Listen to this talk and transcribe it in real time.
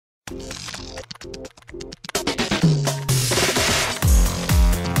Hello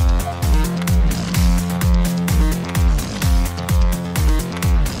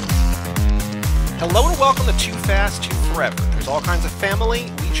and welcome to Too Fast, Too Forever. There's all kinds of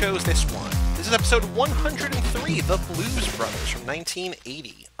family. We chose this one. This is episode 103, The Blues Brothers from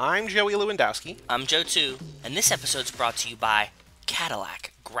 1980. I'm Joey Lewandowski. I'm Joe too, and this episode's brought to you by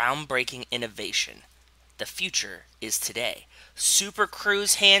Cadillac, groundbreaking innovation. The future is today. Super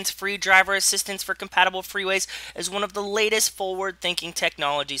Cruise hands-free driver assistance for compatible freeways is one of the latest forward-thinking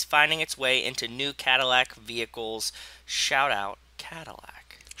technologies finding its way into new Cadillac vehicles. Shout out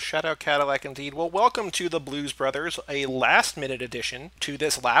Cadillac. Shout out Cadillac indeed. Well, welcome to the Blues Brothers, a last-minute addition to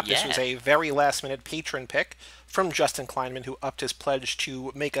this lap. Yeah. This was a very last-minute patron pick from Justin Kleinman, who upped his pledge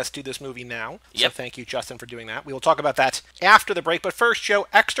to make us do this movie now. So Yep. thank you, Justin, for doing that. We will talk about that after the break. But first, Joe,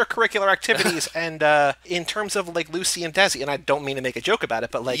 extracurricular activities, and in terms of, like, Lucy and Desi, and I don't mean to make a joke about it,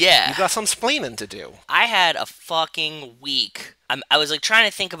 but, like, Yeah. you got some splaining to do. I had a fucking week. I was like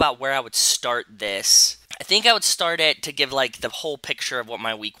trying to think about where I would start this. I think I would start it to give like the whole picture of what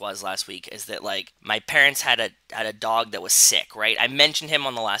my week was last week. Is that like my parents had a dog that was sick, right? I mentioned him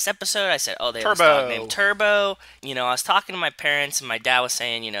on the last episode. I said, oh, they have this dog named Turbo. You know, I was talking to my parents, and my dad was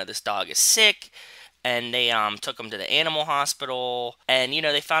saying, you know, this dog is sick. And they took him to the animal hospital, and you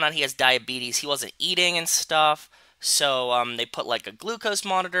know, they found out he has diabetes. He wasn't eating and stuff. So they put like a glucose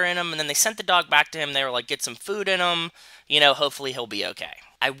monitor in him, and then they sent the dog back to him. They were like, get some food in him, you know, hopefully he'll be okay.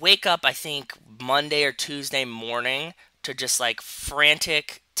 I wake up, I think, Monday or Tuesday morning to just like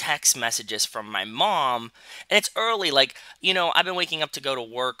frantic text messages from my mom. And it's early, like, you know, I've been waking up to go to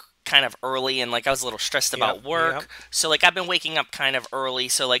work kind of early, and like I was a little stressed about work. Yep. So like I've been waking up kind of early.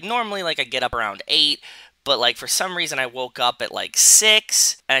 So like normally like I get up around 8. But, like, for some reason, I woke up at, like,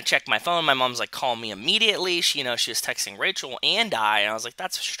 6, and I checked my phone. My mom's, like, calling me immediately. She was texting Rachel and I was like,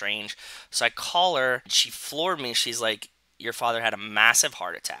 that's strange. So I call her. She floored me. She's like, your father had a massive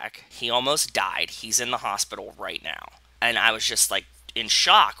heart attack. He almost died. He's in the hospital right now. And I was just, like, in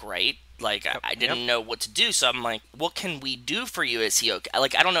shock, right? Like, I didn't know what to do, so I'm like, what can we do for you? Is he okay?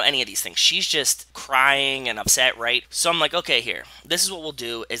 Like, I don't know any of these things. She's just crying and upset, right? So I'm like, okay, here. This is what we'll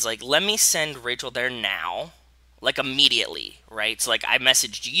do, is, like, let me send Rachel there now, like, immediately, right? So, like, I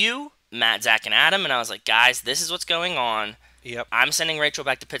messaged you, Matt, Zach, and Adam, and I was like, guys, this is what's going on. Yep. I'm sending Rachel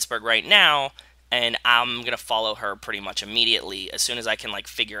back to Pittsburgh right now, and I'm going to follow her pretty much immediately as soon as I can, like,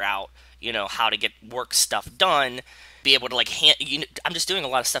 figure out, you know, how to get work stuff done. Be able to like I'm just doing a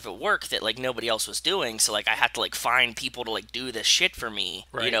lot of stuff at work that like nobody else was doing, so like I had to like find people to like do this shit for me,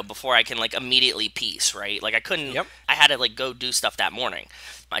 right, you know, before I can like immediately peace, right? Like I couldn't. Yep. I had to like go do stuff that morning.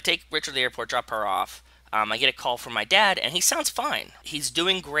 I take Richard to the airport, drop her off. I get a call from my dad, and he sounds fine. He's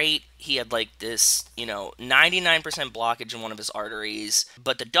doing great. He had like this, you know, 99% blockage in one of his arteries,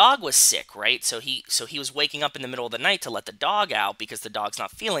 but the dog was sick, right? So he was waking up in the middle of the night to let the dog out because the dog's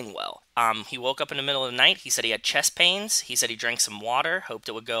not feeling well. He woke up in the middle of the night. He said he had chest pains. He said he drank some water, hoped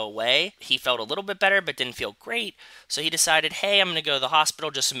it would go away. He felt a little bit better, but didn't feel great. So he decided, hey, I'm going to go to the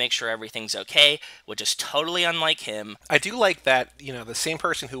hospital just to make sure everything's okay, which is totally unlike him. I do like that, you know, the same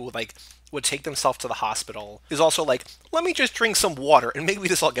person who would take themselves to the hospital is also like, let me just drink some water and maybe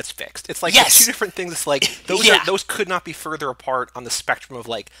this all gets fixed. It's like Yes! Two different things. It's like those could not be further apart on the spectrum of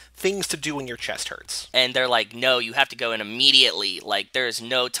like things to do when your chest hurts. And they're like, no, you have to go in immediately. Like, there's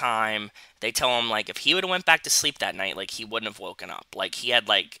no time. They tell him, like, if he would have went back to sleep that night, like, he wouldn't have woken up. Like, he had,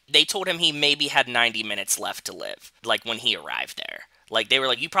 like, they told him he maybe had 90 minutes left to live, like, when he arrived there. Like, they were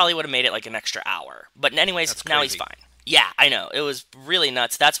like, you probably would have made it, like, an extra hour. But anyways, now he's fine. Yeah, I know. It was really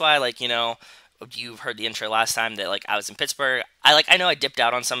nuts. That's why, like, you know, you heard the intro last time that, like, I was in Pittsburgh. I know I dipped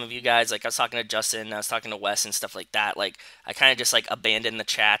out on some of you guys. Like, I was talking to Justin, I was talking to Wes and stuff like that. Like, I kind of just, like, abandoned the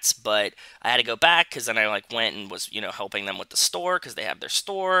chats, but I had to go back because then I, like, went and was, you know, helping them with the store because they have their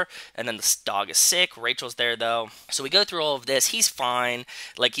store. And then the dog is sick. Rachel's there, though. So we go through all of this. He's fine.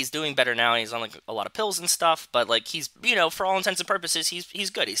 Like, he's doing better now. He's on, like, a lot of pills and stuff. But, like, he's, you know, for all intents and purposes, he's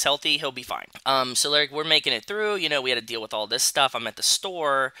good. He's healthy. He'll be fine. So, like, we're making it through. You know, we had to deal with all this stuff. I'm at the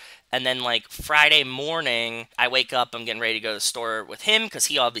store. And then, like, Friday morning, I wake up, I'm getting ready to go to the store with him, because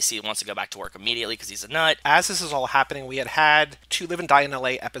he obviously wants to go back to work immediately, because he's a nut. As this is all happening, we had To Live and Die in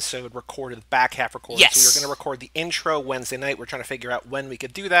LA episode recorded, the back half recorded. Yes. So we were going to record the intro Wednesday night. We're trying to figure out when we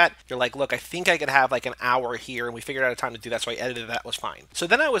could do that. You're like, look, I think I could have, like, an hour here, and we figured out a time to do that, so I edited that. Was fine. So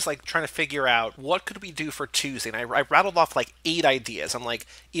then I was, like, trying to figure out, what could we do for Tuesday? And I rattled off, like, 8 ideas. I'm like,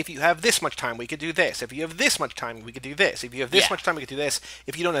 if you have this much time, we could do this. If you have this much time, we could do this. If you have this much time, we could do this.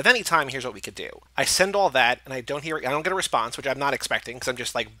 If you don't have any time, here's what we could do. I send all that, and I don't get a response, which I'm not expecting because I'm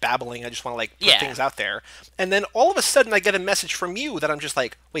just like babbling. I just want to like put Yeah. things out there. And then all of a sudden I get a message from you that I'm just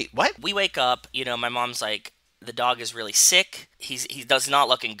like, wait, what? We wake up, my mom's like, the dog is really sick. He does not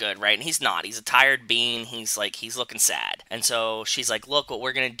looking good, right? And he's not. He's a tired bean. He's looking sad. And so she's like, look, what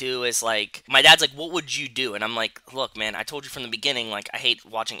we're gonna do is like, my dad's like, what would you do? And I'm like, look, man, I told you from the beginning, like, I hate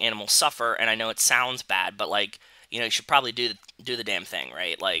watching animals suffer, and I know it sounds bad, but like, you should probably do the damn thing,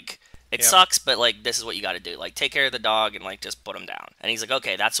 right? Like, it sucks, but like, this is what you got to do. Like, take care of the dog and like just put him down. And he's like,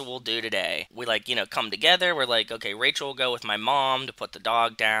 okay, that's what we'll do today. We like, come together. We're like, okay, Rachel will go with my mom to put the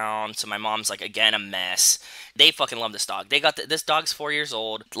dog down. So my mom's like, again, a mess. They fucking love this dog. They got this dog's 4 years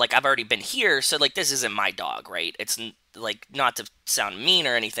old. Like, I've already been here, so like, this isn't my dog, right? It's like, not to sound mean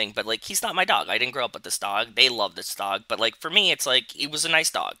or anything, but like, he's not my dog. I didn't grow up with this dog. They love this dog, but like, for me, it's like, it was a nice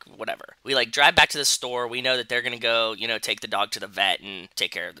dog, whatever. We like drive back to the store. We know that they're gonna go, take the dog to the vet and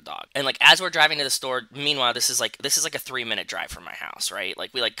take care of the dog. And like, as we're driving to the store, meanwhile, this is like a 3-minute drive from my house, right?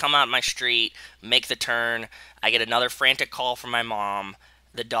 Like, we like come out my street, make the turn. I get another frantic call from my mom.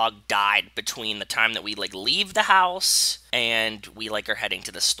 The dog died between the time that we like leave the house and we like are heading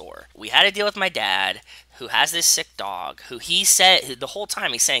to the store. We had to deal with my dad, who has this sick dog, who he said the whole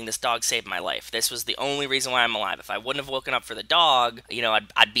time he's saying this dog saved my life. This was the only reason why I'm alive. If I wouldn't have woken up for the dog,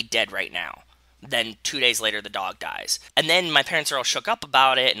 I'd be dead right now. Then 2 days later, the dog dies. And then my parents are all shook up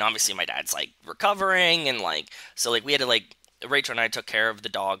about it, and obviously my dad's like recovering, and like, so like we had to like, Rachel and I took care of the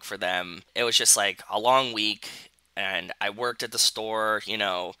dog for them. It was just like a long week. And I worked at the store,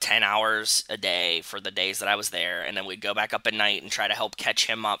 10 hours a day for the days that I was there. And then we'd go back up at night and try to help catch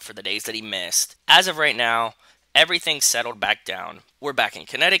him up for the days that he missed. As of right now, everything's settled back down. We're back in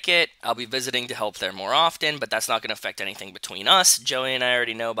Connecticut. I'll be visiting to help there more often, but that's not going to affect anything between us. Joey and I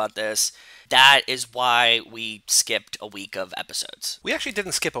already know about this. That is why we skipped a week of episodes. We actually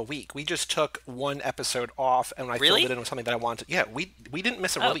didn't skip a week. We just took one episode off, and I filled it in with something that I wanted. Yeah, we didn't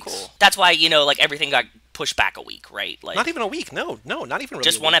miss a release. Cool. That's why, like everything got pushed back a week, right? Like, not even a week. No, not even really.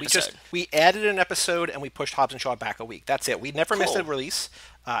 Just one episode. We added an episode and we pushed Hobbs and Shaw back a week. That's it. We never missed a release.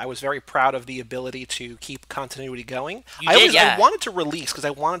 I was very proud of the ability to keep continuity going. I wanted to release because I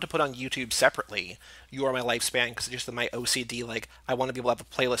wanted to put on YouTube separately You Are My Lifespan because just my OCD, like, I want to be able to have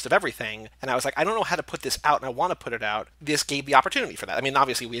a playlist of everything. And I was like, I don't know how to put this out, and I want to put it out. This gave the opportunity for that. I mean,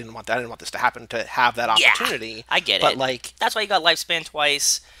 obviously, we didn't want that. I didn't want this to happen to have that opportunity. Yeah, I get it. But, like, that's why you got Lifespan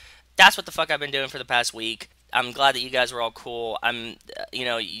twice. That's what the fuck I've been doing for the past week. I'm glad that you guys were all cool.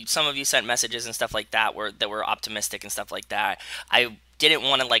 Some of you sent messages and stuff like that that were optimistic and stuff like that. I didn't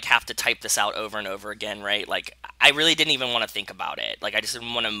want to like have to type this out over and over again, right? Like, I really didn't even want to think about it. Like, I just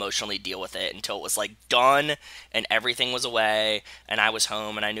didn't want to emotionally deal with it until it was like done and everything was away and I was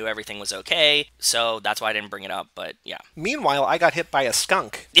home and I knew everything was okay. So that's why I didn't bring it up. But yeah. Meanwhile, I got hit by a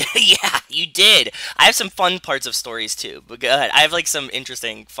skunk. Yeah, you did. I have some fun parts of stories too. But go ahead. I have like some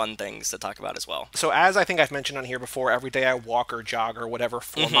interesting, fun things to talk about as well. So as I think I've mentioned on here before, every day I walk or jog or whatever,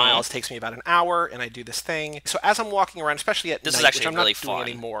 4 miles takes me about an hour, and I do this thing. So as I'm walking around, especially at night, which I'm not doing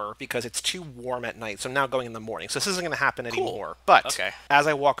anymore because it's too warm at night, so I'm now going in the morning. So this isn't going to happen anymore. But as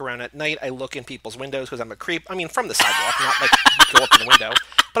I walk around at night, I look in people's windows because I'm a creep. I mean, from the sidewalk, not like go up in the window.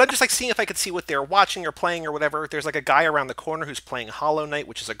 But I'm just like seeing if I could see what they're watching or playing or whatever. There's like a guy around the corner who's playing Hollow Knight,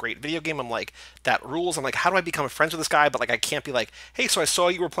 which is a great video game. I'm like, that rules. I'm like, how do I become friends with this guy? But like, I can't be like, hey, so I saw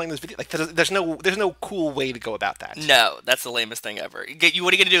you were playing this video. Like, there's no cool way to go about that. No, that's the lamest thing ever. What are you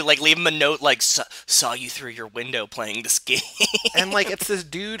gonna do? Like, leave him a note like, saw you through your window playing this game. And like, it's this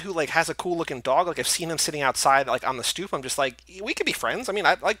dude who like has a cool looking dog. Like, I've seen him sitting outside like on the stoop. I'm just like, we could be friends. I mean,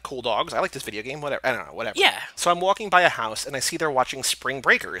 I like cool dogs. I like this video game. Whatever. I don't know. Whatever. Yeah. So I'm walking by a house and I see they're watching Spring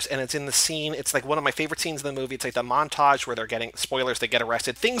Breakers, and it's in the scene. It's like one of my favorite scenes in the movie. It's like the montage where they're getting spoilers. They get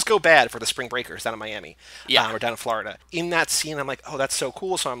arrested. Things go bad for the Spring Breakers down in Miami, or down in Florida. In that scene, I'm like, oh, that's so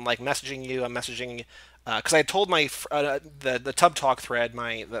cool. So I'm like messaging you. I'm messaging. Because I had told my the Tub Talk thread,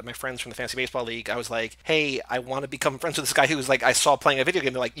 my friends from the Fantasy Baseball League, I was like, hey, I want to become friends with this guy who was like, I saw playing a video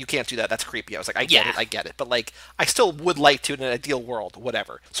game. They're like, you can't do that. That's creepy. I was like, I get it. But like, I still would like to in an ideal world,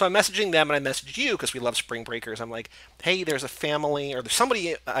 whatever. So I'm messaging them and I messaged you because we love Spring Breakers. I'm like, hey, there's a family or there's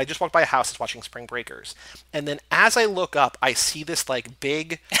somebody. I just walked by a house that's watching Spring Breakers. And then as I look up, I see this like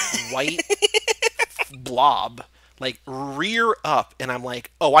big white blob like rear up, and I'm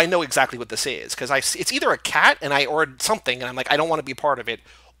like, oh, I know exactly what this is, because it's either a cat or something, and I'm like, I don't want to be part of it,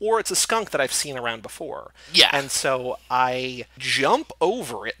 or it's a skunk that I've seen around before. Yeah. And so I jump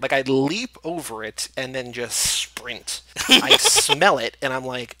over it, like I leap over it, and then just sprint. I smell it, and I'm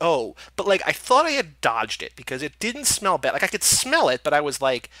like, oh. But, like, I thought I had dodged it because it didn't smell bad. Like, I could smell it, but I was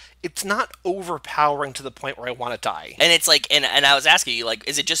like, it's not overpowering to the point where I want to die. And it's like, and I was asking you, like,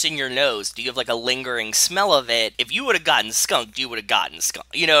 is it just in your nose? Do you have like a lingering smell of it? If you would have gotten skunked, you would have gotten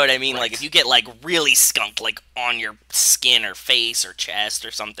skunked. You know what I mean? Right. Like, if you get like really skunked, like on your skin or face or chest or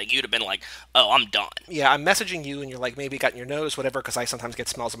something, you'd have been like, oh, I'm done. Yeah, I'm messaging you, and you're like, maybe it got in your nose, whatever, because I sometimes get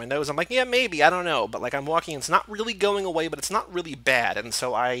smells in my nose. I'm like, yeah, maybe, I don't know. But, like, I'm walking, and it's not really going away, but it's not really bad. And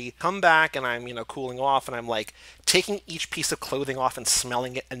so I come back, and I'm, cooling off, and I'm, like, taking each piece of clothing off and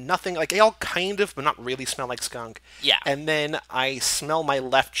smelling it, and nothing, like, they all kind of, but not really smell like skunk. Yeah. And then I smell my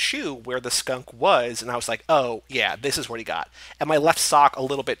left shoe where the skunk was, and I was like, oh, yeah, this is what he got. And my left sock a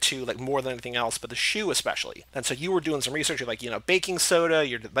little bit, too, like, more than anything else, but the shoe especially. And so you were doing some research, you're like, baking soda,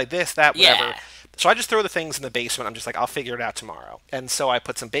 you're like this, that, whatever. Yeah. So I just throw the things in the basement. I'm just like, I'll figure it out tomorrow. And so I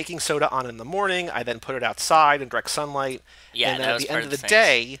put some baking soda on in the morning. I then put it outside in direct sunlight. Yeah, and then that at was the part end of of the the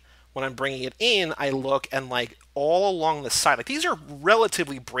day, when I'm bringing it in, I look and like all along the side, like these are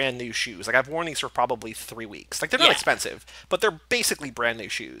relatively brand new shoes. Like I've worn these for probably 3 weeks. Like they're not Yeah. expensive, but they're basically brand new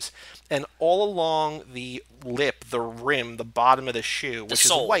shoes. And all along the lip, the rim, the bottom of the shoe, The which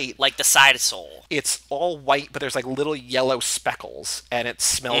sole, is white, like the side sole. it's all white, but there's like little yellow speckles, and it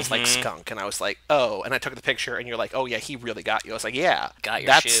smells like skunk. And I was like, oh. And I took the picture, and you're like, oh yeah, he really got you. I was like, yeah, Got your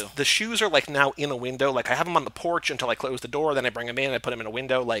that's shoe. the shoes are like now in a window. Like I have them on the porch until I close the door, then I bring them in, and I put them in a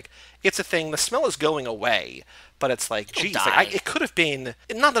window. Like it's a thing. The smell is going away, but it's like, geez, like, die. it could have been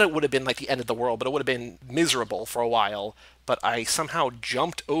not that it would have been like the end of the world, but it would have been miserable for a while. But I somehow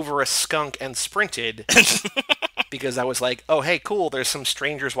jumped over a skunk and sprinted. Because I was like, oh, hey, cool, there's some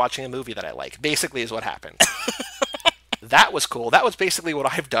strangers watching a movie that I like, basically is what happened. That was cool. That was basically what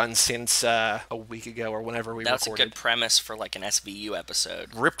I've done since a week ago or whenever we That's a recorded. good premise for like an SVU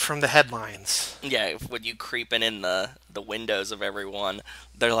episode. Ripped from the headlines. Yeah, when you creeping in the windows of everyone,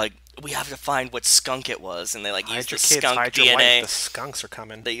 they're like, we have to find what skunk it was, and they like use Hide your the kids, skunk hide your DNA. wife, the skunks are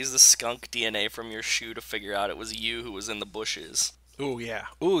coming. They use the skunk DNA from your shoe to figure out it was you who was in the bushes. Ooh, yeah.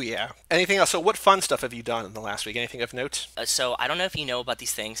 Ooh, yeah. Anything else? So what fun stuff have you done in the last week? Anything of note? So I don't know if you know about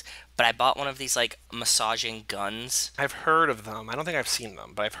these things, but I bought one of these like massaging guns. I've heard of them. I don't think I've seen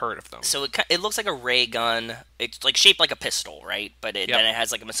them, but I've heard of them. So it looks like a ray gun. It's like shaped like a pistol, right? But Yep. then it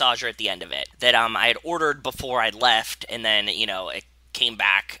has like a massager at the end of it that I had ordered before I left, and then it came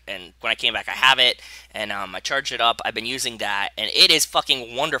back, and when I came back I have it, and I charged it up. I've been using that, and it is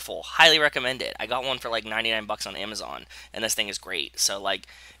fucking wonderful. Highly recommend it. I got one for like $99 on Amazon, and this thing is great. So like,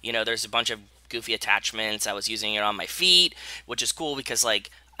 there's a bunch of goofy attachments. I was using it on my feet, which is cool because like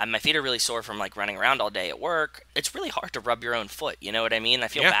my feet are really sore from like running around all day at work. It's really hard to rub your own foot, you know what I mean? I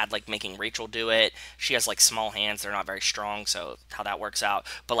feel Yeah. bad like making Rachel do it. She has like small hands, they're not very strong, so how that works out.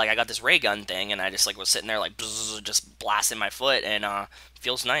 But like I got this ray gun thing, and I just like was sitting there like bzz, just blasting my foot, and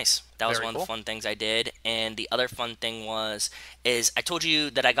feels nice. That was Very one cool. of the fun things I did. And the other fun thing is I told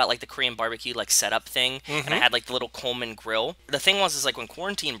you that I got like the Korean barbecue like setup thing, and I had like the little Coleman grill. The thing was like when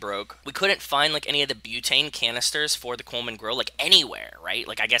quarantine broke, we couldn't find like any of the butane canisters for the Coleman grill like anywhere, right?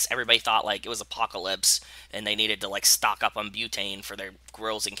 Like I guess everybody thought like it was apocalypse and they needed to like stock up on butane for their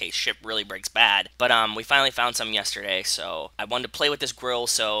grills in case shit really breaks bad. But we finally found some yesterday, so I wanted to play with this grill.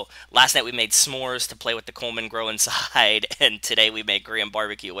 So last night we made s'mores to play with the Coleman grill inside, and today we made Korean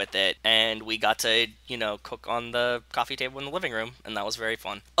barbecue with it, and we got to cook on the coffee table in the living room, and that was very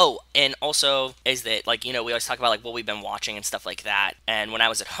fun. Oh, and also is that like we always talk about like what we've been watching and stuff like that, and when I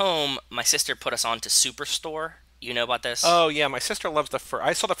was at home my sister put us on to Superstore. You know about this? Oh, yeah, my sister loves the first...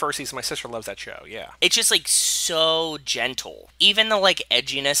 I saw the first season. My sister loves that show, yeah. It's just like so gentle. Even the like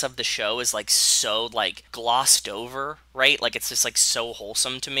edginess of the show is like so like glossed over, right? Like it's just like so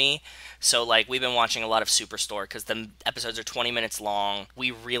wholesome to me. So like we've been watching a lot of Superstore because the episodes are 20 minutes long.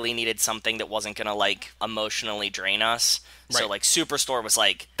 We really needed something that wasn't gonna like emotionally drain us. So Right. like Superstore was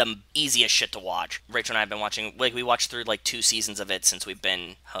like the easiest shit to watch. Rachel and I have been watching, like we watched through like 2 seasons of it since we've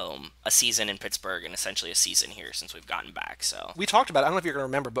been home. A season in Pittsburgh and essentially a season here since we've gotten back. So We talked about, I don't know if you're going to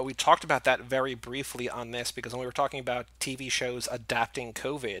remember, but we talked about that very briefly on this because when we were talking about TV shows adapting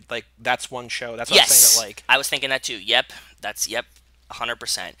COVID, like that's one show. That's what I'm yes, saying that like, I was thinking that too. Yep,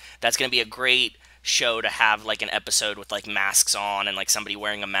 100%. That's gonna be a great show to have like an episode with like masks on and like somebody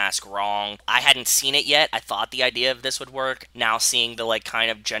wearing a mask wrong. I hadn't seen it yet. I thought the idea of this would work. Now seeing the like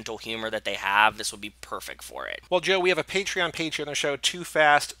kind of gentle humor that they have, this would be perfect for it. well, Joe, we have a Patreon page here on the show,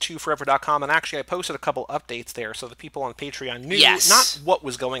 toofast2forever.com, and actually I posted a couple updates there so the people on Patreon knew Yes. not what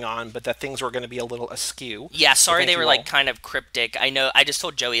was going on, but that things were going to be a little askew. Yeah, sorry thank they you were all. like kind of cryptic. I know. I just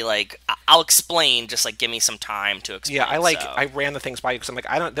told Joey like I'll explain. Just like give me some time to explain. Yeah, So. I ran the things by you because I'm like,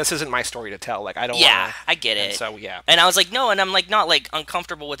 I don't. This isn't my story to tell. Like, I don't. Yeah, I get And it. so yeah. And I was like, no, and I'm like not like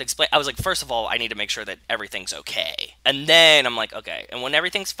uncomfortable with explain. I was like, first of all, I need to make sure that everything's okay, and then I'm like, okay, and when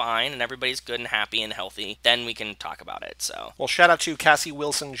everything's fine and everybody's good and happy and healthy, then we can talk about it. So Well, shout out to Cassie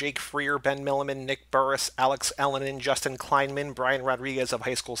Wilson, Jake Freer, Ben Milliman, Nick Burris, Alex Ellenin, Justin Kleinman, Brian Rodriguez of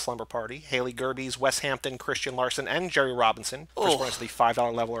High School Slumber Party, Haley Gerbies, Wes Hampton, Christian Larson, and Jerry Robinson. First one is the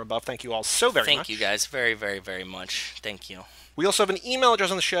 $5 level or above. Thank you all so very much. thank you guys very, very, very much. Thank you. We also have an email address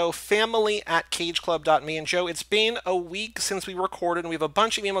on the show, family@cageclub.me. And Joe, it's been a week since we recorded, and we have a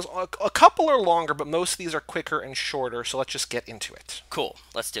bunch of emails. A couple are longer, but most of these are quicker and shorter, so let's just get into it. Cool.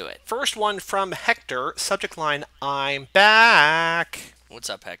 Let's do it. First one from Hector, subject line, I'm back. What's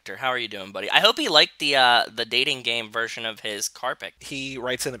up, Hector? How are you doing, buddy? I hope he liked the dating game version of his car pick. He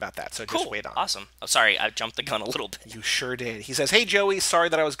writes in about that, so Cool. just wait on. Awesome. Oh, sorry, I jumped the gun a little bit. You sure did. He says, Hey Joey, sorry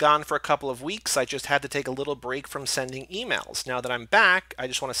that I was gone for a couple of weeks. I just had to take a little break from sending emails. Now that I'm back, I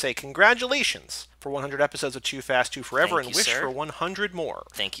just want to say congratulations for 100 episodes of Too Fast, Too Forever, Thank and you, wish sir. for 100 more.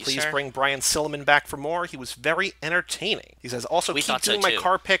 Thank you, Please sir. bring Brian Silliman back for more. He was very entertaining. He says, also We keep thought so, doing my too.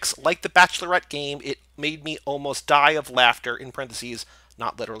 car picks like the Bachelorette game. It made me almost die of laughter, in parentheses,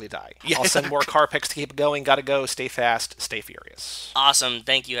 not literally die. Yeah. I'll send more car picks to keep it going. Gotta go. Stay fast. Stay furious. Awesome.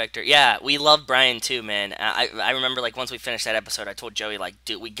 Thank you, Hector. Yeah, we love Brian too, man. I remember like once we finished that episode, I told Joey like,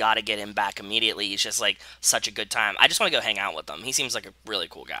 dude, we got to get him back immediately. He's just like such a good time. I just want to go hang out with him. He seems like a really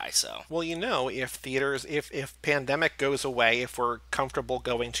cool guy. So Well, you know, if theaters, if pandemic goes away, if we're comfortable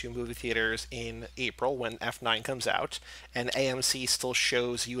going to movie theaters in April when F9 comes out, and AMC still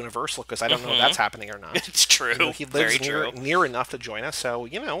shows Universal, because I don't know if that's happening or not. it's true. You know, he Very lives true. near enough to join us, so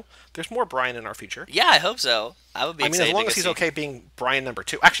you know, there's more Brian in our future. Yeah, I hope so. I would be I mean, excited as long to as go he's see- okay being Brian number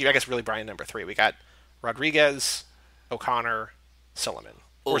 2. Actually, I guess really Brian number 3. We got Rodriguez, O'Connor, Silliman.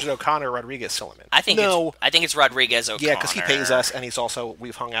 Or is it O'Connor, Rodriguez, Silliman? I think it's Rodriguez O'Connor. Yeah, because he pays us, and he's also,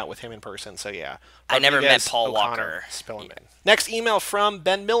 we've hung out with him in person, so yeah. I never met Rodriguez, Paul O'Connor, Walker. Spilliman. Next email from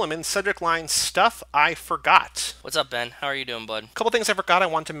Ben Milliman, subject line, Stuff I Forgot. What's up, Ben? How are you doing, bud? A couple things I forgot I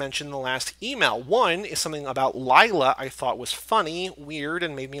want to mention in the last email. One is something about Lila I thought was funny, weird,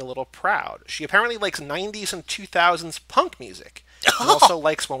 and made me a little proud. She apparently likes 90s and 2000s punk music, and also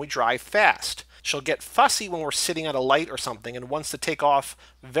likes When We Drive Fast. She'll get fussy when we're sitting at a light or something and wants to take off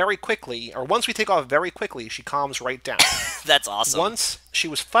very quickly, or once we take off very quickly, she calms right down. That's awesome. Once she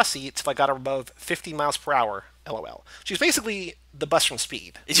was fussy until I got her above 50 miles per hour, LOL. She's basically the bus from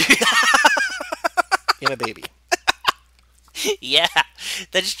Speed in a baby. Yeah,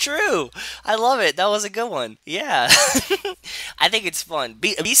 that's true. I love it. That was a good one. Yeah. I think it's fun.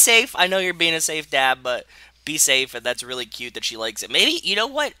 Be safe. I know you're being a safe dad, but be safe, and that's really cute that she likes it. Maybe, you know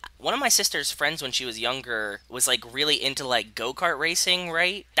what? One of my sister's friends when she was younger was like really into like go-kart racing,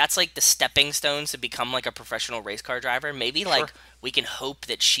 right? That's like the stepping stones to become like a professional race car driver. Maybe like we can hope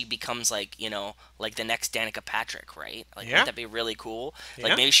that she becomes like, you know, like the next Danica Patrick, right? Like Yeah. wouldn't that be really cool? Yeah.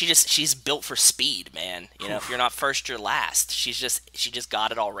 Like maybe she's built for speed, man. You know, if you're not first, you're last. She just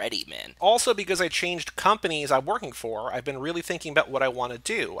got it already, man. Also, because I changed companies I'm working for, I've been really thinking about what I want to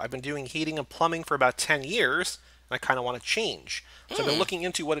do. I've been doing heating and plumbing for about 10 years, and I kind of want to change. So I've been looking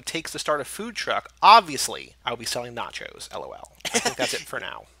into what it takes to start a food truck. Obviously, I'll be selling nachos, LOL. I think that's it for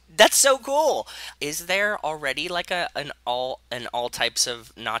now. That's so cool. Is there already like an all types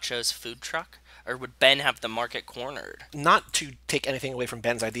of nachos food truck, or would Ben have the market cornered? Not to take anything away from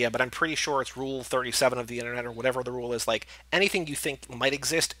Ben's idea, but I'm pretty sure it's Rule 37 of the internet, or whatever the rule is. Like, anything you think might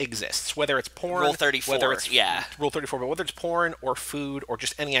exist, exists. Whether it's porn, Rule 34, whether it's yeah. Rule 34, but whether it's porn or food or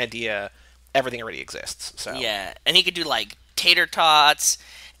just any idea, everything already exists. So Yeah, and he could do like tater tots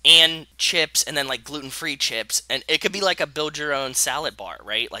and chips, and then like gluten-free chips, and it could be like a build your own salad bar,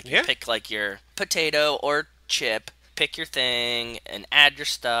 right? Like you Yeah. pick like your potato or chip, pick your thing and add your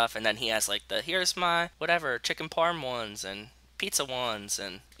stuff, and then he has like the here's my whatever chicken parm ones and pizza ones,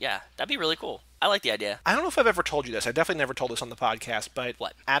 and yeah, that'd be really cool. I like the idea. I don't know if I've ever told you this. I definitely never told this on the podcast, but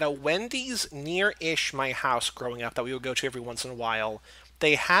What? at a Wendy's near-ish my house growing up that we would go to every once in a while,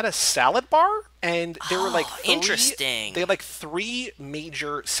 they had a salad bar, and there were like interesting. They had like 3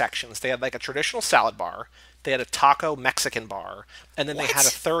 major sections. They had like a traditional salad bar, they had a taco Mexican bar, and then they had a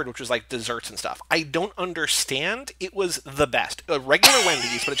What? third, which was like desserts and stuff. I don't understand. It was the best. A regular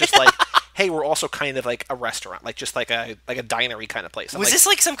Wendy's, but it's just like, hey, we're also kind of like a restaurant, like just like a dinery kind of place. I'm Was like, this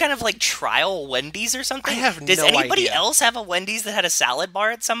like some kind of like trial Wendy's or something? I have Does no anybody idea. else have a Wendy's that had a salad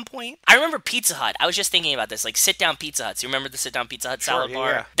bar at some point? I remember Pizza Hut. I was just thinking about this, like sit down Pizza Huts. You remember the sit down Pizza Hut Sure, salad yeah,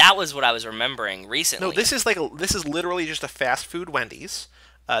 bar? yeah. That was what I was remembering recently. No, this is literally just a fast food Wendy's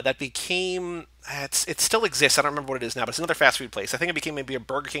that became it still exists. I don't remember what it is now, but it's another fast food place. I think it became maybe a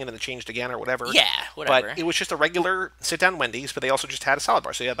Burger King and then it changed again or whatever. Yeah, But whatever. it was just a regular sit down Wendy's, but they also just had a salad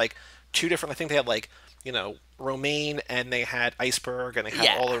bar. So you had like two different. I think they had like romaine and they had iceberg and they had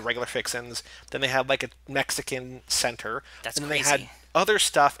Yeah. all the regular fixins. Then they had like a Mexican center. That's and then they had crazy. other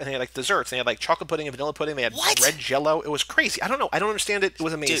stuff and they had like desserts. They had like chocolate pudding and vanilla pudding. They had What? red Jello. It was crazy. I don't know. I don't understand it. It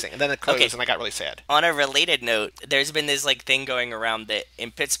was amazing. And then it closed okay. and I got really sad. On a related note, there's been this like thing going around that in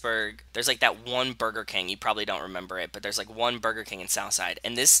Pittsburgh, there's like that one Burger King. You probably don't remember it, but there's like one Burger King in Southside,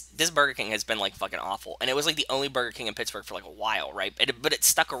 and this Burger King has been like fucking awful. And it was like the only Burger King in Pittsburgh for like a while, right? But it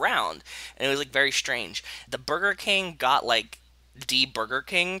stuck around, and it was like very strange. The Burger King got like de-Burger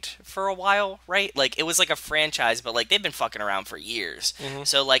Kinged for a while, right? Like it was like a franchise, but like they've been fucking around for years.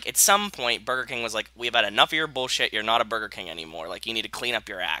 So like at some point, Burger King was like, "We've had enough of your bullshit. You're not a Burger King anymore. Like you need to clean up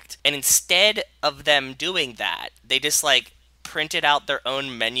your act." And instead of them doing that, they just like printed out their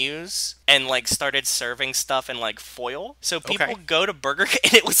own menus and like started serving stuff in like foil. So people Okay. go to Burger King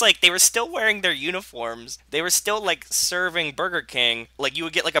and it was like they were still wearing their uniforms. They were still like serving Burger King. Like you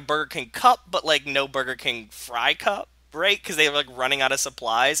would get like a Burger King cup, but like no Burger King fry cup. Right, because they were like running out of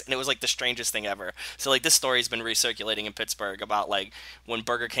supplies, and it was like the strangest thing ever. So like this story's been recirculating in Pittsburgh about like when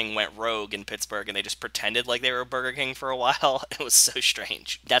Burger King went rogue in Pittsburgh, and they just pretended like they were Burger King for a while. It was so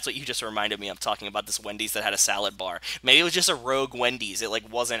strange. That's what you just reminded me of talking about this Wendy's that had a salad bar. Maybe it was just a rogue Wendy's. It like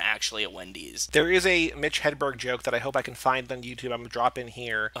wasn't actually a Wendy's. There is a Mitch Hedberg joke that I hope I can find on YouTube. I'm gonna drop in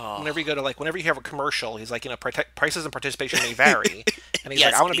here. Whenever you go to whenever you have a commercial, he's like, prices and participation may vary, and he's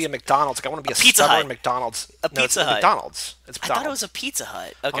Yes, like, I want to be a McDonald's. Like, I want to be a Pizza stubborn Hut. McDonald's. A Pizza Hut. McDonald's. It's I McDonald's. thought it was a Pizza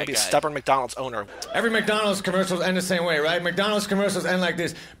Hut. I Okay, want to be a good. stubborn McDonald's owner. Every McDonald's commercials end the same way, right? McDonald's commercials end like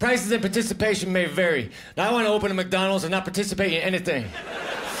this. Prices and participation may vary. Now, I want to open a McDonald's and not participate in anything.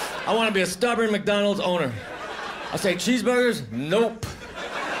 I want to be a stubborn McDonald's owner. I say cheeseburgers? Nope.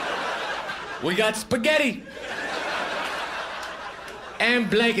 We got spaghetti. And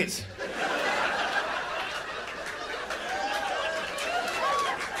blankets.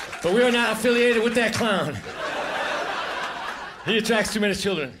 But we are not affiliated with that clown. He attracts too many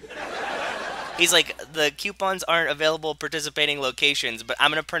children. He's like, the coupons aren't available at participating locations, but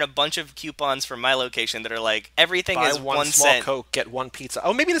I'm going to print a bunch of coupons from my location that are like, everything Buy is one 1 small cent. Coke, get one pizza.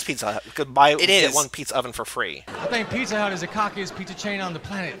 Oh, maybe it is Pizza Hut. You could buy It get is. one pizza oven for free. I think Pizza Hut is the cockiest pizza chain on the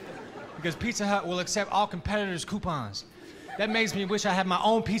planet because Pizza Hut will accept all competitors' coupons. That makes me wish I had my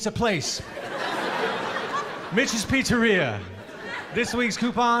own pizza place. Mitch's Pizzeria. This week's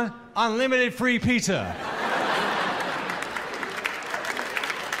coupon, unlimited free pizza.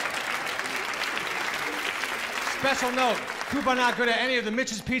 Special note, coupon not good at any of the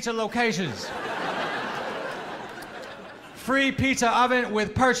Mitch's Pizza locations. Free pizza oven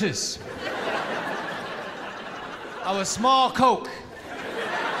with purchase of a small Coke.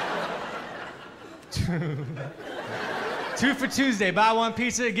 2 for Tuesday. Buy one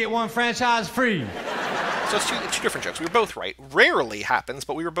pizza, get one franchise free. So it's two different jokes. We were both right. Rarely happens,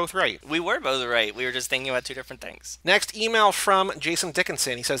 but we were both right. We were both right. We were just thinking about two different things. Next email from Jason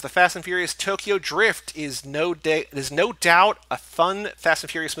Dickinson. He says the Fast and Furious Tokyo Drift is no doubt a fun Fast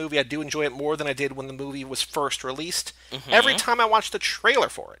and Furious movie. I do enjoy it more than I did when the movie was first released. Every time I watch the trailer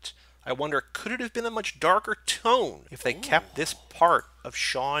for it, I wonder, could it have been a much darker tone if they kept this part of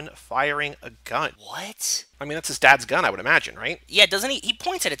Sean firing a gun? What? I mean, that's his dad's gun, I would imagine, right? Yeah, doesn't he? He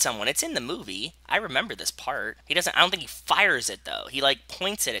points it at someone. It's in the movie. I remember this part. He doesn't. I don't think he fires it though. He like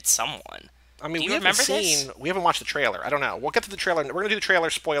points it at someone. I mean, Do you we haven't remember this? we haven't watched the trailer. I don't know. We'll get to the trailer. We're going to do the trailer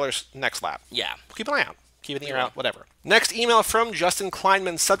spoilers next lap. Yeah. Keep an eye out. Keep an ear out, whatever. Next email from Justin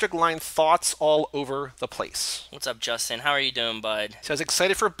Kleinman. Subject line, thoughts all over the place. What's up, Justin? How are you doing, bud? Says,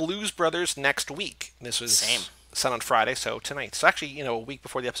 excited for Blues Brothers next week. This was Same. sent on Friday, so tonight. So actually, a week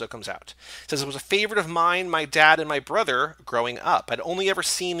before the episode comes out. Says, it was a favorite of mine, my dad, and my brother growing up. I'd only ever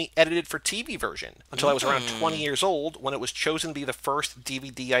seen the edited for TV version until I was around 20 years old when it was chosen to be the first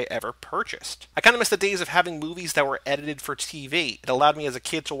DVD I ever purchased. I kind of miss the days of having movies that were edited for TV. It allowed me as a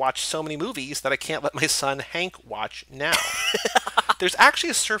kid to watch so many movies that I can't let my son Hank watch now. There's actually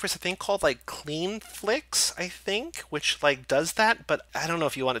a service, I think, called like Clean Flicks, I think, which like does that, but I don't know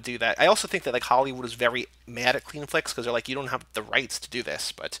if you want to do that. I also think that like Hollywood is very mad at Clean Flicks because they're like, you don't have the rights to do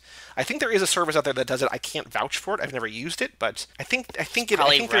this. But I think there is a service out there that does it. I can't vouch for it. I've never used it, but I think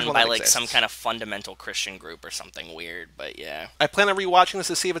Probably there's run one by that like exists. some kind of fundamental Christian group or something weird. But yeah. I plan on rewatching this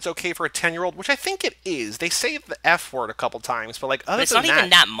to see if it's okay for a 10-year-old, which I think it is. They say the F word a couple times, but like other But it's than not even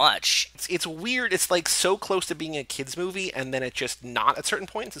that much. it's weird. It's like so close to being a kids movie, and then it just not at certain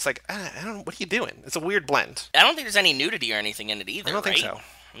points. It's like I don't know, what are you doing? It's a weird blend. I don't think there's any nudity or anything in it either. I don't think right? so.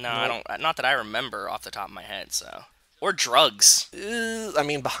 No, I don't. Not that I remember off the top of my head. So Or drugs. I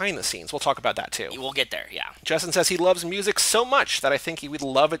mean, behind the scenes. We'll talk about that too. We'll get there, yeah. Justin says he loves music so much that I think he would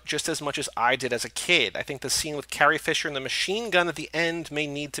love it just as much as I did as a kid. I think the scene with Carrie Fisher and the machine gun at the end may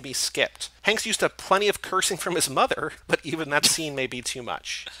need to be skipped. Hanks used to have plenty of cursing from his mother, but even that scene may be too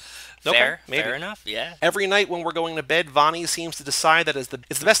much. Fair, maybe. fair enough, yeah. Every night when we're going to bed, Vonnie seems to decide that it's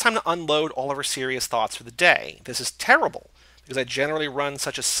the best time to unload all of her serious thoughts for the day. This is terrible, because I generally run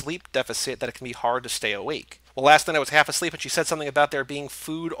such a sleep deficit that it can be hard to stay awake. Well, last night I was half asleep and she said something about there being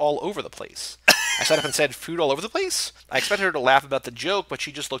food all over the place. I sat up and said, food all over the place? I expected her to laugh about the joke, but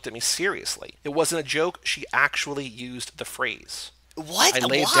she just looked at me seriously. It wasn't a joke, she actually used the phrase. What? I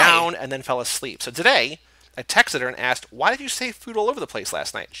laid down and then fell asleep. So today, I texted her and asked, why did you say food all over the place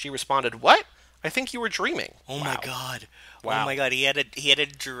last night? She responded, what? I think you were dreaming. Oh Wow. my god. Wow. Oh my god, he had a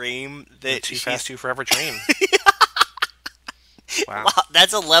dream that Too fast, too forever dream. Wow. Wow,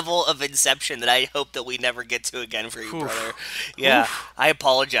 that's a level of inception that I hope that we never get to again for you, brother. Yeah, I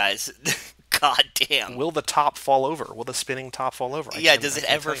apologize. God damn. Will the top fall over? Will the spinning top fall over? Does it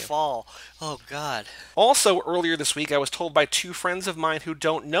ever fall? Oh, God. Also, earlier this week, I was told by two friends of mine who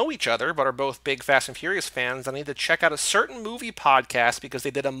don't know each other, but are both big Fast and Furious fans, I need to check out a certain movie podcast because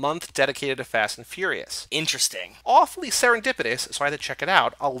they did a month dedicated to Fast and Furious. Interesting. Awfully serendipitous, so I had to check it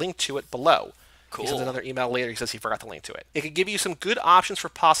out. I'll link to it below. Cool. He sends another email later. He says he forgot to link to it. It could give you some good options for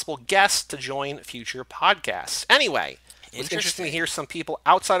possible guests to join future podcasts. Anyway, it was interesting to hear some people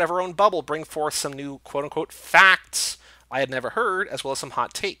outside of our own bubble bring forth some new quote-unquote facts I had never heard, as well as some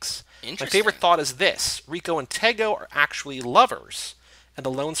hot takes. My favorite thought is this. Rico and Tego are actually lovers. And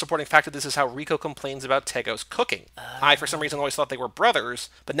the lone supporting fact of this is how Rico complains about Tego's cooking. I, for some reason, always thought they were brothers,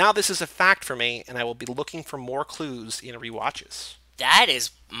 but now this is a fact for me, and I will be looking for more clues in rewatches. That is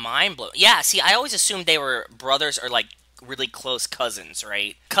mind-blowing. Yeah, see, I always assumed they were brothers or, like, really close cousins,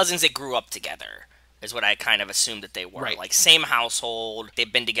 right? Cousins that grew up together is what I kind of assumed that they were. Right. Like, same household,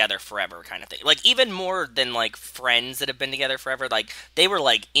 they've been together forever kind of thing. Like, even more than, like, friends that have been together forever. Like, they were,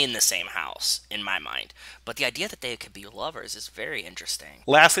 like, in the same house, in my mind. But the idea that they could be lovers is very interesting.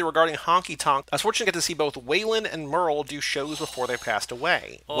 Lastly, regarding Honky Tonk, I was fortunate to get to see both Waylon and Merle do shows before they passed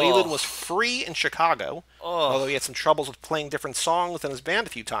away. Waylon was free in Chicago, although he had some troubles with playing different songs than his band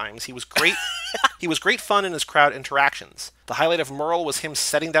a few times. He was great. He was great fun in his crowd interactions. The highlight of Merle was him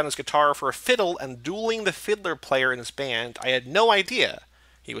setting down his guitar for a fiddle and dueling the fiddler player in his band. I had no idea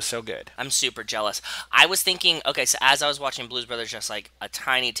he was so good. I'm super jealous. I was thinking, okay, so as I was watching Blues Brothers, just like a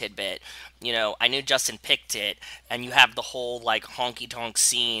tiny tidbit, you know, I knew Justin picked it, and you have the whole, like, honky-tonk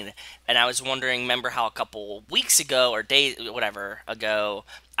scene, and I was wondering, remember how a couple weeks ago, or days, whatever, ago,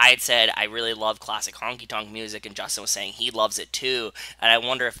 I had said I really love classic honky-tonk music, and Justin was saying he loves it too, and I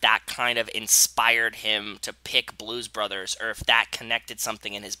wonder if that kind of inspired him to pick Blues Brothers, or if that connected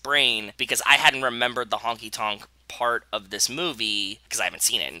something in his brain, because I hadn't remembered the honky-tonk part of this movie, because I haven't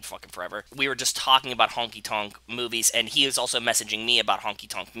seen it in fucking forever. We were just talking about honky-tonk movies, and he was also messaging me about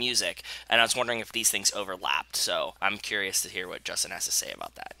honky-tonk music, and I was wondering if these things overlapped, so I'm curious to hear what Justin has to say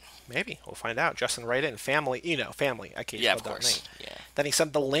about that. Maybe. We'll find out. Justin, write in. Family. You know, family. I can't Yeah, of course. Yeah. Then he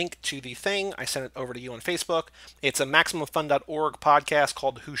sent the link to the thing. I sent it over to you on Facebook. It's a MaximumFun.org podcast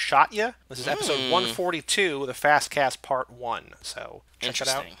called Who Shot Ya? This is episode 142, the Fastcast Part 1. So check it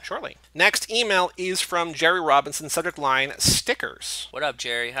out shortly. Next email is from Jerry Robinson, subject line, stickers. What up,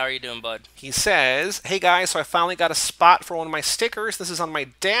 Jerry? How are you doing, bud? He says, hey guys, so I finally got a spot for one of my stickers. This is on my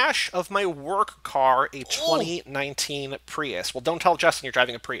dash of my work car, a 2019 Prius. Well, don't tell Justin you're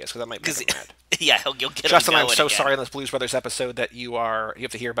driving a Prius, because that might make him mad. Yeah, you'll get Justin, him I'm going so again. sorry on this Blues Brothers episode that you have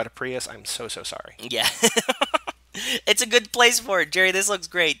to hear about a Prius. I'm so sorry. Yeah. It's a good place for it, Jerry. This looks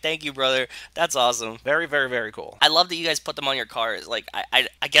great. Thank you, brother. That's awesome. Very, very, very cool. I love that you guys put them on your cars. Like,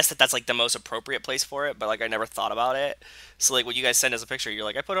 I guess that's like the most appropriate place for it, but like I never thought about it. So like when you guys send us a picture, you're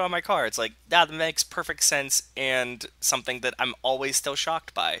like, I put it on my car. It's like, that makes perfect sense and something that I'm always still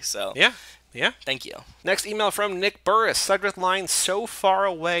shocked by. So Yeah. Thank you. Next email from Nick Burris, subject line, so far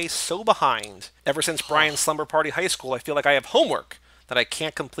away, so behind. Ever since Brian's Slumber Party High School, I feel like I have homework that I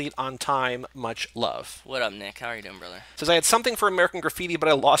can't complete on time. Much love. What up, Nick? How are you doing, brother? Says I had something for American Graffiti, but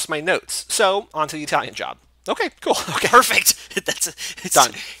I lost my notes. So, on to the Italian Job. Okay, cool. Okay. Perfect. It's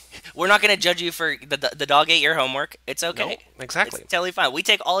done. We're not going to judge you for the dog ate your homework. It's okay. No, exactly. It's totally fine. We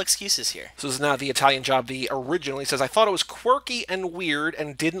take all excuses here. So this is now the Italian Job. The originally says, I thought it was quirky and weird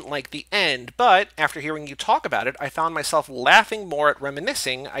and didn't like the end, but after hearing you talk about it, I found myself laughing more at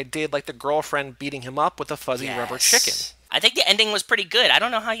reminiscing. I did like the girlfriend beating him up with a fuzzy rubber chicken. I think the ending was pretty good. I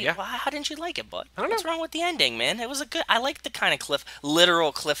don't know how you. Yeah. How didn't you like it, bud? I don't know. What's wrong with the ending, man? It was a good. I like the kind of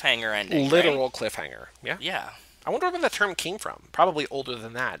literal cliffhanger ending. Literal right? cliffhanger. Yeah. Yeah. I wonder where that term came from. Probably older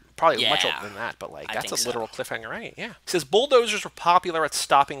than that. Probably much Yeah, older than that, but like I that's think a so. literal cliffhanger, right? Yeah. It says bulldozers were popular at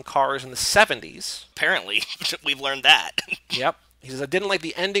stopping cars in the 70s. Apparently, we've learned that. Yep. He says, I didn't like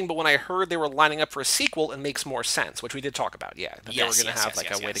the ending, but when I heard they were lining up for a sequel, it makes more sense, which we did talk about, yeah. That they were Yes, going to yes, have yes, like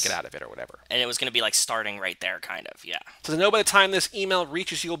yes, a way to yes. get out of it or whatever. And it was going to be like starting right there, kind of. Yeah. So I know by the time this email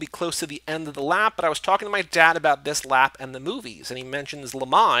reaches you, will be close to the end of the lap, but I was talking to my dad about this lap and the movies, and he mentions Le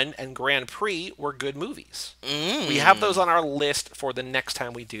Mans and Grand Prix were good movies. We have those on our list for the next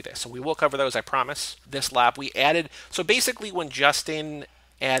time we do this, so we will cover those, I promise. This lap we added, so basically when Justin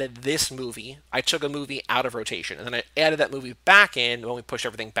added this movie, I took a movie out of rotation, and then I added that movie back in when we pushed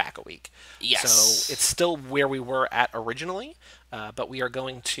everything back a week. Yes. So it's still where we were at originally, but we are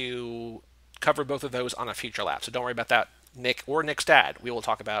going to cover both of those on a future lap. So don't worry about that, Nick or Nick's dad. We will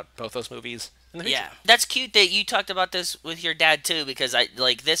talk about both those movies in the future. Yeah, that's cute that you talked about this with your dad too, because I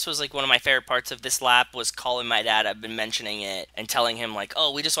like this was like one of my favorite parts of this lap was calling my dad. I've been mentioning it and telling him like,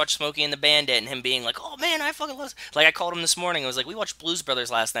 oh, we just watched Smokey and the Bandit, and him being like, oh man, I fucking love. Like I called him this morning. I was like, we watched Blues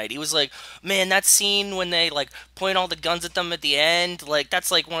Brothers last night. He was like, man, that scene when they like point all the guns at them at the end, like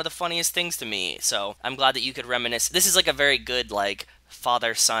that's like one of the funniest things to me. So I'm glad that you could reminisce. This is like a very good like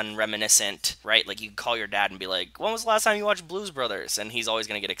father-son reminiscent, right? Like you can call your dad and be like, when was the last time you watched Blues Brothers? And he's always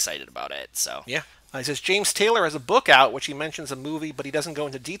going to get excited about it. So Yeah. He says James Taylor has a book out, which he mentions a movie, but he doesn't go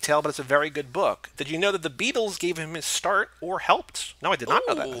into detail, but it's a very good book. Did you know that the Beatles gave him his start or helped? No, I did not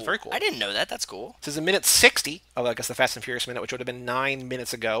know that. That's very cool. I didn't know that. That's cool. It says in minute 60, I guess the Fast and Furious minute, which would have been 9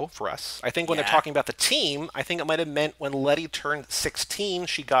 minutes ago for us. I think when they're Yeah. talking about the team, I think it might have meant when Letty turned 16,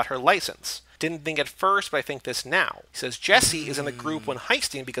 she got her license. Didn't think at first, but I think this now. He says Jesse is in the group when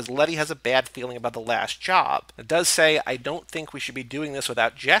heisting because Letty has a bad feeling about the last job. It does say, I don't think we should be doing this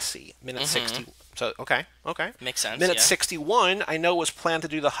without Jesse. Minute 60. So, okay. Makes sense, Minute yeah. 61, I know it was planned to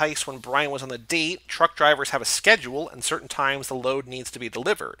do the heist when Brian was on the date. Truck drivers have a schedule, and certain times the load needs to be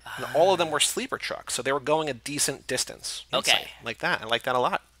delivered. And all of them were sleeper trucks, so they were going a decent distance. Okay. Insight. Like that. I like that a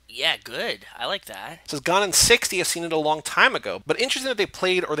lot. Yeah, good. I like that. It says Gone in 60, I've seen it a long time ago, but interesting that they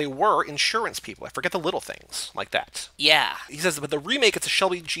played or they were insurance people. I forget the little things like that. Yeah. He says, but the remake, it's a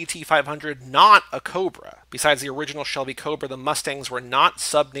Shelby GT500, not a Cobra. Besides the original Shelby Cobra, the Mustangs were not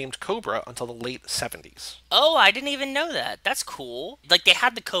sub-named Cobra until the late 70s. Oh, I didn't even know that. That's cool. Like, they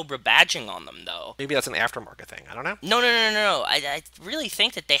had the Cobra badging on them, though. Maybe that's an aftermarket thing. I don't know. No. I really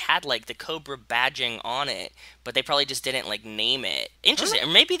think that they had, like, the Cobra badging on it, but they probably just didn't, like, name it. Interesting. Or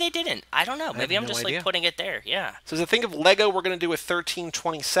maybe they didn't. I don't know. Maybe I'm no just, idea. like, putting it there. Yeah. So the thing of Lego, we're going to do a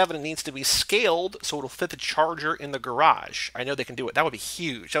 1327. It needs to be scaled so it'll fit the Charger in the garage. I know they can do it. That would be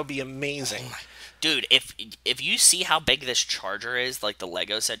huge. That would be amazing. Dude, if you see how big this Charger is, like the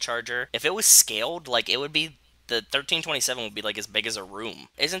Lego set Charger, if it was scaled, like, it would be... The 1327 would be, like, as big as a room.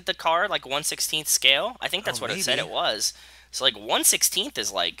 Isn't the car, like, 1/16th scale? I think that's what it said maybe. it was. So, like, 1/16th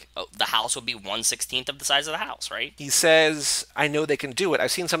is, like... the house would be 1/16th of the size of the house, right? He says, I know they can do it.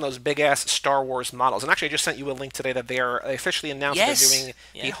 I've seen some of those big-ass Star Wars models. And actually, I just sent you a link today that they officially announced that Yes. they're doing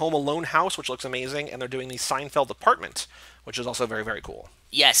the Yeah. Home Alone house, which looks amazing, and they're doing the Seinfeld apartment, which is also very, very cool.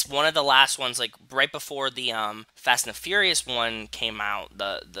 Yes, one of the last ones, like right before the Fast and the Furious one came out,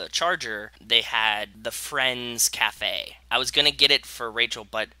 the Charger, they had the Friends Cafe. I was gonna get it for Rachel,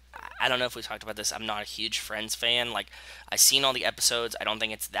 but I don't know if we talked about this. I'm not a huge Friends fan. Like, I've seen all the episodes. I don't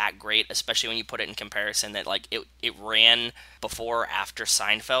think it's that great, especially when you put it in comparison that, like, it ran before or after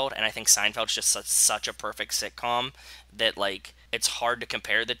Seinfeld, and I think Seinfeld's just such a perfect sitcom that, like, it's hard to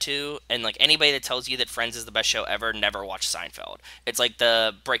compare the two. And, like, anybody that tells you that Friends is the best show ever never watched Seinfeld. It's like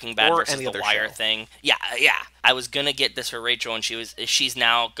the Breaking Bad Or versus any The other Wire show. thing. Yeah. I was gonna get this for Rachel, and she's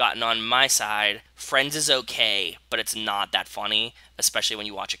now gotten on my side. Friends is okay, but it's not that funny, especially when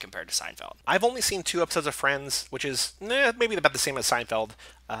you watch it compared to Seinfeld. I've only seen 2 episodes of Friends, which is maybe about the same as Seinfeld.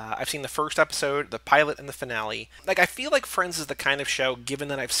 I've seen the first episode, the pilot, and the finale. Like, I feel like Friends is the kind of show, given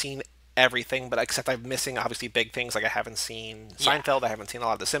that I've seen everything, but except I'm missing obviously big things. Like, I haven't seen Seinfeld, I haven't seen a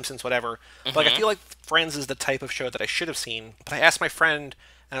lot of The Simpsons, whatever. But like, I feel like Friends is the type of show that I should have seen. But I asked my friend,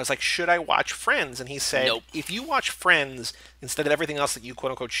 and I was like, should I watch Friends? And he said, Nope. if you watch Friends instead of everything else that you quote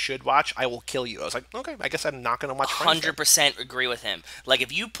unquote should watch, I will kill you. I was like, okay, I guess I'm not going to watch Friends. 100% agree with him. Like, if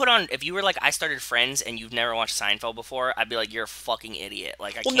you were like, I started Friends and you've never watched Seinfeld before, I'd be like, you're a fucking idiot.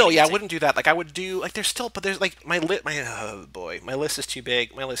 Like, I Well, can't no, even yeah, I say- wouldn't do that. Like, I would do, like, there's like, my list is too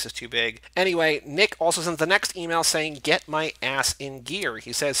big. My list is too big. Anyway, Nick also sends the next email saying, get my ass in gear.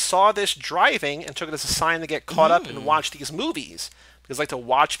 He says, saw this driving and took it as a sign to get caught up and watch these movies. Because I like to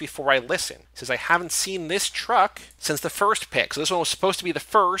watch before I listen. He says, I haven't seen this truck since the first pick. So this one was supposed to be the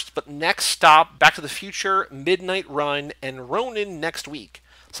first, but next stop, Back to the Future, Midnight Run, and Ronin next week.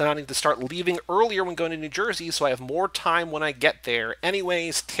 So now I need to start leaving earlier when going to New Jersey so I have more time when I get there.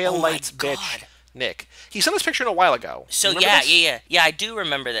 Anyways, tail lights, bitch. God. Nick. He sent this picture in a while ago. So Remember yeah, this? yeah, I do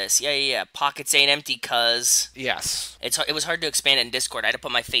remember this. Yeah. Pockets ain't empty, cuz. Yes. It was hard to expand it in Discord. I had to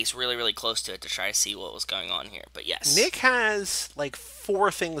put my face really, really close to it to try to see what was going on here. But yes. Nick has like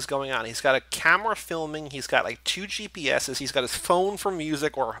 4 things going on. He's got a camera filming, he's got like 2 GPSs, he's got his phone for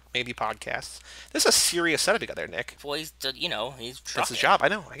music or maybe podcasts. This is a serious setup you got there, Nick. Well, he's trucking. That's his job. I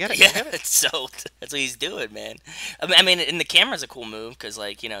know. I get it. Yeah, I get it. so that's what he's doing, man. I mean, and the camera's a cool move because,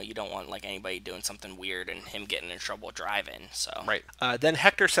 like, you don't want like anybody doing something weird and him getting in trouble driving. So Right. Then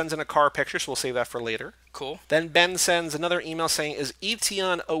Hector sends in a car picture, so we'll save that for later. cool. Then Ben sends another email saying, "Is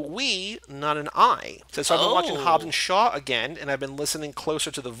Etion a we, not an I?" Says, so I've been watching Hobbs and Shaw again, and I've been listening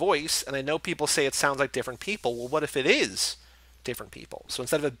closer to the voice, and I know people say it sounds like different people. Well, what if it is different people? So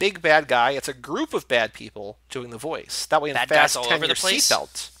instead of a big bad guy, it's a group of bad people doing the voice. That way in Bad guys Fast all 10, over your the place?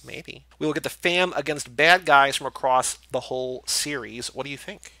 seatbelt. Maybe. We will get the fam against bad guys from across the whole series. What do you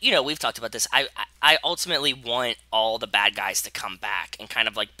think? We've talked about this. I ultimately want all the bad guys to come back and kind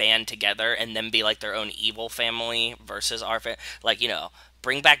of like band together and then be like their own evil family versus our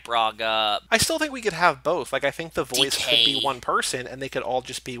bring back Braga. I still think we could have both. Like, I think the voice could be Decay. one person, and they could all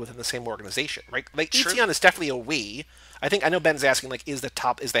just be within the same organization, right? Like, True. Etion is definitely a we. I know Ben's asking, like, is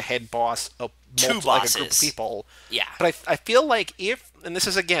the head boss a Two like a group of bosses. people? Yeah. But I feel like and this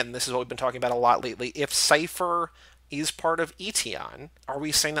is what we've been talking about a lot lately, if Cypher is part of Etion, are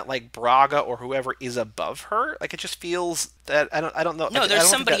we saying that, like, Braga or whoever is above her? Like, it just feels that, I don't know. No, I there's don't think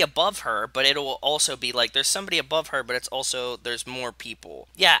somebody that- above her, but it'll also be like there's somebody above her, but it's also there's more people.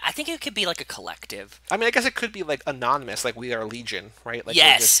 Yeah, I think it could be like a collective. I mean, I guess it could be, like, anonymous, like we are Legion, right? Like, we're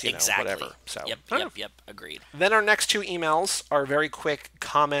Yes, just, exactly. whatever. So, Yep. Agreed. Then our next 2 emails are very quick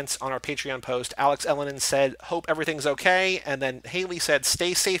comments on our Patreon post. Alex Ellenin said, "Hope everything's okay," and then Haley said,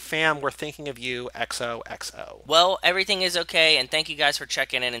 "Stay safe, fam. We're thinking of you. XOXO." Well, everything is okay, and thank you guys for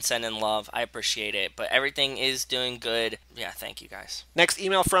checking in and sending love. I appreciate it, but everything is doing good. Yeah, thank you guys. Next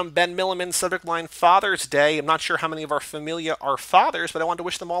email from Ben Milliman, subject line Father's Day. I'm not sure how many of our familia are fathers, but I wanted to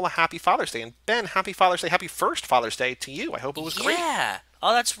wish them all a happy Father's Day. And Ben, happy Father's Day, happy first Father's Day to you. I hope it was great. Yeah.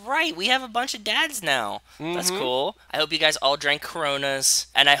 Oh, that's right. We have a bunch of dads now. That's cool. I hope you guys all drank Coronas,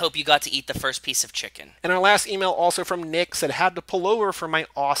 and I hope you got to eat the first piece of chicken. And our last email, also from Nick, said, "Had to pull over for my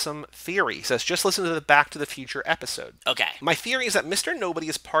awesome theory." He says, "Just listen to the Back to the Future episode." Okay. My theory is that Mr. Nobody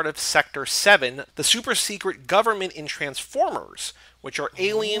is part of Sector 7, the super secret government in Transformers, which are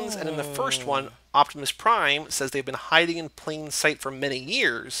aliens, and in the first one, Optimus Prime says they've been hiding in plain sight for many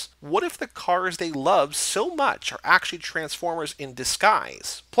years. What if the cars they love so much are actually Transformers in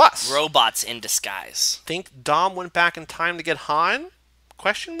disguise? Plus, Robots in disguise. think Dom went back in time to get Han?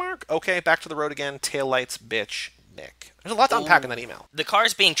 Question mark? Okay, back to the road again. Taillights, bitch, Nick. There's a lot to unpack in that email. The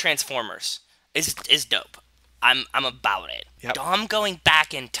cars being Transformers is dope. I'm about it. Yep. Dom going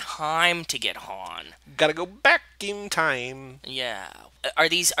back in time to get Han. Gotta go back in time. Yeah. Are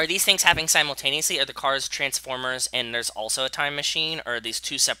these things happening simultaneously? Are the cars Transformers and there's also a time machine, or are these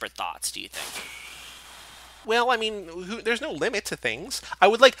 2 separate thoughts, do you think? Well, I mean, there's no limit to things. I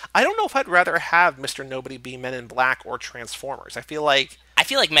don't know if I'd rather have Mr. Nobody be Men in Black or Transformers. I feel like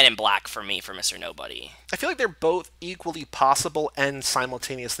Men in Black for me, for Mr. Nobody. they're both equally possible and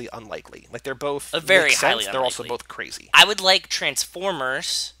simultaneously unlikely. Like, they're both Very make sense, highly they're also unlikely. both crazy. I would like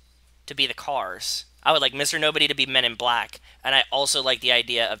Transformers to be the cars. I would like Mr. Nobody to be Men in Black, and I also like the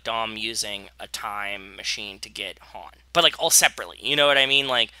idea of Dom using a time machine to get Han. But, like, all separately, you know what I mean?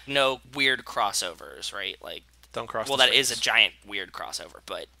 Like, no weird crossovers, right? Like, Don't cross well, the that is a streams. giant weird crossover,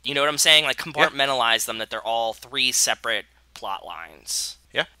 but you know what I'm saying? Like, compartmentalize them, that they're all 3 separate plot lines.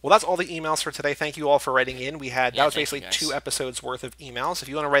 Yeah. Well, that's all the emails for today. Thank you all for writing in. That was thank you, basically guys. 2 episodes worth of emails. If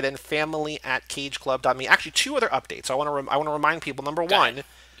you want to write in, family@cageclub.me. Actually, 2 other updates. I want to remind people. Number Go 1, ahead.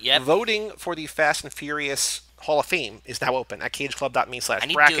 Yep. voting for the Fast and Furious Hall of Fame is now open at cageclub.me/bracket. I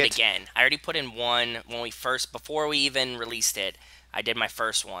need to do it again. I already put in one before we even released it. I did my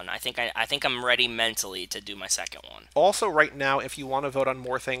first one. I think I'm ready mentally to do my second one. Also, right now, if you want to vote on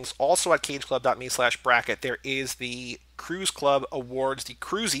more things, also at cageclub.me/bracket, there is the Cruise Club Awards, the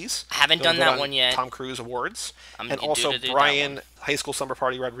Cruisies. I haven't Go done vote that on one yet. Tom Cruise Awards. I'm And due also to do that Brian one. High School Summer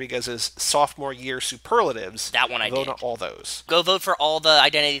Party Rodriguez's sophomore year superlatives. That one I vote did. on all those. Go vote for all the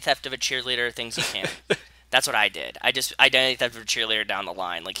identity theft of a cheerleader things you can. That's what I did. I just identity theft of a cheerleader down the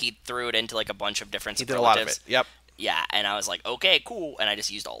line. Like, he threw it into like a bunch of different He did a lot of it. superlatives. Yep. Yeah, and I was like, okay, cool, and I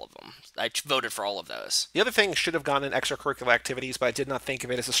just used all of them. I voted for all of those. The other thing should have gone in extracurricular activities, but I did not think of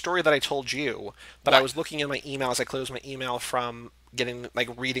it. It's a story that I told you, but I What? was looking in my emails. I closed my email from getting like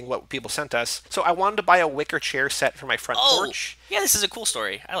reading what people sent us. So I wanted to buy a wicker chair set for my front porch. Yeah, this is a cool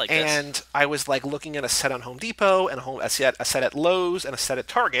story. I like this. And I was like looking at a set on Home Depot and a set at Lowe's and a set at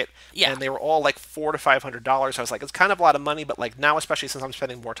Target. Yeah. And they were all like $400 to $500. I was like, it's kind of a lot of money, but like now, especially since I'm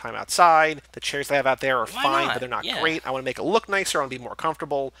spending more time outside, the chairs they have out there are fine, not? but they're not Yeah. great. I want to make it look nicer. I want to be more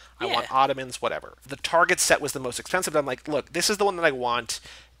comfortable. I Yeah. want ottomans, whatever. The Target set was the most expensive. But I'm like, look, this is the one that I want.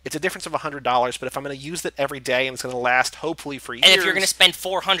 It's a difference of $100, but if I'm going to use it every day and it's going to last hopefully for years. And if you're going to spend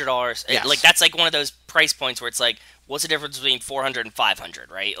 $400, Yes. like that's like one of those price points where it's like, what's the difference between 400 and 500,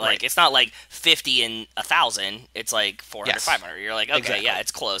 right? Like Right. it's not like 50 and 1,000. It's like 400, Yes. 500. You're like, okay, Exactly. yeah,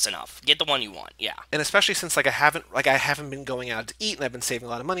 it's close enough. Get the one you want. Yeah. And especially since like I haven't been going out to eat and I've been saving a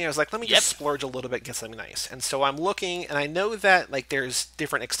lot of money, I was like, let me just splurge a little bit and get something nice. And so I'm looking, and I know that like there's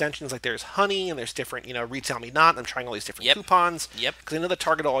different extensions, like there's Honey and there's different, Retail Me Not, and I'm trying all these different coupons. Yep. Because I know the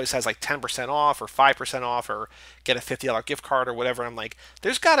Target always has like 10% off or 5% off or get a $50 gift card or whatever. I'm like,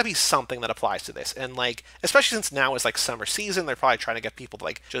 there's got to be something that applies to this. And like, especially since now is like summer season, they're probably trying to get people to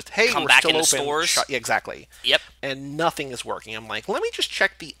like just, hey, Come we're back still into open. stores. Yeah, exactly. Yep. And nothing is working. I'm like, let me just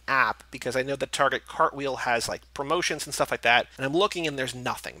check the app because I know that Target Cartwheel has like promotions and stuff like that. And I'm looking and there's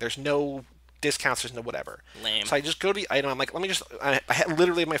nothing. There's no discounts, there's no whatever. Lame. So I just go to the item. I'm like, let me just, I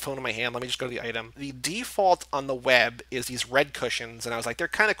literally have my phone in my hand. Let me just go to the item. The default on the web is these red cushions. And I was like, they're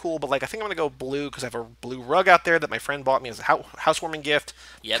kind of cool, but like, I think I'm going to go blue because I have a blue rug out there that my friend bought me as a housewarming gift.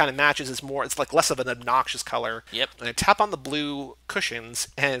 Yep. Kind of matches. It's like less of an obnoxious color. Yep. And I tap on the blue cushions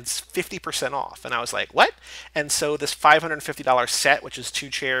and it's 50% off. And I was like, what? And so this $550 set, which is 2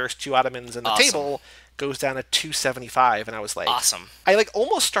 chairs, 2 ottomans, and the Awesome. table, goes down to $275. And I was like, Awesome. I like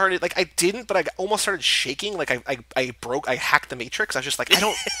almost started, like I didn't, but I almost started shaking. Like I hacked the Matrix. I was just like, I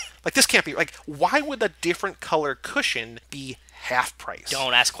don't, like this can't be, like, why would a different color cushion be half price?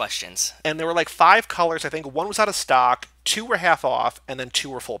 Don't ask questions. And there were like 5 colors. I think 1 was out of stock, 2 were half off, and then 2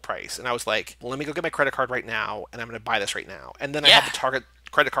 were full price. And I was like, well, let me go get my credit card right now, and I'm going to buy this right now. And then I Yeah. had the Target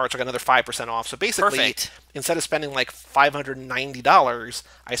credit card, so I got another 5% off. So basically, Perfect. instead of spending like $590,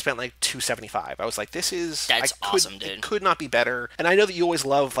 I spent like $275. I was like, this is That's awesome, dude. It could not be better. And I know that you always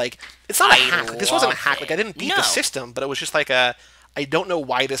love, like, it's not a I hack. Like, this wasn't a love hack. it. Like, I didn't beat No. the system, but it was just like I don't know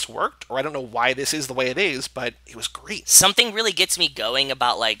why this worked, or I don't know why this is the way it is, but it was great. Something really gets me going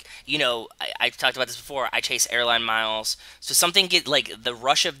about, like, I talked about this before. I chase airline miles. So something like the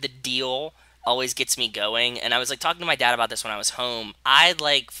rush of the deal always gets me going. And I was like talking to my dad about this when I was home. I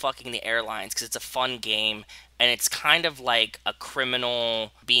like fucking the airlines because it's a fun game. And it's kind of like a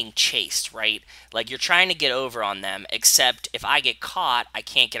criminal being chased, right? Like, you're trying to get over on them, except if I get caught, I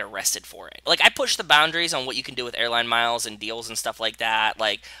can't get arrested for it. Like, I push the boundaries on what you can do with airline miles and deals and stuff like that.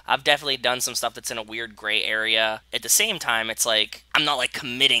 Like, I've definitely done some stuff that's in a weird gray area. At the same time, it's like, I'm not, like,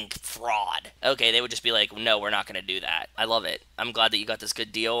 committing fraud. Okay, they would just be like, no, we're not going to do that. I love it. I'm glad that you got this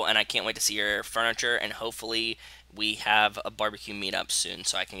good deal, and I can't wait to see your furniture, and hopefully we have a barbecue meetup soon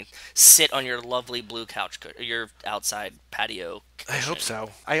so I can sit on your lovely blue couch, your outside patio cushion. I hope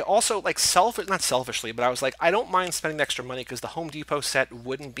so. I also, like, not selfishly, but I was like, I don't mind spending the extra money because the Home Depot set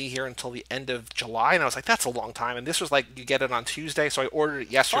wouldn't be here until the end of July, and I was like, that's a long time. And this was like, you get it on Tuesday, so I ordered it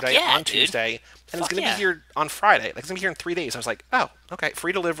yesterday yeah, on dude. Tuesday, and it's Fuck going to yeah. be here on Friday. Like, it's going to be here in 3 days. I was like, oh, okay,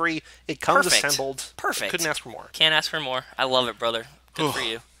 free delivery. It comes Perfect. assembled. Perfect. Couldn't ask for more. Can't ask for more. I love it, brother. Good for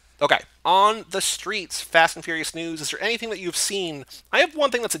you. Okay, on the streets, Fast and Furious news. Is there anything that you've seen? I have one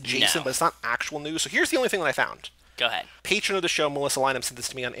thing that's adjacent, No. but it's not actual news. So here's the only thing that I found. Go ahead. Patron of the show, Melissa Lynham, sent this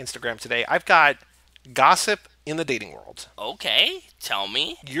to me on Instagram today. I've got gossip in the dating world. Okay, tell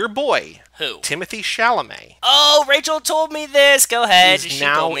me. Your boy, Who? Timothy Chalamet, Oh, Rachel told me this. Go ahead. is She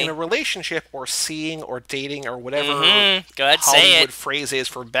now told me. in a relationship or seeing or dating or whatever Go ahead, say Hollywood it. phrase is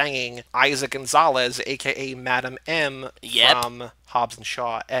for banging Isaac Gonzalez, a.k.a. Madam M, Yep. from Hobbs and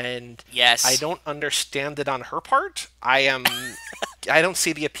Shaw. And Yes. I don't understand it on her part. I don't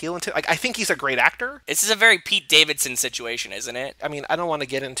see the appeal into it. Like, I think he's a great actor. This is a very Pete Davidson situation, isn't it? I mean, I don't want to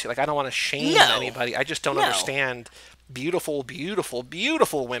get into, like, I don't want to shame No. anybody. I just don't No. understand beautiful, beautiful,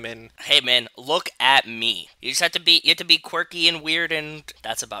 beautiful women. Hey man, look at me. You have to be quirky and weird, and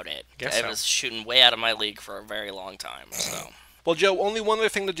that's about it. Guess I so. was shooting way out of my league for a very long time. So Well, Joe, only one other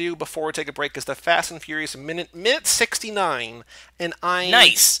thing to do before we take a break is the Fast and Furious minute 69, and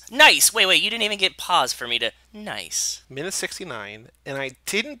nice. Wait. You didn't even get pause for me to nice. minute 69, and I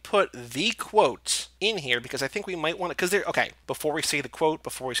didn't put the quote in here because I think we might want to, because okay, before we say the quote,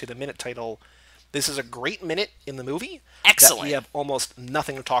 before we say the minute title, This is a great minute in the movie. Excellent. That we have almost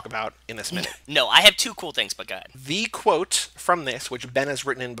nothing to talk about in this minute. No, I have two cool things, but go ahead. The quote from this, which Ben has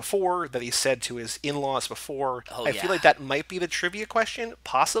written in before, that he said to his in-laws before, I feel like that might be the trivia question,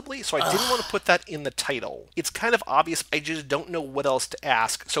 possibly, so I didn't want to put that in the title. It's kind of obvious, I just don't know what else to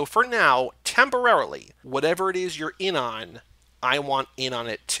ask. So for now, temporarily, whatever it is you're in on, I want in on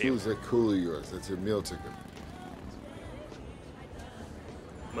it too. Who's that cool of yours? That's your meal ticket.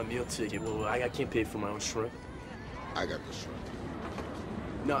 My meal ticket? Well, I can't pay for my own shrimp. I got the shrimp.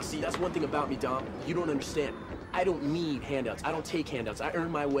 Nah, see, that's one thing about me, Dom. You don't understand. I don't need handouts. I don't take handouts. I earn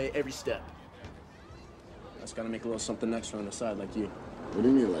my way every step. I just gotta make a little something extra on the side like you. What do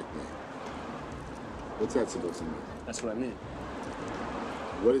you mean like me? What's that supposed to mean? That's what I mean.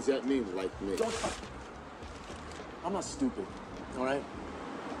 What does that mean, like me? I'm not stupid, all right?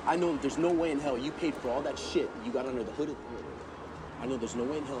 I know there's no way in hell you paid for all that shit you got under the hood of... I know there's no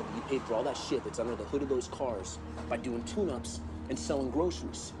way in hell that you paid for all that shit that's under the hood of those cars by doing tune-ups and selling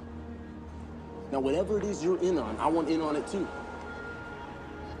groceries. Now, whatever it is you're in on, I want in on it too.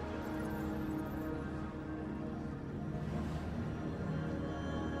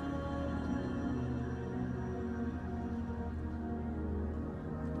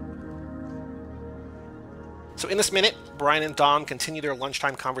 So in this minute, Brian and Dom continue their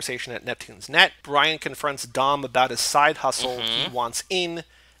lunchtime conversation at Neptune's Net. Brian confronts Dom about his side hustle he wants in,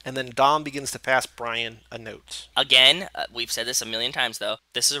 and then Dom begins to pass Brian a note. Again, we've said this a million times, though.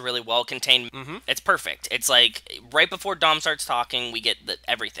 This is a really well-contained... It's perfect. It's like, right before Dom starts talking, we get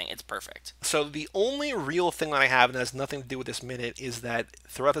everything. It's perfect. So the only real thing that I have, and has nothing to do with this minute, is that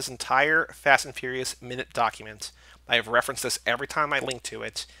throughout this entire Fast and Furious minute document, I have referenced this every time I link to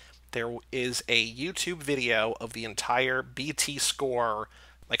it, there is a YouTube video of the entire BT score,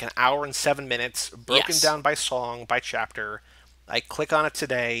 like an hour and 7 minutes, broken down by song, by chapter. I click on it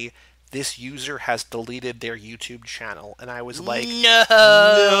today. This user has deleted their YouTube channel, and I was like,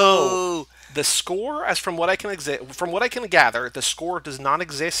 no. The score, as from what I can gather, the score does not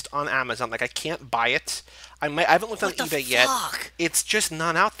exist on Amazon. Like, I can't buy it. I haven't looked on eBay yet. It's just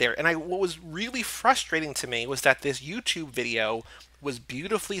not out there. And what was really frustrating to me was that this YouTube video was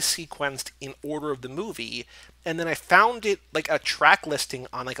beautifully sequenced in order of the movie, and then I found it like a track listing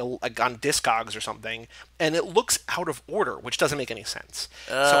on like on Discogs or something, and it looks out of order, which doesn't make any sense.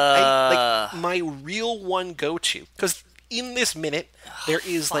 So my real one go-to, because in this minute there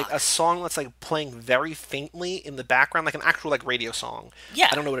is like a song that's like playing very faintly in the background, like an actual like radio song. Yeah.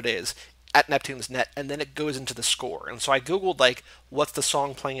 I don't know what it is. At Neptune's Net, and then it goes into the score. And so I googled like what's the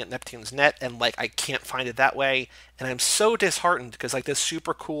song playing at Neptune's Net, and like I can't find it that way, and I'm so disheartened because like this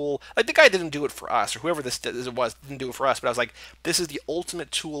super cool, like the guy didn't do it for us, or whoever this was didn't do it for us, but I was like, this is the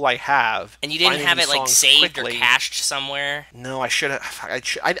ultimate tool I have. And you didn't have it like saved or cached somewhere? No, I should have.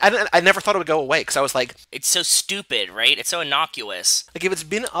 I never thought it would go away because I was like, it's so stupid, right? It's so innocuous. Like if it's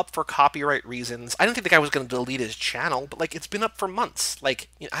been up for copyright reasons, I didn't think the guy was going to delete his channel, but like it's been up for months. Like,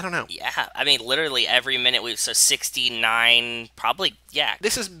 you know, I don't know. Yeah. I mean, literally every minute so 69, probably, yeah.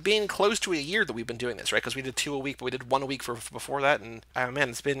 This has been close to a year that we've been doing this, right? Because we did 2 a week, but we did 1 a week before that, and man,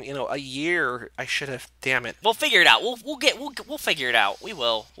 it's been, a year. I should have, damn it. We'll figure it out. We'll figure it out. We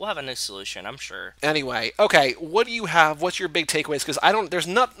will. We'll have a new solution, I'm sure. Anyway, okay, what do you have? What's your big takeaways? Because there's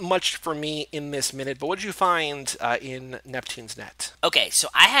not much for me in this minute, but what did you find in Neptune's Net? Okay, so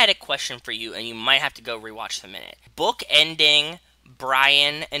I had a question for you, and you might have to go rewatch the minute. Book ending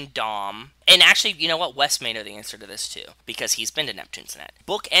Brian and Dom, and actually, you know what? Wes may know the answer to this too, because he's been to Neptune's Net.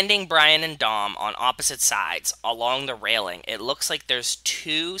 Book ending Brian and Dom on opposite sides along the railing. It looks like there's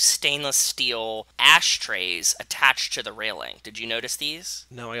 2 stainless steel ashtrays attached to the railing. Did you notice these?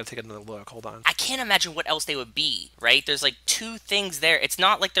 No, I gotta take another look. Hold on. I can't imagine what else they would be, right? There's like 2 things there. It's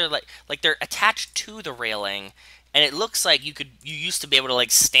not like they're like they're attached to the railing. And it looks like you used to be able to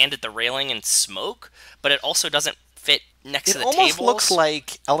like stand at the railing and smoke, but it also doesn't fit next to the tables. It almost looks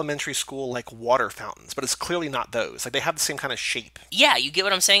like elementary school, like water fountains, but it's clearly not those. Like they have the same kind of shape. Yeah, you get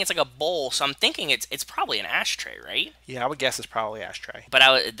what I'm saying? It's like a bowl, so I'm thinking it's probably an ashtray, right? Yeah, I would guess it's probably ashtray.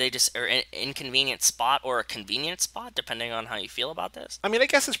 But they just are an inconvenient spot or a convenient spot, depending on how you feel about this. I mean, I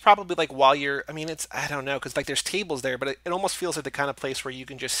guess it's probably like while you're. I mean, I don't know, because like there's tables there, but it almost feels like the kind of place where you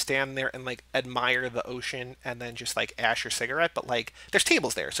can just stand there and like admire the ocean and then just like ash your cigarette. But like there's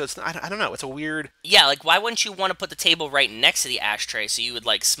tables there, so it's I don't know. It's a weird. Yeah, like why wouldn't you want to put the table right next to the ashtray so you would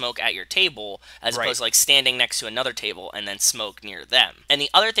like smoke at your table as opposed to like standing next to another table and then smoke near them? And the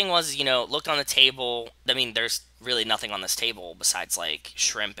other thing was, looked on the table. I mean, there's really nothing on this table besides like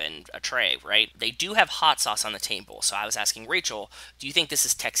shrimp and a tray, right? They do have hot sauce on the table. So I was asking Rachel, do you think this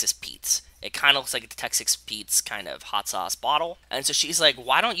is Texas Pete's? It kind of looks like a Texas Pete's kind of hot sauce bottle. And so she's like,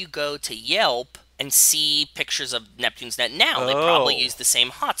 why don't you go to Yelp and see pictures of Neptune's Net now? They probably use the same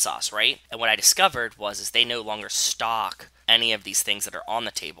hot sauce, right? And what I discovered is they no longer stock any of these things that are on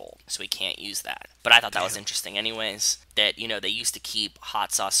the table, so we can't use that. But I thought that was interesting anyways, that, you know, they used to keep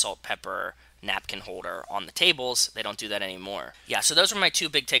hot sauce, salt, pepper, napkin holder on the tables. They don't do that anymore. Yeah, so those were my two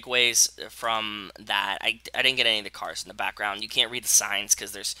big takeaways from that. I didn't get any of the cars in the background. You can't read the signs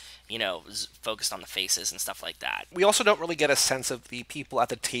because there's, you know, focused on the faces and stuff like that. We also don't really get a sense of the people at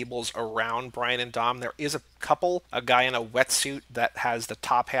the tables around Brian and Dom. There is a couple, a guy in a wetsuit that has the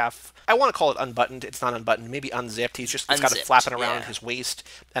top half, I want to call it unbuttoned. It's not unbuttoned, maybe unzipped. He's got it flapping around his waist,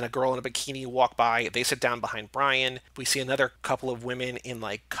 and a girl in a bikini walk by. They sit down behind Brian. We see another couple of women in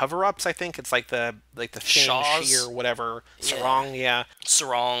like cover-ups, I think. It's like the Finn Sheer, whatever. Sarong,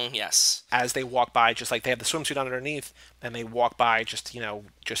 Sarong, yes. As they walk by, just like they have the swimsuit on underneath, and they walk by just, you know,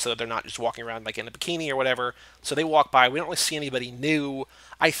 just so that they're not just walking around like in a bikini or whatever. So they walk by. We don't really see anybody new.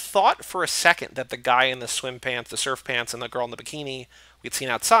 I thought for a second that the guy in the swim pants, the surf pants, and the girl in the bikini we'd seen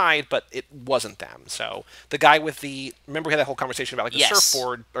outside, but it wasn't them. So the guy with remember we had that whole conversation about like the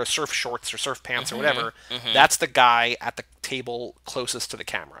surfboard or surf shorts or surf pants or whatever. That's the guy at the table closest to the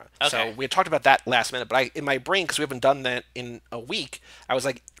camera. Okay. So we had talked about that last minute, but in my brain, because we haven't done that in a week, I was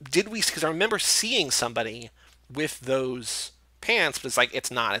like, because I remember seeing somebody with those pants, but it's like, it's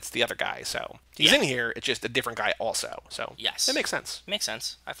the other guy. So he's in here, it's just a different guy also. So yes, it makes sense. Makes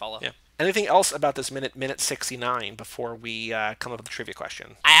sense. I follow. Yeah. Anything else about this minute 69 before we come up with a trivia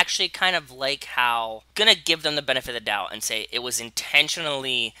question? I actually kind of like how, gonna give them the benefit of the doubt and say it was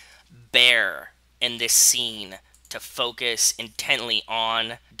intentionally bare in this scene to focus intently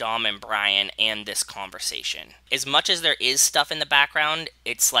on Dom and Brian and this conversation. As much as there is stuff in the background,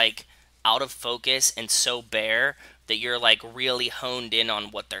 it's like out of focus and so bare that you're like really honed in on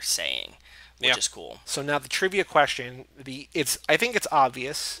what they're saying, which is cool. So now the trivia question, I think it's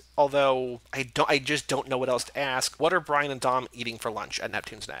obvious, although I just don't know what else to ask. What are Brian and Dom eating for lunch at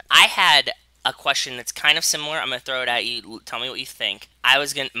Neptune's Net? I had a question that's kind of similar. I'm going to throw it at you. Tell me what you think.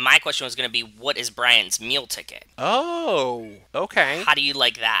 My question was going to be, what is Brian's meal ticket? Oh, okay. How do you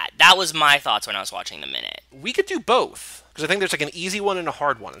like that? That was my thoughts when I was watching the minute. We could do both. Because I think there's like an easy one and a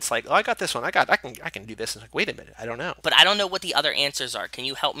hard one. It's like, oh, I got this one. I can do this. And it's like, wait a minute, I don't know. But I don't know what the other answers are. Can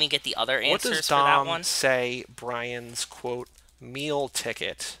you help me get the other answers for that one? What does Dom say Brian's, quote, meal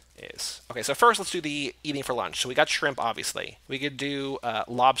ticket is? Okay, so first let's do the eating for lunch. So we got shrimp, obviously. We could do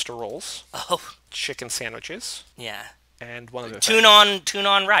lobster rolls. Oh. Chicken sandwiches. Yeah. And one other thing. Tune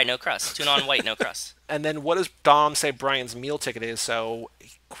on rye, no crust. Tune on white, no crust. And then what does Dom say Brian's meal ticket is? So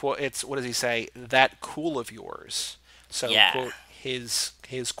what does he say? That cool of yours. So, quote, his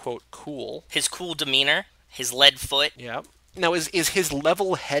quote, cool. His cool demeanor, his lead foot. Yeah. Now, is his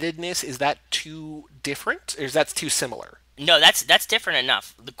level-headedness, is that too different? Or is that too similar? No, that's different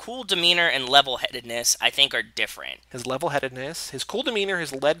enough. The cool demeanor and level-headedness, I think, are different. His level-headedness, his cool demeanor,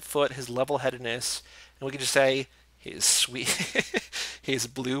 his lead foot, his level-headedness, and we could just say his sweet, his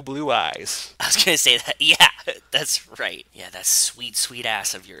blue eyes. I was going to say that. Yeah, that's right. Yeah, that sweet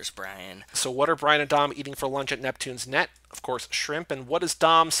ass of yours, Brian. So what are Brian and Dom eating for lunch at Neptune's Net? Of course, shrimp. And what does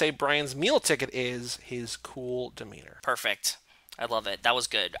Dom say Brian's meal ticket is? His cool demeanor. Perfect. I love it. That was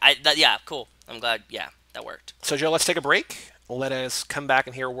good. Cool. I'm glad. Yeah, that worked. So, Joe, let's take a break. Let us come back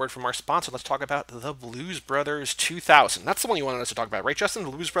and hear a word from our sponsor. Let's talk about the Blues Brothers 2000. That's the one you wanted us to talk about, right, Justin? The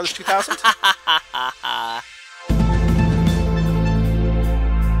Blues Brothers 2000?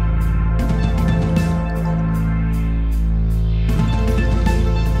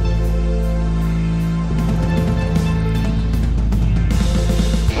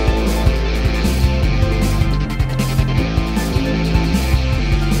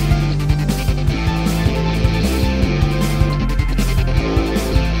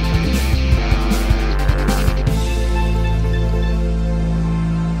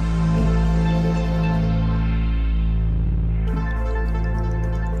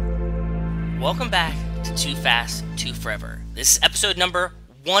 Welcome back to Too Fast, Too Forever. This is episode number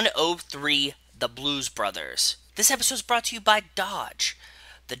 103, The Blues Brothers. This episode is brought to you by Dodge.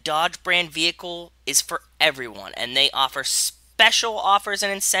 The Dodge brand vehicle is for everyone, and they offer special offers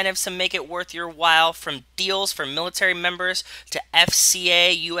and incentives to make it worth your while, from deals for military members to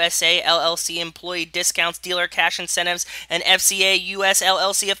FCA USA LLC employee discounts, dealer cash incentives, and FCA US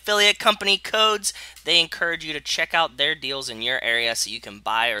LLC affiliate company codes. They encourage you to check out their deals in your area so you can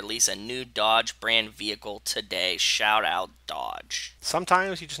buy or lease a new Dodge brand vehicle today. Shout out Dodge.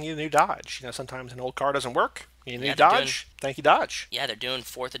 Sometimes you just need a new Dodge. Sometimes an old car doesn't work. You need Yeah, they're Dodge? Thank you, Dodge. Yeah, they're doing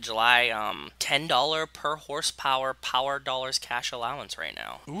 4th of July, $10 per horsepower power dollars cash allowance right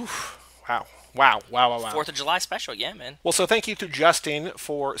now. Oof. Wow. Wow. 4th of July special, yeah, man. Well, so thank you to Justin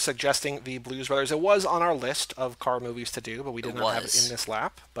for suggesting the Blues Brothers. It was on our list of car movies to do, but we did not have it in this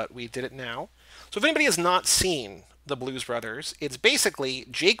lap, but we did it now. So if anybody has not seen the Blues Brothers, it's basically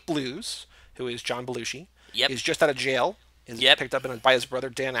Jake Blues, who is John Belushi, is just out of jail, is picked up by his brother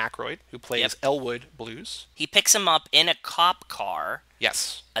Dan Aykroyd, who plays Elwood Blues. He picks him up in a cop car.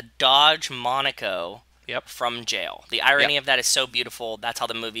 Yes. A Dodge Monaco. From jail. The irony of that is so beautiful. That's how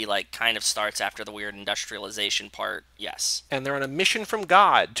the movie kind of starts after the weird industrialization part. Yes. And they're on a mission from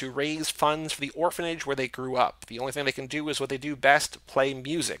God to raise funds for the orphanage where they grew up. The only thing they can do is what they do best, play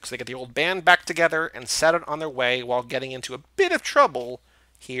music. So they get the old band back together and set it on their way while getting into a bit of trouble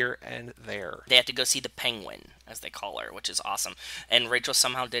here and there. They have to go see the Penguin, as they call her, which is awesome. And Rachel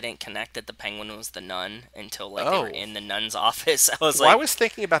somehow didn't connect that the Penguin was the nun until they were in the nun's office. I was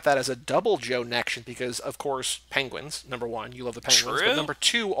thinking about that as a double Joe connection because, of course, penguins, number one, you love the penguins. True. But number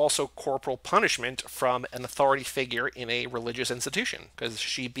two, also corporal punishment from an authority figure in a religious institution because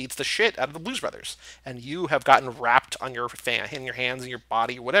she beats the shit out of the Blues Brothers. And you have gotten wrapped on your in your hands and your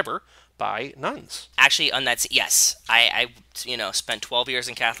body or whatever by nuns. Actually, on that, yes, I spent 12 years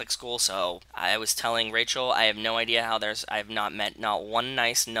in Catholic school, so I was telling Rachel, I have no idea how I have not met not one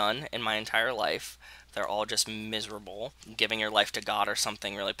nice nun in my entire life. They're all just miserable. Giving your life to God or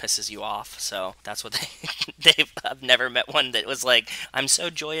something really pisses you off. So that's what I've never met one that was like, I'm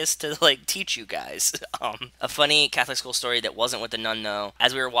so joyous to teach you guys. A funny Catholic school story that wasn't with the nun though.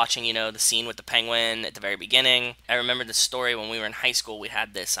 As we were watching, the scene with the penguin at the very beginning, I remember the story when we were in high school. We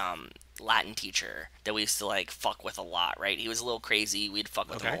had this Latin teacher that we used to fuck with a lot, right? He was a little crazy. We'd fuck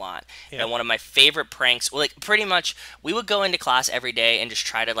with him a lot. Yeah. And one of my favorite pranks, pretty much, we would go into class every day and just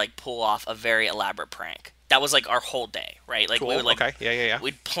try to pull off a very elaborate prank. That was our whole day, right? Cool. We would yeah.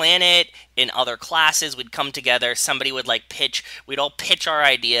 We'd plan it in other classes. We'd come together. Somebody would pitch. We'd all pitch our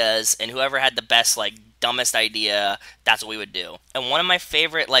ideas, and whoever had the best dumbest idea, that's what we would do. And one of my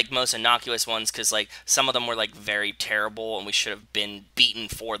favorite most innocuous ones, because some of them were very terrible and we should have been beaten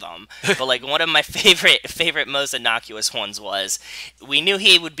for them, but one of my favorite most innocuous ones was, we knew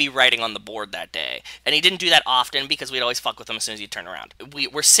he would be writing on the board that day, and he didn't do that often because we'd always fuck with him as soon as he'd turn around. We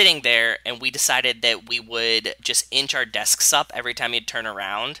were sitting there and we decided that we would just inch our desks up every time he'd turn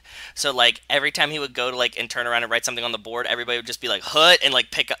around. So every time he would go to and turn around and write something on the board, everybody would just be "Hut," and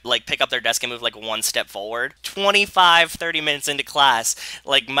pick up their desk and move one step forward. 25-30 minutes into class,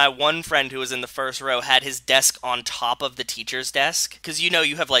 my one friend who was in the first row had his desk on top of the teacher's desk, because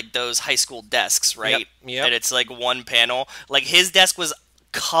you have those high school desks, right? Yep. And it's one panel. His desk was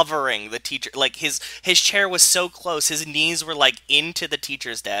covering the teacher, his chair was so close, his knees were into the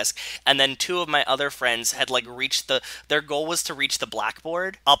teacher's desk, and then two of my other friends had reached their goal was to reach the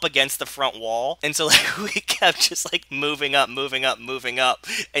blackboard up against the front wall, and so we kept just moving up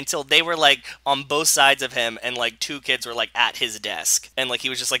until they were on both sides of him, and two kids were at his desk, and he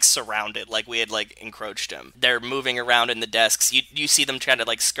was just surrounded, we had encroached him. They're moving around in the desks. You see them trying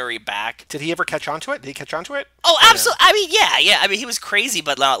to scurry back. Did he ever catch on to it? Did he catch on to it? Oh, absolutely. I mean, yeah. I mean, he was crazy,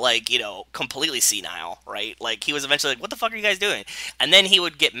 but not completely senile, right? He was eventually what the fuck are you guys doing? And then he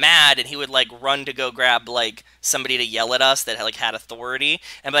would get mad and he would run to go grab somebody to yell at us that had authority.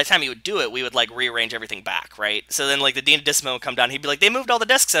 And by the time he would do it, we would rearrange everything back, right? So then the dean of discipline would come down. He'd be they moved all the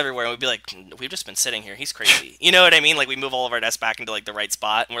desks everywhere, and we'd be we've just been sitting here. He's crazy. You know what I mean? We move all of our desks back into the right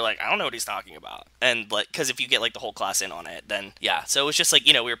spot, and we're I don't know what he's talking about. And because if you get the whole class in on it, then yeah. So it was just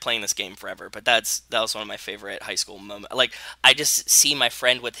we were playing this game forever. But that was one of my favorite high school moments. I just see my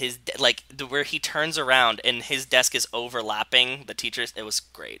friend with his where he turns around and his desk is overlapping the teacher's. It was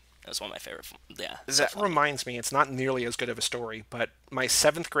great. That was one of my favorite. Yeah. That reminds me, it's not nearly as good of a story, but my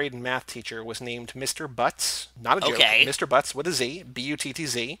 7th grade math teacher was named Mr. Butts. Not a joke. Okay. Mr. Butts with a Z,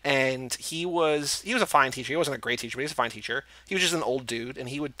 B-U-T-T-Z. And he was a fine teacher. He wasn't a great teacher, but he was a fine teacher. He was just an old dude, and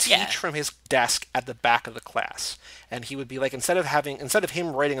he would teach from his desk at the back of the class. And he would be instead of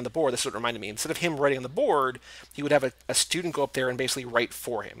him writing on the board, this is what reminded me, instead of him writing on the board, he would have a student go up there and basically write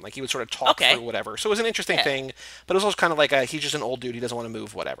for him. He would sort of talk through whatever. So it was an interesting thing, but it was also kind of he's just an old dude, he doesn't want to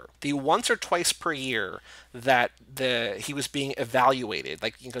move, whatever. The once or twice per year that he was being evaluated,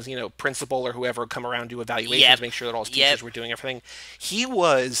 because principal or whoever would come around and do evaluations, make sure that all his teachers were doing everything. He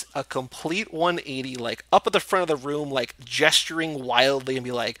was a complete 180, up at the front of the room, gesturing wildly and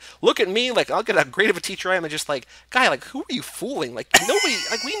be look at me, I'll get how great of a teacher I am, and just guy, who are you fooling? Nobody,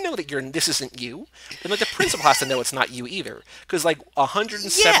 we know that this isn't you, and the principal has to know it's not you either, because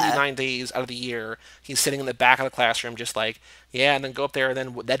 179 days out of the year he's sitting in the back of the classroom just and then go up there and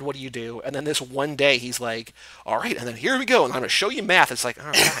then Ed, what do you do? And then this one day he's like, all right, and then here we go, and I'm going to show you math. It's like,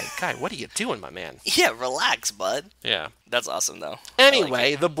 all right, guy, what are you doing, my man? Yeah, relax, bud. Yeah. That's awesome, though.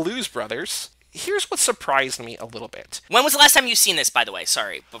 Anyway, the Blues Brothers. Here's what surprised me a little bit. When was the last time you seen this, by the way?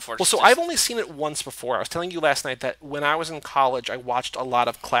 Sorry, before. Well, so I've only seen it once before. I was telling you last night that when I was in college, I watched a lot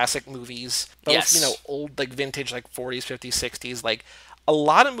of classic movies. Both, Yes. Old, like, vintage, like, 40s, 50s, 60s, like, a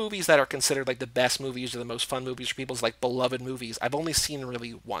lot of movies that are considered, like, the best movies or the most fun movies for people's, like, beloved movies, I've only seen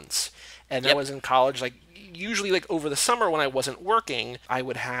really once. And I was in college, like, usually, like, over the summer when I wasn't working, I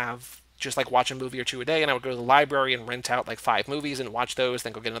would have just like watch a movie or two a day, and I would go to the library and rent out like 5 movies and watch those,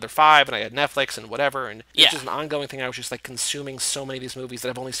 then go get another 5, and I had Netflix and whatever, and it was just an ongoing thing. I was just like consuming so many of these movies that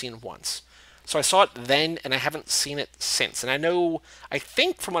I've only seen once. So I saw it then, and I haven't seen it since. And I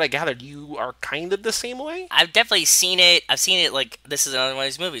think from what I gathered, you are kind of the same way? I've definitely seen it. I've seen it, like, this is another one of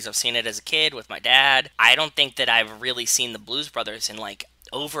these movies. I've seen it as a kid with my dad. I don't think that I've really seen the Blues Brothers in, like,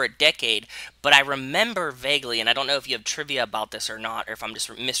 over a decade, but I remember vaguely, and I don't know if you have trivia about this or not, or if I'm just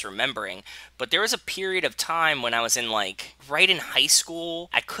misremembering, but there was a period of time when I was in, like, right in high school,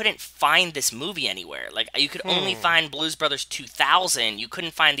 I couldn't find this movie anywhere. Like, you could only find Blues Brothers 2000, you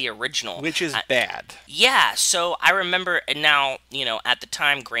couldn't find the original. Which is bad. Yeah, so I remember, and now, at the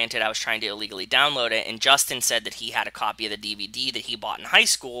time, granted, I was trying to illegally download it, and Justin said that he had a copy of the DVD that he bought in high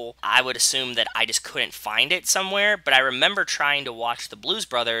school. I would assume that I just couldn't find it somewhere, but I remember trying to watch the Blues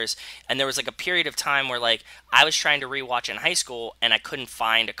Brothers, and there was like a period of time where like I was trying to rewatch in high school and I couldn't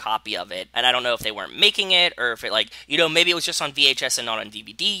find a copy of it, and I don't know if they weren't making it or if it maybe it was just on VHS and not on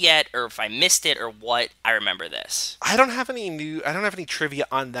DVD yet, or if I missed it or what. I remember this. I don't have any trivia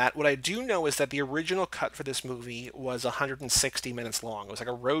on that. What I do know is that the original cut for this movie was 160 minutes long. It was like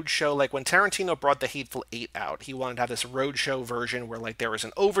a road show. Like when Tarantino brought The Hateful Eight out, he wanted to have this road show version where like there was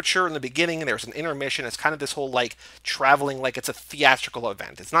an overture in the beginning and there was an intermission. It's kind of this whole like traveling, like it's a theatrical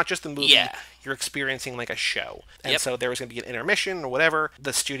event. It's not just the movie. Yeah. You're experiencing like a show. And Yep. so there was going to be an intermission or whatever.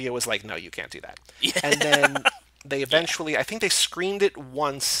 The studio was like, no, you can't do that. Yeah. And then they eventually, I think they screened it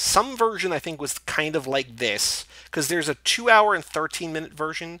once. Some version I think was kind of like this, because there's a 2-hour and 13-minute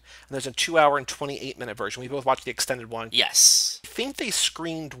version, and there's a 2-hour and 28-minute version. We both watched the extended one. Yes. I think they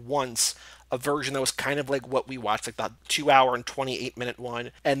screened once a version that was kind of like what we watched, like the 2-hour and 28-minute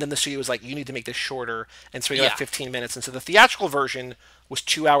one, and then the studio was like, you need to make this shorter, and so we got 15 minutes, and so the theatrical version was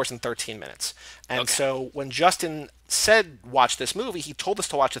 2 hours and 13 minutes. And so when Justin said watch this movie, he told us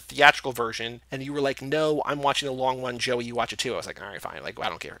to watch the theatrical version, and you were like, no, I'm watching the long one, Joey, you watch it too. I was like, all right, fine, like, I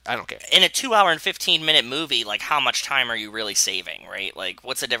don't care. In a 2-hour and 15-minute movie, like, how much time are you really saving, right? Like,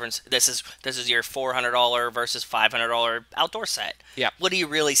 what's the difference? This is your $400 versus $500 outdoor set. Yeah. What are you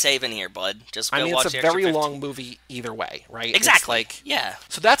really saving here, bud? Just go watch it's a the extra very 15. long movie either way, right? Exactly. It's like, yeah.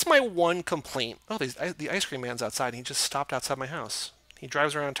 So that's my one complaint. Oh, the ice cream man's outside, and he just stopped outside my house. He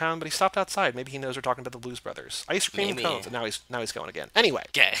drives around town, but he stopped outside. Maybe he knows we're talking about the Blues Brothers. Ice cream Maybe. cones, and now he's going again. Anyway,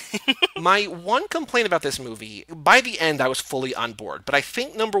 Okay. my one complaint about this movie, by the end I was fully on board, but I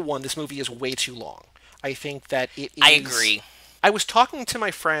think number one, this movie is way too long. I think that it is... I agree. I was talking to my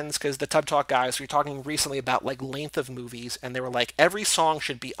friends, because the Tub Talk guys, we were talking recently about like length of movies, and they were like, every song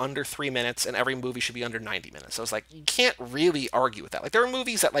should be under 3 minutes, and every movie should be under 90 minutes. So I was like, you can't really argue with that. Like, there are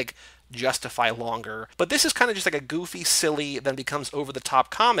movies that like justify longer, but this is kind of just like a goofy, silly, then becomes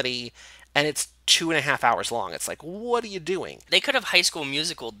over-the-top comedy, and it's 2.5 hours long. It's like, what are you doing? They could have High School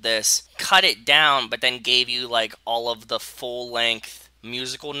Musicaled this, cut it down, but then gave you like all of the full-length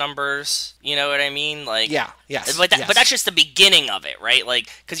musical numbers, you know what I mean? Like, yes, but that's just the beginning of it, right? Like,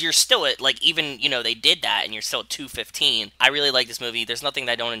 because you're still at like, even they did that, and you're still at 2:15. I really like this movie. There's nothing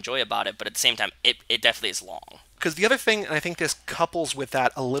that I don't enjoy about it, but at the same time, it definitely is long. Because the other thing, and I think this couples with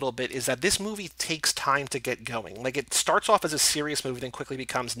that a little bit, is that this movie takes time to get going. Like, it starts off as a serious movie, then quickly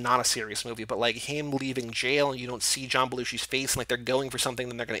becomes not a serious movie. But, like, him leaving jail, and you don't see John Belushi's face, and, like, they're going for something,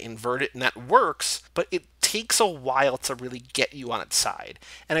 then they're going to invert it, and that works. But it takes a while to really get you on its side.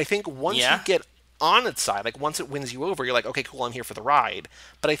 And I think once you get on its side, like once it wins you over, you're like, okay, cool, I'm here for the ride.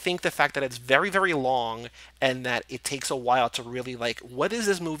 But I think the fact that it's very, very long and that it takes a while to really like, what is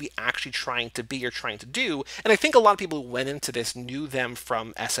this movie actually trying to be or trying to do? And I think a lot of people who went into this knew them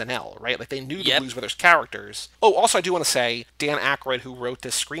from SNL, right? Like they knew the Blues Brothers characters. Oh, also I do want to say, Dan Aykroyd, who wrote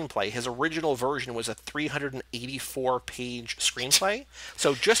this screenplay, his original version was a 384-page screenplay.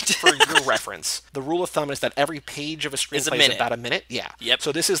 So just for your reference, the rule of thumb is that every page of a screenplay is about a minute. Yeah. Yep.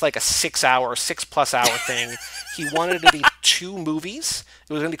 So this is like a 6+ hour thing. He wanted it to be 2 movies.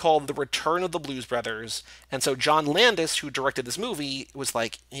 It was going to be called The Return of the Blues Brothers. And so John Landis, who directed this movie, was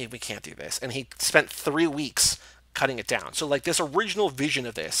like, hey, we can't do this. And he spent 3 weeks cutting it down. So like this original vision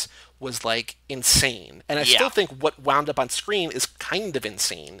of this was like insane. And I Yeah. still think what wound up on screen is kind of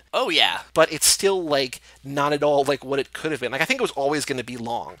insane. Oh yeah. But it's still like not at all like what it could have been. Like I think it was always going to be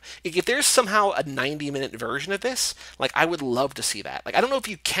long. If there's somehow a 90-minute version of this, like I would love to see that. Like I don't know if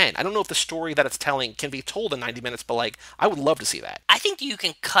you can. I don't know if the story that it's telling can be told in 90 minutes, but like I would love to see that. I think you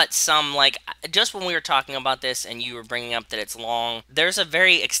can cut some, like, just when we were talking about this and you were bringing up that it's long, there's a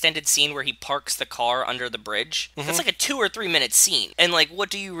very extended scene where he parks the car under the bridge. That's like a 2 or 3 minute scene. And, like, what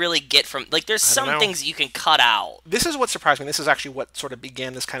do you really get from, like, there's don't know. some things you can cut out. This is what surprised me. This is actually what sort of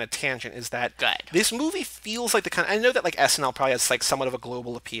began this kind of tangent, is that Go ahead. this movie feels like the kind I know that like SNL probably has like somewhat of a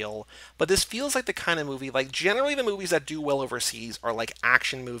global appeal, but this feels like the kind of movie, like generally the movies that do well overseas are like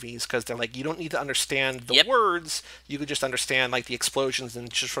action movies, because they're like, you don't need to understand the Yep. words, you could just understand like the explosions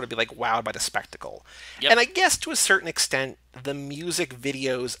and just sort of be like wowed by the spectacle. Yep. And I guess to a certain extent, the music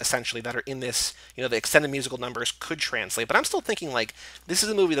videos essentially that are in this, you know, the extended musical numbers could translate, but I'm still thinking like this is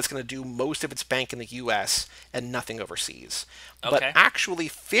a movie that's going to do most of its bank in the US and nothing overseas. But Okay. actually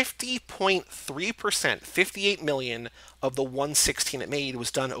 50.3%, 58 million of the 116 it made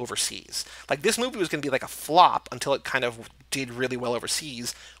was done overseas. Like this movie was going to be like a flop until it kind of did really well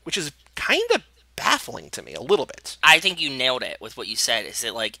overseas, which is kind of baffling to me a little bit. I think you nailed it with what you said. Is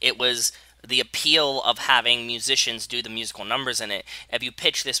that, like, it was the appeal of having musicians do the musical numbers in it. If you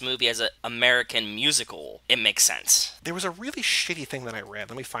pitch this movie as an American musical, it makes sense. There was a really shitty thing that I read.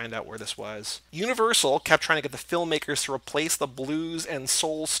 Let me find out where this was. Universal kept trying to get the filmmakers to replace the blues and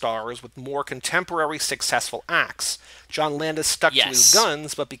soul stars with more contemporary successful acts. John Landis stuck to his Yes.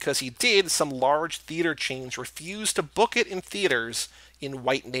 guns, but because he did, some large theater chains refused to book it in theaters in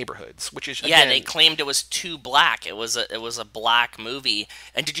white neighborhoods, which is, Yeah, again, they claimed it was too black. It was a black movie.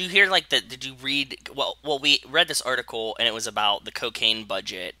 And did you hear, like, did you read, well, we read this article, and it was about the cocaine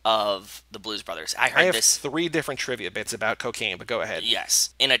budget of the Blues Brothers. I I heard have this. 3 different trivia bits about cocaine, but go ahead.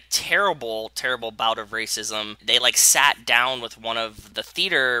 Yes. In a terrible, terrible bout of racism, they, like, sat down with one of the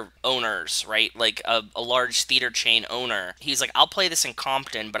theater owners, right? Like, a large theater chain owner. He's like, I'll play this in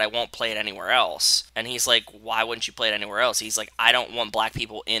Compton, but I won't play it anywhere else. And he's like, why wouldn't you play it anywhere else? He's like, I don't want black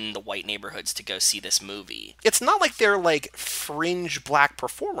people in the white neighborhoods to go see this movie. It's not like they're like fringe black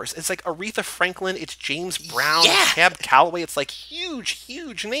performers. It's like Aretha Franklin, it's James Brown, Yeah. Cab Calloway. It's like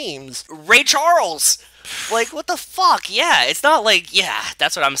huge names. Ray Charles! Like, what the fuck? Yeah, it's not like, yeah,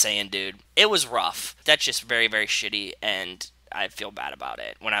 that's what I'm saying, dude. It was rough. That's just very, very shitty, and I feel bad about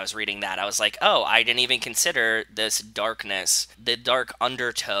it. When I was reading that, I was like, oh, I didn't even consider this darkness, the dark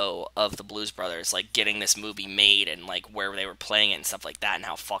undertow of the Blues Brothers, like, getting this movie made and, like, where they were playing it and stuff like that, and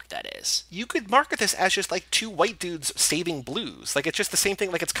how fucked that is. You could market this as just like 2 white dudes saving blues. Like it's just the same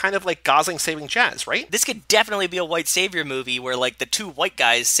thing. Like it's kind of like Gosling saving jazz, right? This could definitely be a white savior movie where, like, the 2 white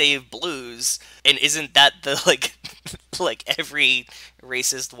guys save blues, and isn't that the, like, like, every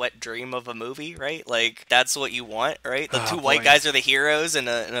racist wet dream of a movie, right? Like, that's what you want, right? The 2 white guys are the heroes in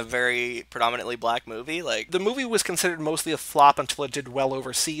a very predominantly black movie, like... The movie was considered mostly a flop until it did well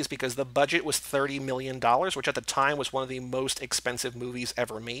overseas because the budget was $30 million, which at the time was one of the most expensive movies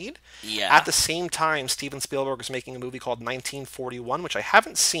ever made. Yeah. At the same time, Steven Spielberg was making a movie called 1941, which I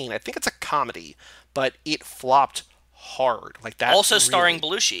haven't seen. I think it's a comedy, but it flopped hard. Like that. Also really- starring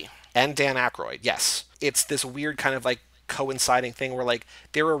Belushi. And Dan Aykroyd, yes. It's this weird kind of like coinciding thing where like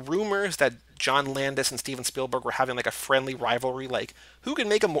there were rumors that John Landis and Steven Spielberg were having like a friendly rivalry, like who can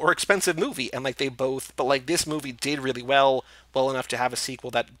make a more expensive movie, and like they both, but like this movie did really well enough to have a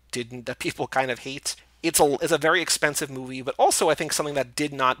sequel that people kind of hate. It's a very expensive movie, but also I think something that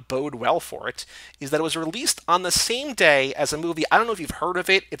did not bode well for it is that it was released on the same day as a movie. I don't know if you've heard of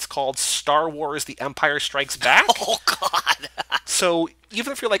it. It's called Star Wars: The Empire Strikes Back. Oh, God. So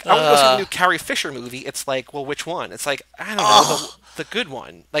even if you're like, I want to go see the new Carrie Fisher movie, it's like, well, which one? It's like, I don't know, the good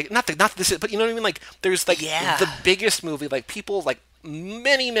one. Like, not this, but you know what I mean? Like, there's like Yeah. the biggest movie, like people like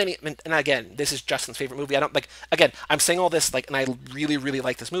many, and again, this is Justin's favorite movie. I don't like, again, I'm saying all this like, and I really, really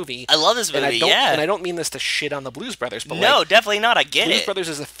like this movie. I love this movie, And I don't mean this to shit on the Blues Brothers, but No, like, definitely not. I get Blues it. Brothers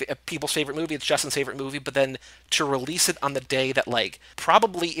is a people's favorite movie. It's Justin's favorite movie. But then to release it on the day that, like,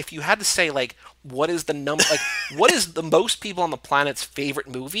 probably if you had to say, like, what is the number, like, what is the most people on the planet's favorite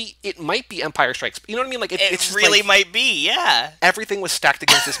movie? It might be Empire Strikes. You know what I mean? Like, it's It just really like, might be, yeah. everything was stacked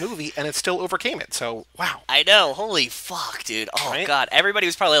against this movie, and it still overcame it. So, wow. I know. Holy fuck, dude. Oh, Right? God, everybody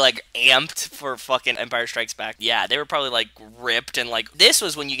was probably like amped for fucking Empire Strikes Back. Yeah, they were probably like ripped, and like this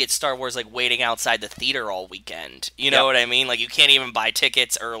was when you get Star Wars like waiting outside the theater all weekend. You know what I mean? Like you can't even buy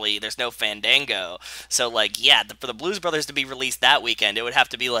tickets early. There's no Fandango. So like yeah, for the Blues Brothers to be released that weekend, it would have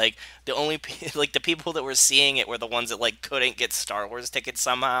to be like the only like the people that were seeing it were the ones that like couldn't get Star Wars tickets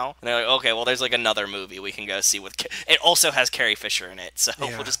somehow. And they're like, okay, well there's like another movie we can go see with. It also has Carrie Fisher in it, so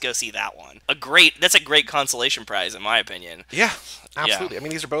we'll just go see that one. That's a great consolation prize in my opinion. Yeah. Absolutely. I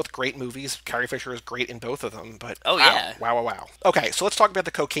mean, these are both great movies. Carrie Fisher is great in both of them, but wow. Okay, so let's talk about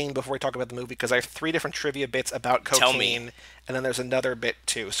the cocaine before we talk about the movie, because I have 3 different trivia bits about cocaine. Tell me. And then there's another bit,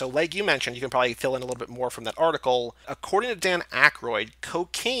 too. So like you mentioned, you can probably fill in a little bit more from that article. According to Dan Aykroyd,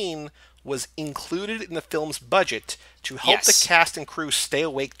 cocaine was included in the film's budget to help the cast and crew stay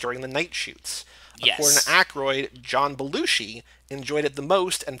awake during the night shoots. According to Aykroyd, John Belushi enjoyed it the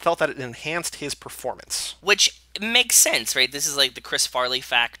most and felt that it enhanced his performance. Which makes sense, right? This is like the Chris Farley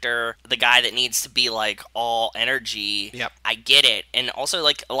factor, the guy that needs to be like all energy. Yep. I get it. And also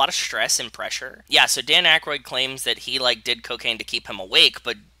like a lot of stress and pressure. Yeah, so Dan Aykroyd claims that he like did cocaine to keep him awake,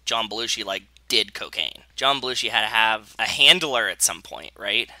 but John Belushi like did cocaine. John Belushi had to have a handler at some point,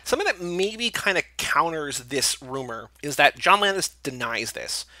 right? Something that maybe kind of counters this rumor is that John Landis denies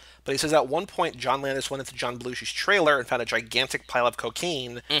this. But he says at one point, John Landis went into John Belushi's trailer and found a gigantic pile of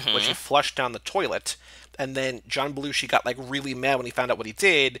cocaine, which he flushed down the toilet. And then John Belushi got like really mad when he found out what he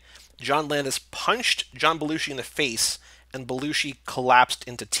did. John Landis punched John Belushi in the face, and Belushi collapsed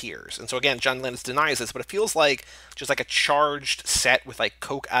into tears. And so again, John Landis denies this, but it feels like just like a charged set with like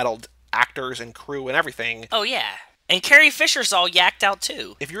coke-addled actors and crew and everything. Oh yeah. And Carrie Fisher's all yacked out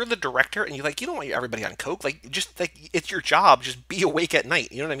too. If you're the director and you don't want everybody on coke, like just like it's your job, just be awake at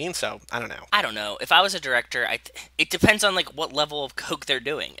night. You know what I mean? So I don't know. I don't know. If I was a director, it depends on like what level of coke they're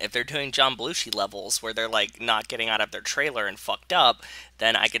doing. If they're doing John Belushi levels where they're like not getting out of their trailer and fucked up,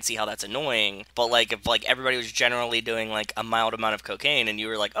 then I can see how that's annoying. But like if like everybody was generally doing like a mild amount of cocaine and you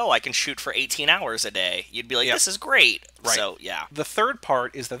were like, oh, I can shoot for 18 hours a day, you'd be like, this is great. Right. So yeah. The third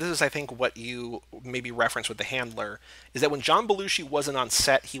part is that this is, I think, what you maybe referenced with the handler, is that when John Belushi wasn't on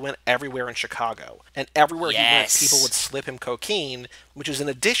set, he went everywhere in Chicago. And everywhere he went, people would slip him cocaine, which is in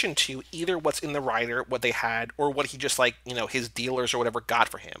addition to either what's in the rider, what they had, or what he just like, his dealers or whatever got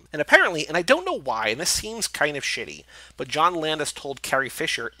for him. And apparently, and I don't know why, and this seems kind of shitty, but John Landis told Carrie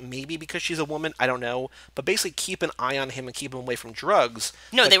Fisher, maybe because she's a woman, I don't know, but basically keep an eye on him and keep him away from drugs.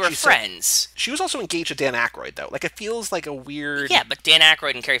 No, they were friends. She was also engaged to Dan Aykroyd, though. Like, it feels like a weird... Yeah, but Dan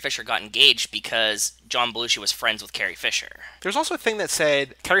Aykroyd and Carrie Fisher got engaged because John Belushi was friends with Carrie Fisher. There's also a thing that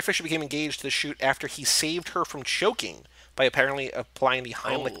said Carrie Fisher became engaged to the shoot after he saved her from choking by apparently applying the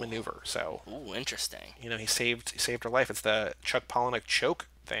Heimlich maneuver. So, interesting. He saved her life. It's the Chuck Palahniuk choke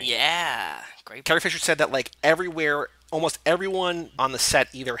thing. Yeah, great. Carrie Fisher said that like everywhere, almost everyone on the set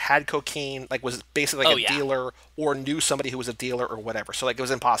either had cocaine, like was basically like a dealer, or knew somebody who was a dealer or whatever. So like it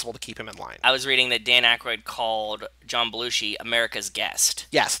was impossible to keep him in line. I was reading that Dan Aykroyd called John Belushi America's guest.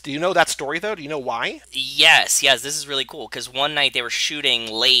 Yes. Do you know that story though? Do you know why? Yes. This is really cool because one night they were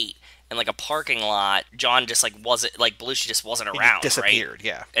shooting late in like a parking lot. John just like wasn't like Belushi just wasn't around. He disappeared, right?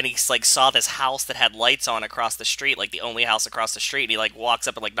 Yeah. And he like saw this house that had lights on across the street, like the only house across the street. And he like walks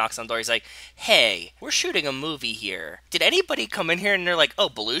up and like knocks on the door. He's like, "Hey, we're shooting a movie here. Did anybody come in here?" And they're like, "Oh,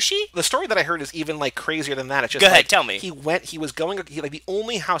 Belushi." The story that I heard is even like crazier than that. It's just go ahead, like, tell me. He like the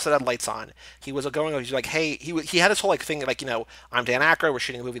only house that had lights on. He was he's like, hey, he had this whole like thing like I'm Dan Aykroyd. We're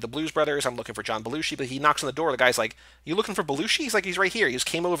shooting a movie, The Blues Brothers. I'm looking for John Belushi. But he knocks on the door. The guy's like, "You looking for Belushi?" He's like, "He's right here." He just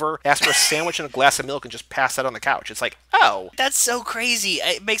came over, asked for a sandwich and a glass of milk, and just passed that on the couch. It's like, oh, that's so crazy.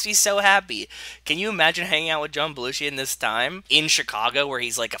 It makes me so happy. Can you imagine hanging out with John Belushi in this time in Chicago, where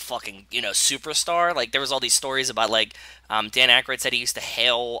he's like a fucking superstar? Like there was all these stories about like Dan Aykroyd said he used to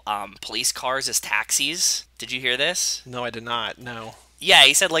hail police cars as taxis. Did you hear this? No, I did not. No. Yeah,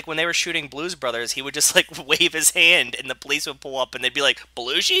 he said, like, when they were shooting Blues Brothers, he would just, like, wave his hand, and the police would pull up, and they'd be like,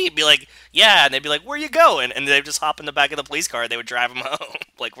 "Belushi?" He'd be like, "Yeah," and they'd be like, "Where you going?" And they'd just hop in the back of the police car, and they would drive him home,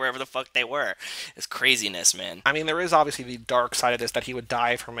 like, wherever the fuck they were. It's craziness, man. I mean, there is obviously the dark side of this, that he would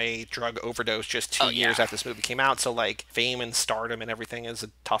die from a drug overdose just 2 years after this movie came out, so, like, fame and stardom and everything is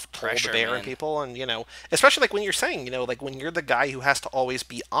a tough toll to bear on people, and, especially, like, when you're saying, like, when you're the guy who has to always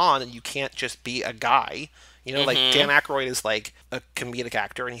be on, and you can't just be a guy... like Dan Aykroyd is like a comedic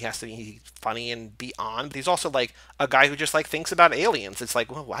actor and he has to be funny and be on, but he's also like a guy who just like thinks about aliens. It's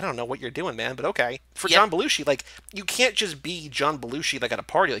like, well, I don't know what you're doing, man, but okay. For John Belushi, like you can't just be John Belushi like at a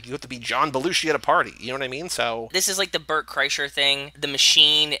party. Like you have to be John Belushi at a party. You know what I mean? So this is like the Burt Kreischer thing, The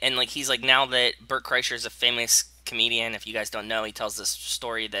Machine, and like he's like now that Burt Kreischer is a famous comedian. If you guys don't know, he tells this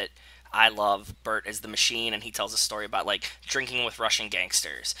story that I love Burt as the Machine, and he tells a story about like drinking with Russian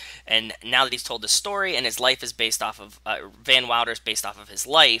gangsters. And now that he's told this story, and his life is based off of Van Wilder's based off of his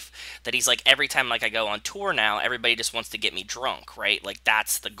life, that he's like, every time like I go on tour now, everybody just wants to get me drunk, right? Like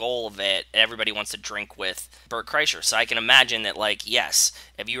that's the goal of it. Everybody wants to drink with Burt Kreischer. So I can imagine that, like, yes,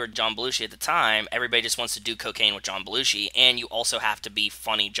 if you were John Belushi at the time, everybody just wants to do cocaine with John Belushi, and you also have to be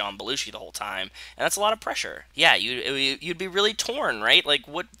funny John Belushi the whole time, and that's a lot of pressure. Yeah, you'd be really torn, right? Like,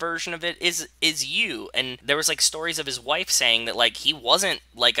 what version of it is you? And there was like stories of his wife saying that like he wasn't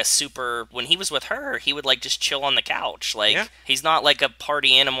like a super, when he was with her, he would like just chill on the couch. Like he's not like a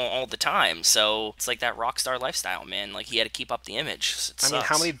party animal all the time. So it's like that rock star lifestyle, man. Like he had to keep up the image. It I mean,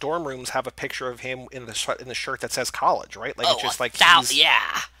 how sucks. many dorm rooms have a picture of him in the shirt that says college, right? Like Oh, it's just like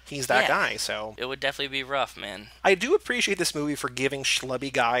yeah. he's that Yeah. guy. So It would definitely be rough, man. I do appreciate this movie for giving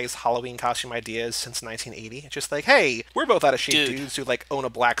schlubby guys Halloween costume ideas since 1980. It's just like, hey, we're both out of shape Dude. dudes who like own a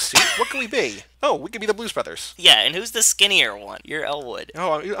black suit. What can we be? Oh, we could be the Blues Brothers. Yeah, and who's the skinnier one? You're Elwood.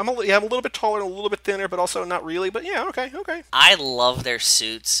 Oh, I'm a little bit taller and a little bit thinner, but also not really. But yeah, okay. I love their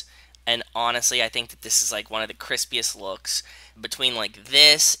suits, and honestly, I think that this is like one of the crispiest looks between like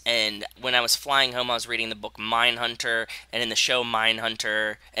this and when I was flying home. I was reading the book Mindhunter, and in the show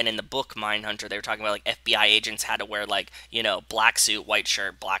Mindhunter and in the book Mindhunter, they were talking about like FBI agents had to wear like, you know, black suit, white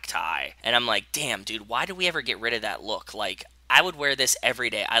shirt, black tie, and I'm like, damn, dude, why did we ever get rid of that look? Like, I would wear this every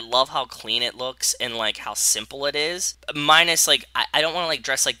day. I love how clean it looks and like how simple it is. Minus like I don't want to like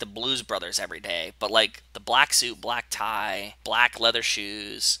dress like the Blues Brothers every day, but like the black suit, black tie, black leather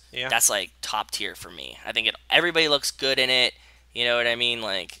shoes. Yeah. That's like top tier for me. I think everybody looks good in it. You know what I mean?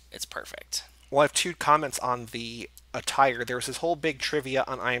 Like it's perfect. Well, I have two comments on the attire. There was this whole big trivia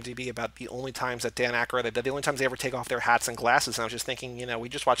on IMDb about the only times that Dan Aykroyd, the only times they ever take off their hats and glasses. And I was just thinking, you know, we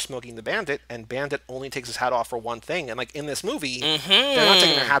just watched Smokey and the Bandit, and Bandit only takes his hat off for one thing. And like in this movie, they're not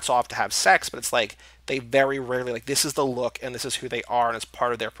taking their hats off to have sex, but it's like they very rarely, like, this is the look and this is who they are, and it's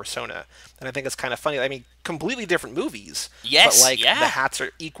part of their persona. And I think it's kind of funny. I mean, completely different movies. Yes, but like yeah. the hats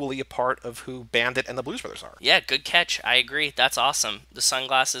are equally a part of who Bandit and the Blues Brothers are. Yeah, good catch. I agree. That's awesome. The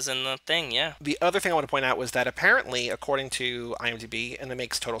sunglasses and the thing, yeah. The other thing I want to point out was that apparently, according to IMDb, and it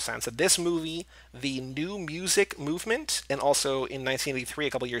makes total sense, that this movie, the new music movement, and also in 1983, a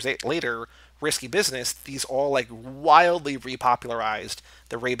couple years later, Risky Business, these all like wildly repopularized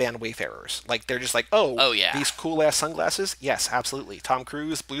the Ray-Ban Wayfarers. Like they're just like, oh yeah. these cool ass sunglasses? Yes, absolutely. Tom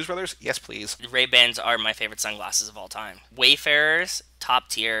Cruise, Blues Brothers? Yes, please. Ray-Bans are my favorite sunglasses of all time. Wayfarers, top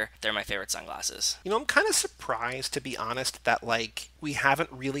tier. They're my favorite sunglasses. You know, I'm kind of surprised, to be honest, that like we haven't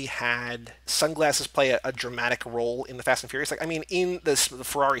really had sunglasses play a dramatic role in the Fast and Furious. Like, I mean, in the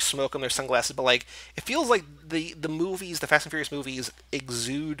Ferrari smoke on their sunglasses, but like it feels like the movies, the Fast and Furious movies,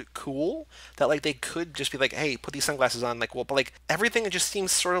 exude cool. That like they could just be like, hey, put these sunglasses on. Like, well, but like everything, it just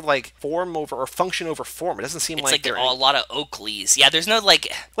seems sort of like form over or function over form. It doesn't seem It's like like they're a lot of Oakleys. Yeah, there's no like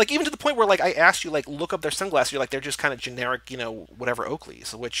even to the point where like I asked you like look up their sunglasses. You're like they're just kind of generic, you know, whatever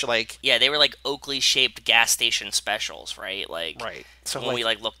Oakleys. Which like yeah, they were like Oakley shaped gas station specials, right? Like right. So when like, we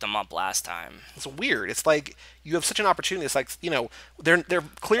like looked them up last time. it's weird. It's like you have such an opportunity. It's like, you know, they're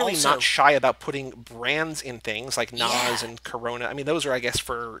clearly Also- not shy about putting brands in things like Nas Yeah. and Corona. I mean, those are, I guess,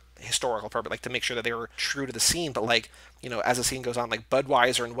 for historical purpose, like to make sure that they were true to the scene. But like, you know, as the scene goes on, like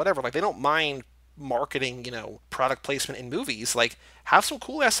Budweiser and whatever, like they don't mind marketing, you know, product placement in movies. Like, have some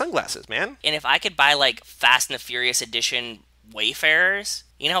cool ass sunglasses, man. And if I could buy like Fast and the Furious edition Wayfarers,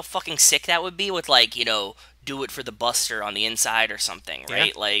 you know how fucking sick that would be with like, you know, do it for the Buster on the inside or something,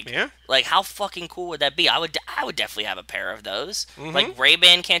 right? Yeah. Like how fucking cool would that be? I would definitely have a pair of those. Mm-hmm. Like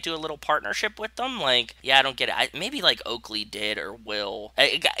Ray-Ban can't do a little partnership with them. Like, yeah, I don't get it. Maybe like Oakley did or will.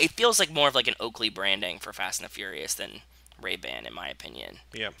 It feels like more of like an Oakley branding for Fast and the Furious than Ray-Ban, in my opinion.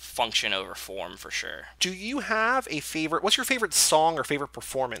 Yeah. Function over form for sure. Do you have a favorite? What's your favorite song or favorite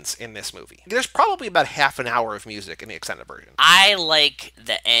performance in this movie? There's probably about half an hour of music in the extended version. I like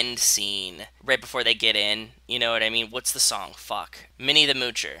the end scene right before they get in. You know what I mean? What's the song? Fuck. Minnie the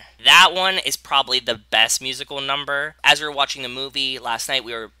Moocher. That one is probably the best musical number. As we were watching the movie last night,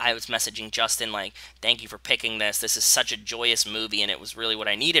 I was messaging Justin like, thank you for picking this. This is such a joyous movie and it was really what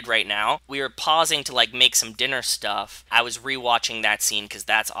I needed right now. We were pausing to like make some dinner stuff. I was rewatching that scene because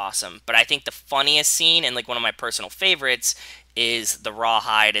that's awesome. But I think the funniest scene and like one of my personal favorites is the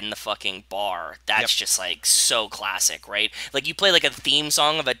rawhide in the fucking bar. That's just like so classic, right? Like you play like a theme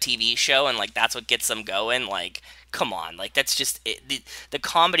song of a TV show and like that's what gets them going. Like, come on, like that's just the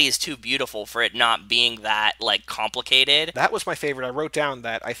comedy is too beautiful for it not being that like complicated. That was my favorite. I wrote down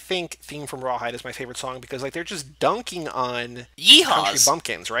that I think "Theme from Rawhide" is my favorite song because like they're just dunking on country Yeehaws.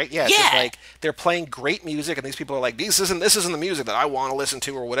 bumpkins, right? Yeah, it's just Yeah. like they're playing great music, and these people are like, this isn't the music that I want to listen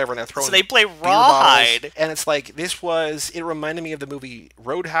to or whatever, and they're throwing So they play beer bottles. Rawhide. And it's like it reminded me of the movie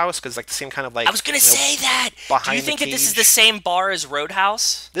Roadhouse because like the same kind of like I was gonna say that. Do behind you the think that this is cage. the same bar as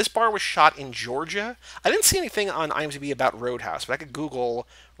Roadhouse? This bar was shot in Georgia. I didn't see anything on IMDb about Roadhouse, but I could Google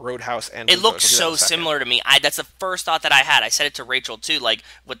Roadhouse and It Blues looks Brothers. We'll do that in so a second. similar to me. That's the first thought that I had. I said it to Rachel too, like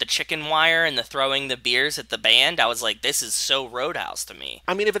with the chicken wire and the throwing the beers at the band. I was like, this is so Roadhouse to me.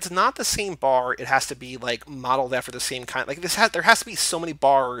 I mean, if it's not the same bar, it has to be like modeled after the same kind. Like there has to be so many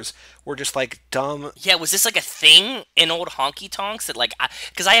bars where just like dumb. Yeah, was this like a thing in old honky tonks that like,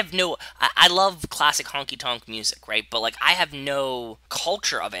 because I love classic honky tonk music, right? But like, I have no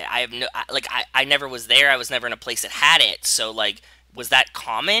culture of it. I have no, I never was there. I was never in a place that had it. So like, was that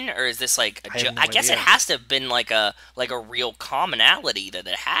common, or is this like a I have no I guess it idea. has to have been like a real commonality that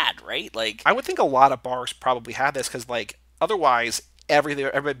it had, right? Like, I would think a lot of bars probably had this because like otherwise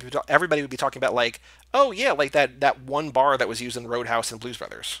everybody would be talking about like, oh yeah, like that one bar that was used in Roadhouse and Blues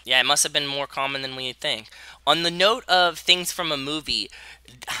Brothers. yeah, it must have been more common than we think. On the note of things from a movie,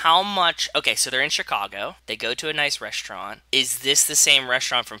 how much... Okay, so they're in Chicago. They go to a nice restaurant. Is this the same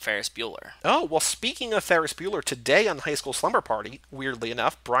restaurant from Ferris Bueller? Oh, well, speaking of Ferris Bueller, today on High School Slumber Party, weirdly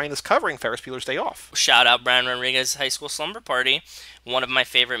enough, Brian is covering Ferris Bueller's Day Off. Shout out Brian Rodriguez' High School Slumber Party. One of my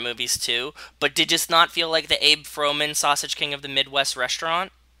favorite movies, too. But did this not feel like the Abe Froman Sausage King of the Midwest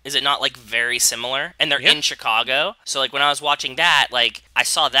restaurant? Is it not like very similar? And they're Yeah. in Chicago. So like when I was watching that, like I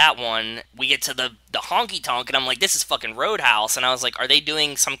saw that one, we get to the honky tonk and I'm like, this is fucking Roadhouse. And I was like, are they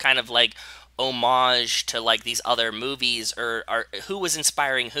doing some kind of like homage to like these other movies, or who was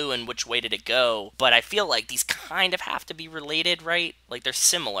inspiring who and which way did it go? But I feel like these kind of have to be related, right? Like they're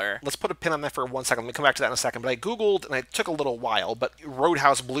similar. Let's put a pin on that for 1 second. Let me come back to that in a second. But I Googled, and it took a little while, but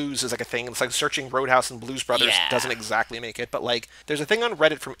Roadhouse Blues is like a thing. It's like searching Roadhouse and Blues Brothers Yeah. doesn't exactly make it. But like, there's a thing on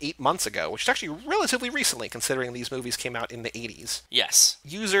Reddit from 8 months ago, which is actually relatively recently, considering these movies came out in the 80s. Yes.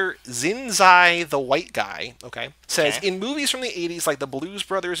 User Zinzai the White Guy, okay, says, Okay. in movies from the 80s like the Blues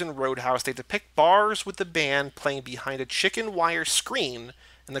Brothers and Roadhouse, they depict bars with the band playing behind a chicken wire screen,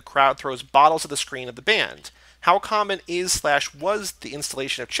 and the crowd throws bottles at the screen of the band. How common is/was the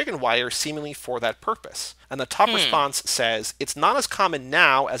installation of chicken wire seemingly for that purpose? And the top response says, it's not as common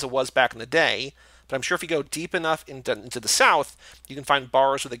now as it was back in the day, but I'm sure if you go deep enough into the South, you can find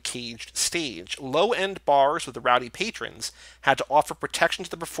bars with a caged stage. Low-end bars with the rowdy patrons had to offer protection to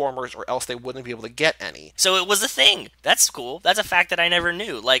the performers or else they wouldn't be able to get any. So it was a thing. That's cool. That's a fact that I never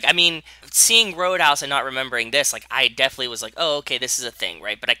knew. Like, I mean, seeing Roadhouse and not remembering this, like, I definitely was like, oh, okay, this is a thing,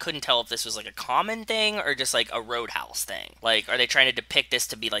 right? But I couldn't tell if this was like a common thing or just like a Roadhouse thing. Like, are they trying to depict this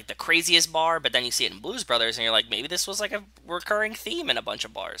to be like the craziest bar, but then you see it in Blues Brothers and you're like, maybe this was like a recurring theme in a bunch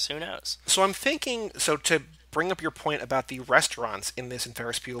of bars. Who knows? So I'm thinking, so to bring up your point about the restaurants in this in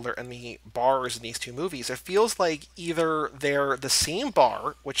Ferris Bueller and the bars in these two movies, it feels like either they're the same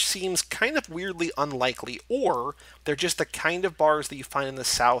bar, which seems kind of weirdly unlikely, or they're just the kind of bars that you find in the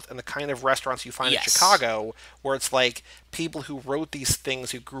South and the kind of restaurants you find Yes. in Chicago, where it's like people who wrote these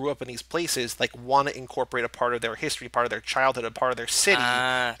things, who grew up in these places, like want to incorporate a part of their history, part of their childhood, a part of their city.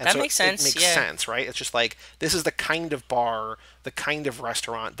 And that so makes sense, It makes yeah. sense, right? It's just like, this is the kind of bar, the kind of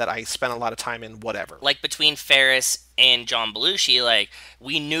restaurant that I spent a lot of time in, whatever. Like between Ferris and John Belushi, like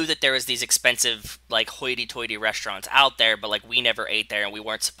we knew that there was these expensive like hoity-toity restaurants out there, but like we never ate there and we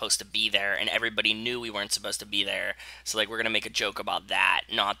weren't supposed to be there, and everybody knew we weren't supposed to be there. So like we're gonna make a joke about that,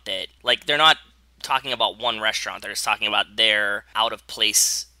 not that like they're not talking about one restaurant, they're just talking about their out of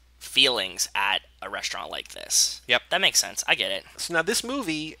place feelings at a restaurant like this. Yep. That makes sense. I get it. So now this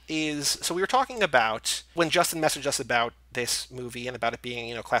movie is, so we were talking about, when Justin messaged us about this movie and about it being,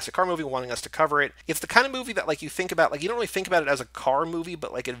 you know, a classic car movie, wanting us to cover it. It's the kind of movie that like you think about, like you don't really think about it as a car movie,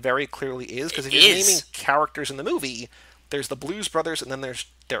 but like it very clearly is, because if It you're is. naming characters in the movie, there's the Blues Brothers and then there's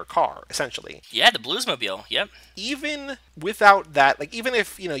their car, essentially. Yeah, the Bluesmobile. Yep. Even without that, like even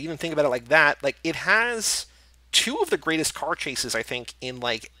if, you know, you didn't think about it like that, like it has two of the greatest car chases, I think, in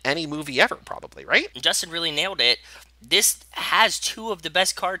like any movie ever, probably, right? Justin really nailed it. this has two of the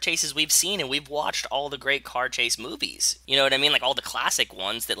best car chases we've seen, and we've watched all the great car chase movies. You know what I mean? Like all the classic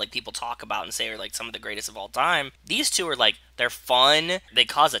ones that like people talk about and say are like some of the greatest of all time. These two are like, they're fun. They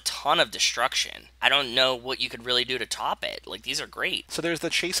cause a ton of destruction. I don't know what you could really do to top it. Like these are great. So there's the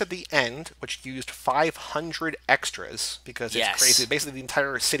chase at the end, which used 500 extras because it's crazy. Basically, the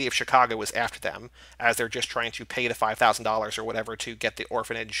entire city of Chicago was after them as they're just trying to pay the $5,000 or whatever to get the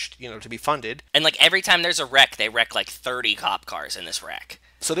orphanage, to be funded. And like every time there's a wreck, they wreck like 30 cop cars in this wreck.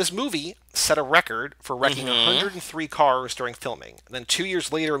 So this movie set a record for wrecking 103 cars during filming. And then 2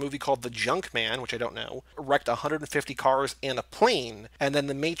 years later, a movie called The Junk Man, which I don't know, wrecked 150 cars and a plane. And then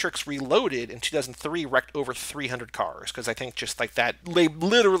The Matrix Reloaded in 2003 wrecked over 300 cars. Because I think just like that, they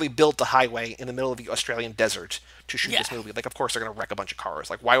literally built a highway in the middle of the Australian desert to shoot this movie. Like, of course they're going to wreck a bunch of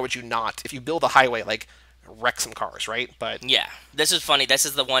cars. Like, why would you not? If you build a highway, like, wreck some cars, right? But yeah, this is funny. This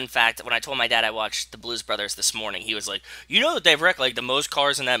is the one fact. When I told my dad I watched the Blues Brothers this morning, he was like, "You know that they've wrecked like the most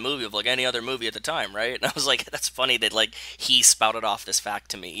cars in that movie of like any other movie at the time, right?" And I was like, "That's funny that like he spouted off this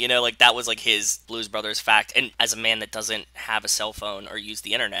fact to me. Like that was like his Blues Brothers fact." And as a man that doesn't have a cell phone or use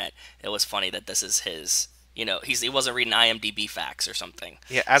the internet, it was funny that this is his. He wasn't reading IMDb facts or something.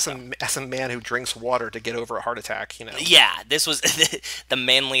 Yeah, as a man who drinks water to get over a heart attack, Yeah, this was the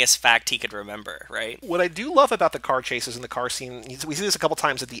manliest fact he could remember, right? What I do love about the car chases and the car scene, we see this a couple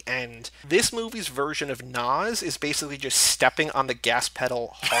times at the end. This movie's version of Nas is basically just stepping on the gas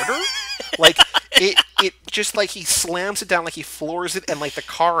pedal harder. Like it just like he slams it down, like he floors it, and like the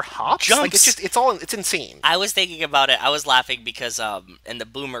car hops. Jumps. Like it's insane. I was thinking about it. I was laughing because in the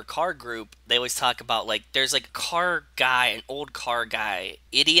Boomer car group, they always talk about like there's like an old car guy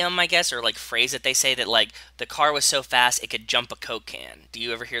idiom, I guess, or like phrase that they say that like the car was so fast it could jump a Coke can. Do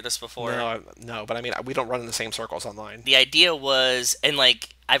you ever hear this before? No, but I mean we don't run in the same circles online. The idea was, and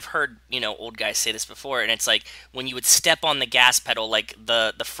like I've heard, old guys say this before, and it's like when you would step on the gas pedal, like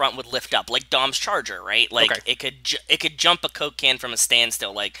the front would lift up, like Dom's Charger, right? Like it could jump a Coke can from a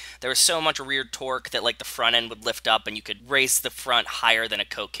standstill. Like there was so much rear torque that like the front end would lift up, and you could raise the front higher than a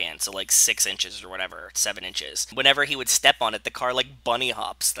Coke can, so like 6 inches or whatever, 7 inches. Whenever he would step on it, the car like bunny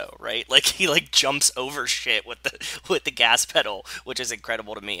hops though, right? Like he like jumps over shit with the gas pedal, which is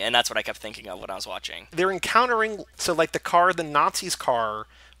incredible to me, and that's what I kept thinking of when I was watching. They're encountering like the Nazis' car.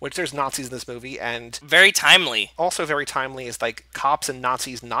 Which there's Nazis in this movie, and very timely. Also very timely is like cops and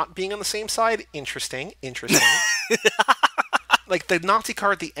Nazis not being on the same side. Interesting. Like the Nazi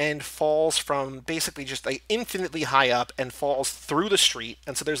car at the end falls from basically just like infinitely high up and falls through the street,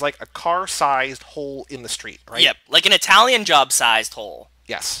 and so there's like a car-sized hole in the street, right? Yep, like an Italian job-sized hole.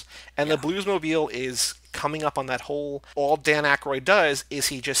 Yes, and the Bluesmobile is coming up on that hole. All Dan Aykroyd does is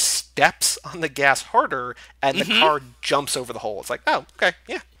he just steps on the gas harder, and the car jumps over the hole. It's like, oh, okay,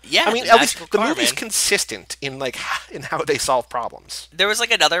 yeah. Yeah, I mean, at least the movie's consistent in how they solve problems. There was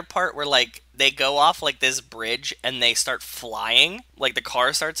like another part where like they go off like this bridge and they start flying, like the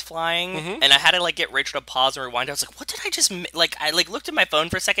car starts flying, and I had to like get Rachel to pause and rewind. I was like, what did I just like? I like looked at my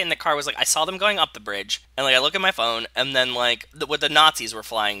phone for a second, and the car was like, I saw them going up the bridge, and like I look at my phone, and then like the Nazis were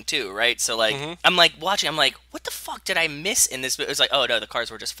flying too, right? So like I'm like watching, I'm like, what the fuck did I miss in this? It was like, oh no, the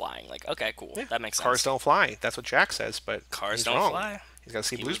cars were just flying. Like, okay, cool, that makes sense. Cars don't fly. That's what Jack says, but cars don't fly. He's got to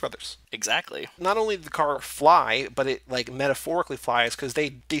see Blues Brothers. Exactly. Not only did the car fly, but it like metaphorically flies because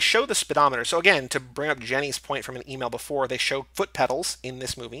they show the speedometer. So again, to bring up Jenny's point from an email before, they show foot pedals in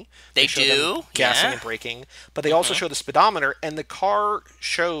this movie. They show do? them gassing and braking. But they also show the speedometer, and the car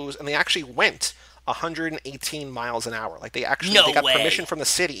shows, and they actually went 118 miles an hour. Like they got permission from the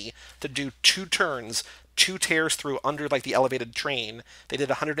city to do 2 turns, 2 tears through under like the elevated train. They did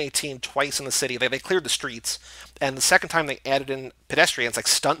 118 twice in the city. They cleared the streets, and the second time they added in pedestrians, like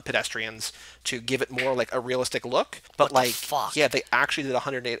stunt pedestrians, to give it more like a realistic look. But what the fuck? Yeah, they actually did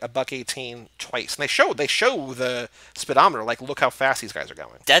 118 twice, and they show the speedometer. Like, look how fast these guys are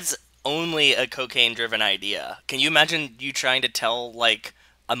going. That's only a cocaine-driven idea. Can you imagine you trying to tell like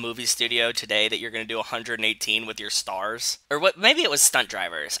a movie studio today that you're going to do 118 with your stars? Or what? Maybe it was stunt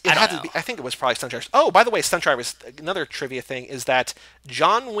drivers. I don't know. I think it was probably stunt drivers. Oh, by the way, stunt drivers, another trivia thing is that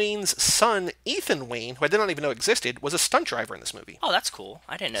John Wayne's son, Ethan Wayne, who I did not even know existed, was a stunt driver in this movie. Oh, that's cool.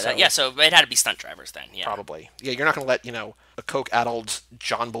 I didn't know that. Yeah, so it had to be stunt drivers then. Yeah. Probably. Yeah, you're not going to let, a coke-addled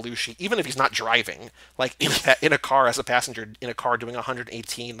John Belushi, even if he's not driving, like in a car as a passenger, in a car doing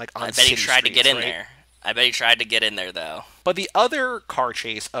 118, like on city streets. I bet he tried to get in there. I bet he tried to get in there, though. But the other car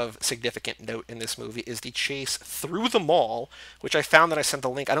chase of significant note in this movie is the chase through the mall, which I found that I sent the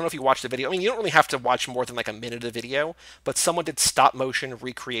link. I don't know if you watched the video. I mean, you don't really have to watch more than like a minute of video, but someone did stop motion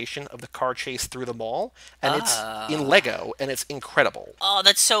recreation of the car chase through the mall, and it's in Lego, and it's incredible. Oh,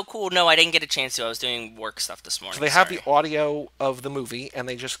 that's so cool. No, I didn't get a chance to. I was doing work stuff this morning. So they have the audio of the movie, and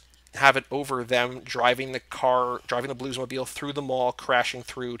they just have it over them driving the Bluesmobile through the mall, crashing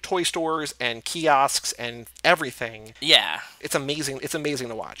through toy stores and kiosks and everything. Yeah. It's amazing. It's amazing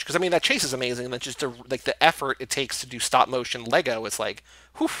to watch. Because, I mean, that chase is amazing. And then just like the effort it takes to do stop motion Lego, it's like,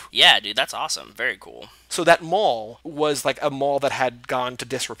 whew. Yeah, dude, that's awesome. Very cool. So that mall was like a mall that had gone to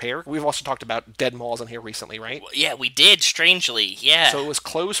disrepair. We've also talked about dead malls in here recently, right? Yeah, we did, strangely. Yeah. So it was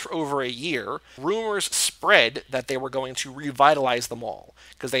closed for over a year. Rumors spread that they were going to revitalize the mall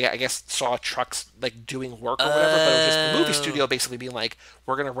because they, I guess, saw trucks like doing work or whatever. But it was just the movie studio basically being like,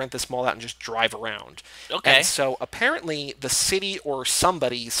 we're going to rent this mall out and just drive around. Okay. And so apparently the city or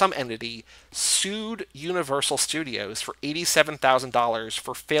somebody, some entity, sued Universal Studios for $87,000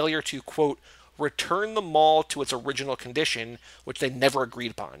 for failure to, quote, return the mall to its original condition, which they never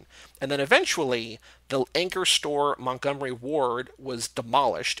agreed upon. And then eventually, the anchor store Montgomery Ward was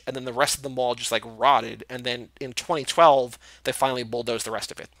demolished, and then the rest of the mall just like rotted. And then in 2012, they finally bulldozed the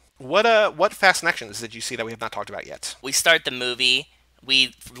rest of it. What Fast and Actions did you see that we have not talked about yet? We start the movie.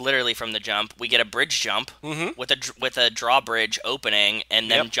 We literally from the jump, we get a bridge jump with a drawbridge opening, and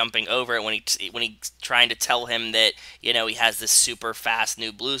then jumping over it when he's trying to tell him that he has this super fast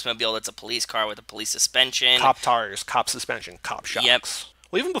new Bluesmobile that's a police car with a police suspension, cop tires, cop suspension, cop shocks. Yep.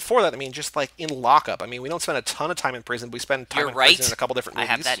 Well, even before that, I mean, just like in lockup. I mean, we don't spend a ton of time in prison. But we spend time in prison in a couple different movies.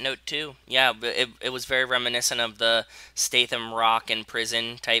 I have that note too. Yeah, but it was very reminiscent of the Statham Rock in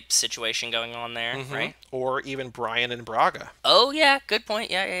prison type situation going on there, right? Or even Brian and Braga. Oh yeah, good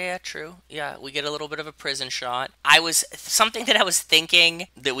point. Yeah, true. Yeah, we get a little bit of a prison shot. Something that I was thinking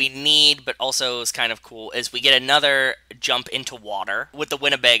that we need, but also is kind of cool, is we get another jump into water with the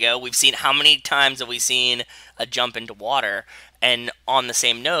Winnebago. We've seen, how many times have we seen a jump into water? And on the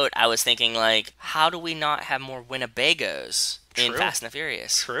same note, I was thinking, like, how do we not have more Winnebagos in Fast and the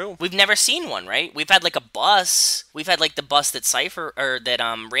Furious? True. We've never seen one, right? We've had, like, a bus. We've had, like, the bus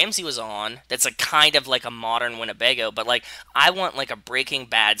that Ramsey was on. That's, like, kind of like a modern Winnebago. But, like, I want, like, a Breaking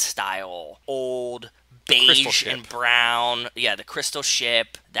Bad style, old, beige and brown. Yeah, the crystal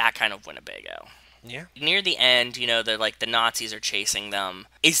ship. That kind of Winnebago. Yeah. Near the end, the Nazis are chasing them.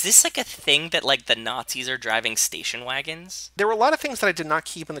 Is this like a thing that like the Nazis are driving station wagons? There were a lot of things that I did not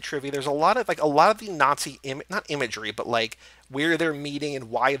keep in the trivia. There's a lot of the Nazi not imagery, but like where they're meeting and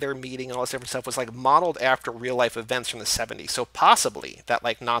why they're meeting and all this different stuff was like modeled after real life events from the 70s. So possibly that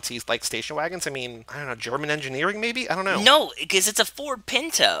like Nazis like station wagons. I mean, I don't know, German engineering maybe? I don't know. No, because it's a Ford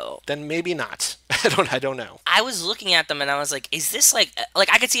Pinto. Then maybe not. I don't know. I was looking at them and I was like, is this like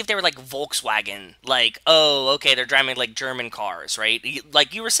I could see if they were like Volkswagen, like, oh, okay, they're driving like German cars, right?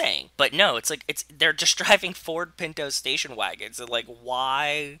 Like you were saying. But no, they're just driving Ford Pinto station wagons. And like,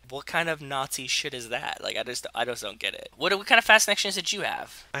 why? What kind of Nazi shit is that? Like, I just don't get it. What kind of Fast and Actions did you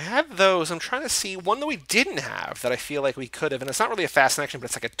have? I had those. I'm trying to see one that we didn't have that I feel like we could have, and it's not really a Fast and Action, but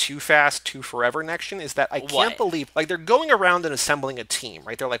it's like a Too Fast, Too Forever action. Is that I can't believe like they're going around and assembling a team,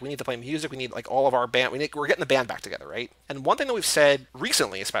 right? They're like, we need to play music, we need like all of our band, we're getting the band back together, right? And one thing that we've said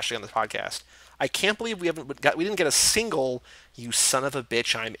recently, especially on this podcast, I can't believe we didn't get a single "you son of a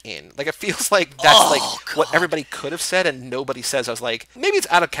bitch, I'm in." Like, it feels like that's what everybody could have said and nobody says. I was like, maybe it's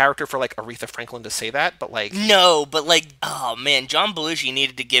out of character for like Aretha Franklin to say that, but like, no, but like, oh man, John Belushi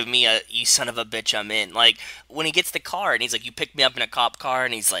needed to give me a "you son of a bitch, I'm in." Like when he gets the car and he's like, "You picked me up in a cop car,"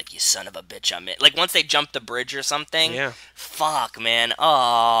 and he's like, "You son of a bitch, I'm in." Like once they jump the bridge or something. Yeah. Fuck, man.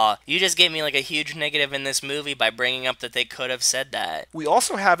 Oh, you just gave me like a huge negative in this movie by bringing up that they could have said that. We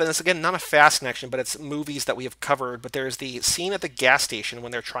also have, and it's again not a Fast action, but it's movies that we have covered. But there's the scene at the gas station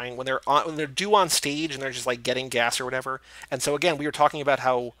when they're due on stage and they're just like getting gas or whatever. And so again, we were talking about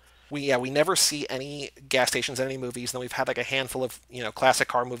how we never see any gas stations in any movies. And then we've had like a handful of classic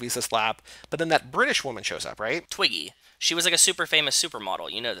car movies this lap. But then that British woman shows up, right? Twiggy. She was like a super famous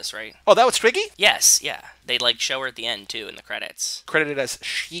supermodel. You know this, right? Oh, that was Twiggy? Yes, yeah. They like show her at the end too in the credits. Credited as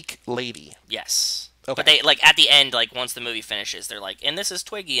Chic Lady. Yes. Okay. But they, like, at the end, like, once the movie finishes, they're like, and this is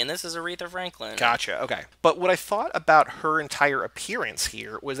Twiggy, and this is Aretha Franklin. Gotcha, okay. But what I thought about her entire appearance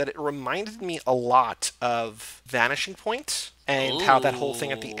here was that it reminded me a lot of Vanishing Point and how that whole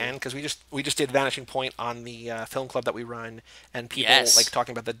thing at the end, because we just did Vanishing Point on the film club that we run, and people like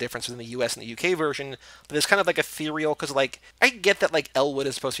talking about the difference between the US and the UK version. But it's kind of like ethereal, because like I get that like Elwood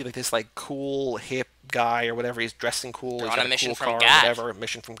is supposed to be like this like cool hip guy or whatever. He's dressing cool. He's on got a mission cool from car God. or whatever,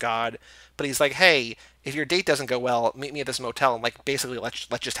 mission from God. But he's like, hey, if your date doesn't go well, meet me at this motel and like basically let's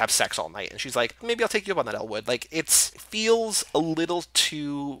just have sex all night. And she's like, maybe I'll take you up on that, Elwood. Like it feels a little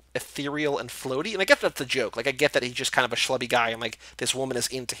too ethereal and floaty. And I get that's the joke. Like I get that he's just kind of a schlubby guy and like this woman is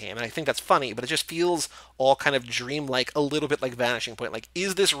into him, and I think that's funny. But it just feels all kind of dreamlike, a little bit like Vanishing Point. Like,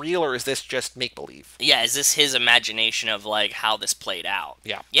 is this real or is this just make believe? Yeah, is this his imagination of like how this played out?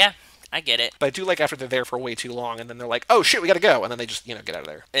 Yeah. Yeah, I get it. But I do like after they're there for way too long and then they're like, oh shit, we gotta go. And then they just, get out of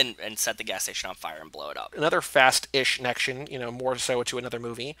there. And set the gas station on fire and blow it up. Another fast-ish connection, more so to another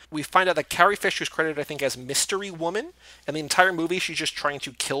movie. We find out that Carrie Fisher's credited, I think, as Mystery Woman. And the entire movie, she's just trying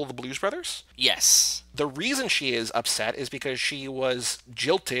to kill the Blues Brothers. Yes. The reason she is upset is because she was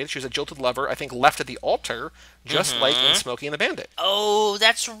jilted. She was a jilted lover, I think, left at the altar, just like in Smokey and the Bandit. Oh,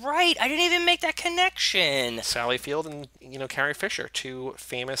 that's right. I didn't even make that connection. Sally Field and, Carrie Fisher, two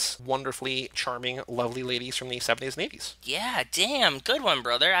famous, wonderfully charming, lovely ladies from the 70s and 80s. Yeah, damn. Good one,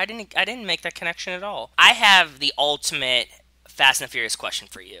 brother. I didn't make that connection at all. I have the ultimate Fast and the Furious question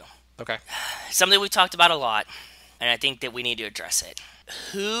for you. Okay. Something we've talked about a lot, and I think that we need to address it.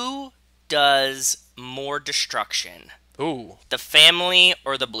 Who does more destruction? Ooh. The family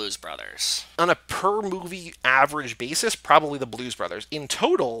or the Blues Brothers? On a per-movie average basis, probably the Blues Brothers. In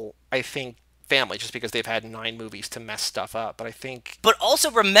total, I think family, just because they've had 9 movies to mess stuff up. But I think... But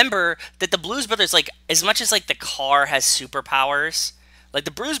also remember that the Blues Brothers, like, as much as, like, the car has superpowers, like,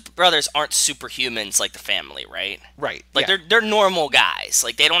 the Blues Brothers aren't superhumans like the family, right? Right. Like, yeah. they're normal guys.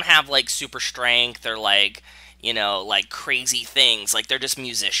 Like, they don't have, like, super strength or, like, like, crazy things. Like, they're just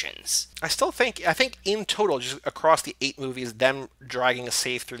musicians. I think in total, just across the 8 movies, them dragging a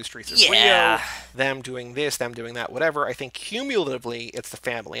safe through the streets of Yeah. Rio, them doing this, them doing that, whatever, I think cumulatively it's the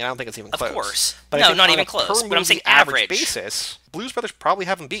family, and I don't think it's even close. Of course. But No, I think not on even a close, per but I'm saying movie average average. basis, Blues Brothers probably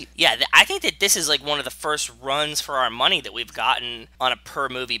haven't beat. Yeah, I think that this is, like, one of the first runs for our money that we've gotten on a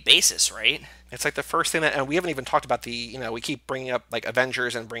per-movie basis, right? It's like the first thing that, and we haven't even talked about we keep bringing up like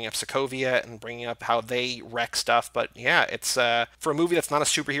Avengers and bringing up Sokovia and bringing up how they wreck stuff, but yeah, it's for a movie that's not a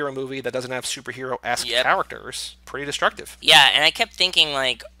superhero movie that doesn't have superhero-esque characters, pretty destructive. Yeah, and I kept thinking,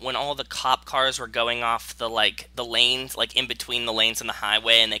 like, when all the cop cars were going off the lanes, like, in between the lanes and the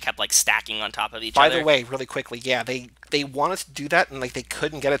highway, and they kept, like, stacking on top of each other. By the way, really quickly, yeah, they wanted to do that, and, like, they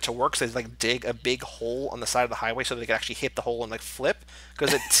couldn't get it to work, so they, like, dig a big hole on the side of the highway so they could actually hit the hole and, like, flip,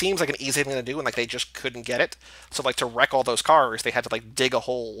 because it seems like an easy thing to do, and, like, they just couldn't get it. So, like, to wreck all those cars, they had to, like, dig a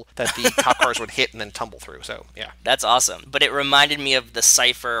hole that the cop cars would hit and then tumble through, so, yeah. That's awesome. But it reminded me of the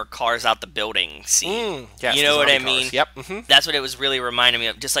Cypher cars out the building scene. Yes, you know what I cars. mean? Yep. Mm-hmm. That's what it was really reminding me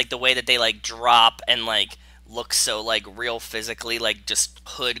of. Just, like, the way that they, like, drop and, like, look so, like, real physically, like, just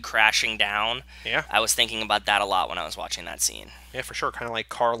hood crashing down. Yeah. I was thinking about that a lot when I was watching that scene. Yeah, for sure. Kind of like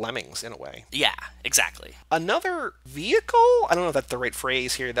car lemmings in a way. Yeah, exactly. Another vehicle? I don't know if that's the right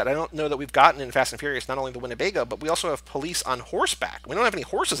phrase here, that I don't know that we've gotten in Fast and Furious, not only the Winnebago, but we also have police on horseback. We don't have any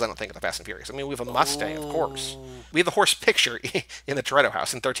horses, I don't think, in the Fast and Furious. I mean, we have a Mustang, of course. We have the horse picture in the Toretto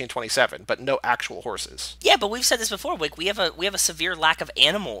house in 1327, but no actual horses. Yeah, but we've said this before. Like, we have a severe lack of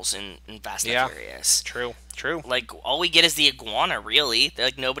animals in Fast and Furious. True. Like, all we get is the iguana, really.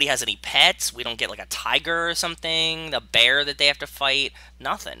 Like, nobody has any pets. We don't get, like, a tiger or something. The bear that they have to fight.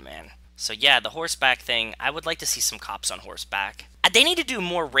 Nothing, man. So, yeah, the horseback thing, I would like to see some cops on horseback. They need to do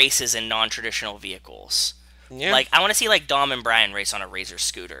more races in non-traditional vehicles. Yeah. Like, I want to see, like, Dom and Brian race on a Razor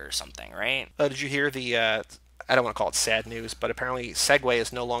scooter or something, right? Did you hear the... I don't want to call it sad news, but apparently Segway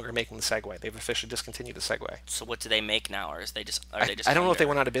is no longer making the Segway. They've officially discontinued the Segway. So what do they make now, or is they just? I don't know if they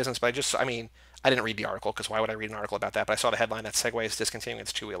went out of business, but I didn't read the article, because why would I read an article about that? But I saw the headline that Segway is discontinuing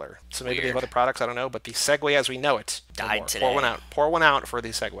its two-wheeler. So maybe they have other products, I don't know, but the Segway as we know it died today. Pour one out for the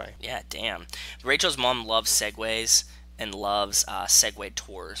Segway. Yeah, damn. Rachel's mom loves Segways and loves Segway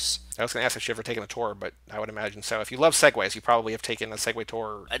tours. I was going to ask if she'd ever taken a tour, but I would imagine so. If you love Segways, you probably have taken a Segway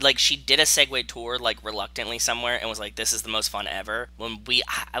tour. Like, she did a Segway tour, like, reluctantly somewhere, and was like, this is the most fun ever. When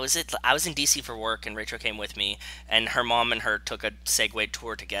I was in DC for work, and Rachel came with me, and her mom and her took a Segway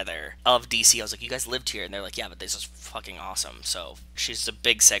tour together of DC. I was like, you guys lived here? And they're like, yeah, but this is fucking awesome. So she's a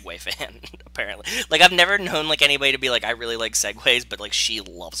big Segway fan, apparently. Like, I've never known, like, anybody to be like, I really like Segways, but, like, she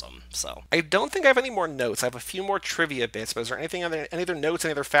loves them, so. I don't think I have any more notes. I have a few more trivia bits, but is there any other notes,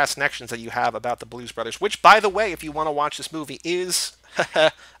 any other fast connections that you have about the Blues Brothers? Which, by the way, if you want to watch this movie, is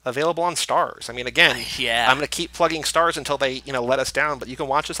Available on Stars. I mean, again, Yeah. I'm going to keep plugging Stars until they, let us down, but you can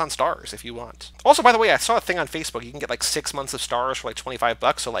watch this on Stars if you want. Also, by the way, I saw a thing on Facebook. You can get like 6 months of Stars for like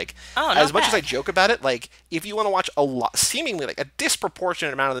 $25. So like, Oh, not as much as bad. I joke about it, like if you want to watch a lot, seemingly like a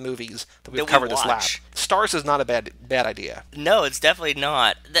disproportionate amount of the movies that we've That we covered this lap, watch. Stars is not a bad idea. No, it's definitely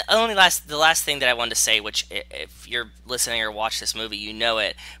not. The last thing that I wanted to say, which if you're listening or watch this movie, you know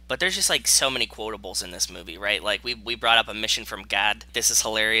it, but there's just like so many quotables in this movie, right? Like we brought up A Mission from God. This is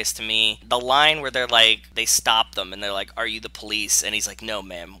hilarious to me. The line where they're like, they stop them and they're like, "Are you the police?" And he's like, "No,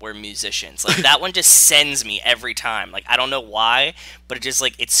 ma'am, we're musicians." Like that one just sends me every time. Like I don't know why, but it just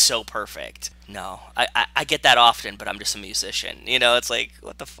like it's so perfect. No, I get that often, but I'm just a musician. It's like,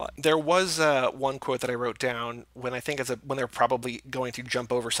 what the fuck? There was one quote that I wrote down when I think when they're probably going to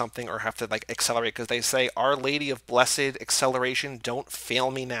jump over something or have to like accelerate because they say, "Our Lady of Blessed Acceleration, don't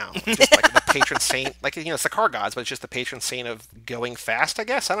fail me now." Just like the patron saint, like it's the car gods, but it's just the patron saint of going fast. I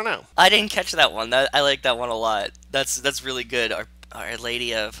guess I don't know. I didn't catch that one. I like that one a lot. That's really good. Our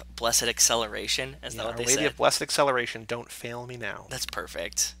Lady of Blessed Acceleration. Is that what Our they Lady said? of Blessed Acceleration, don't fail me now. That's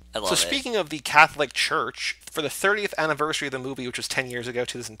perfect. I love So it. speaking of the Catholic Church, for the 30th anniversary of the movie, which was 10 years ago,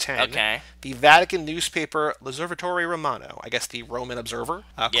 2010, Okay. the Vatican newspaper L'Osservatore Romano, I guess the Roman Observer,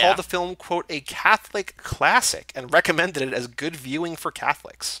 Yeah. called the film, quote, a Catholic classic and recommended it as good viewing for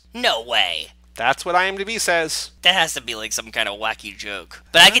Catholics. No way. That's what IMDb says. That has to be like some kind of wacky joke.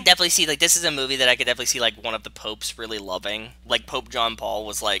 But I could definitely see, like, this is a movie that I could definitely see, like, one of the popes really loving. Like, Pope John Paul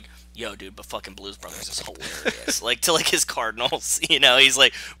was like, "Yo, dude, but fucking Blues Brothers is hilarious." Like, to, like, his cardinals, he's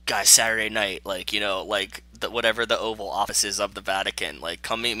like, "Guys, Saturday night, like, like, whatever the Oval Office is of the Vatican, like,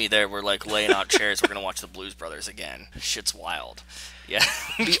 come meet me there. We're, like, laying out chairs. We're gonna watch the Blues Brothers again." Shit's wild. Yeah.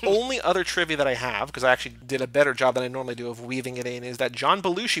 The only other trivia that I have, because I actually did a better job than I normally do of weaving it in, is that John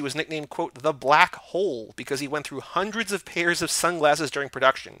Belushi was nicknamed, quote, the Black Hole, because he went through hundreds of pairs of sunglasses during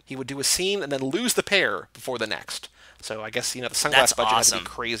production. He would do a scene and then lose the pair before the next. So I guess, the sunglass That's budget had to awesome. be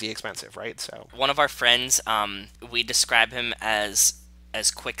crazy expensive, right? So One of our friends, we describe him as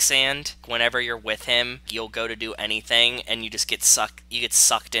quicksand. Whenever you're with him, you'll go to do anything and you just get sucked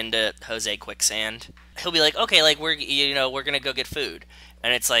into Jose Quicksand. He'll be like, "Okay, like we're gonna go get food,"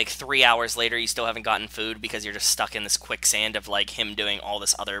 and it's like 3 hours later you still haven't gotten food because you're just stuck in this quicksand of like him doing all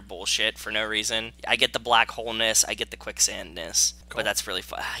this other bullshit for no reason. I get the black holeness, I get the quicksandness, but that's really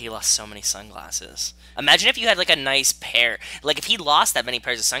fun. He lost so many sunglasses. Imagine if you had like a nice pair. Like if he lost that many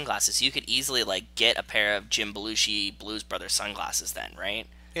pairs of sunglasses, you could easily like get a pair of Jim Belushi Blues Brothers sunglasses then, right?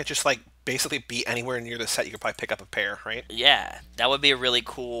 yeah, just like basically be anywhere near the set, you could probably pick up a pair, right? Yeah, that would be a really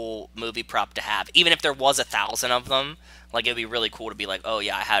cool movie prop to have. Even if there was 1,000 of them, like it'd be really cool to be like, "Oh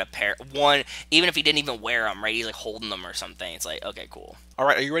yeah, I had a pair." One, even if he didn't even wear them, right? He's like holding them or something. It's like, okay, cool. All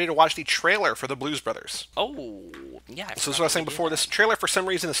right, are you ready to watch the trailer for the Blues Brothers? Oh, yeah. So this is what I was saying before. This trailer, for some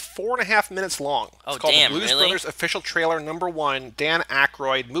reason, is 4.5 minutes long. It's Oh, called damn, the Blues really? Brothers Official Trailer #1, Dan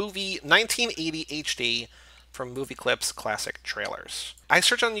Aykroyd, movie 1980 HD from Movie Clips Classic Trailers. I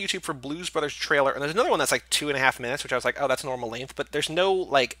searched on YouTube for Blues Brothers trailer, and there's another one that's like 2.5 minutes, which I was like, oh, that's normal length, but there's no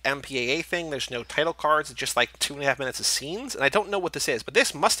like MPAA thing, there's no title cards, it's just like 2.5 minutes of scenes, and I don't know what this is, but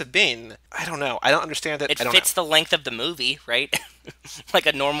this must have been, I don't know, I don't understand it, It I don't fits know. the length of the movie, right? Like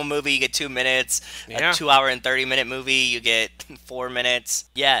a normal movie, you get 2 minutes. Yeah. A 2 hour and 30-minute movie, you get 4 minutes.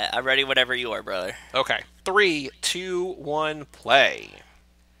 Yeah, I'm ready whenever you are, brother. Okay, 3, 2, 1, play.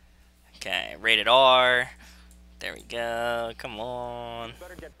 Okay, rated R. There we go. Come on.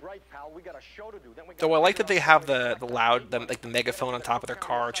 So I like that they have the loud, like the megaphone on top of their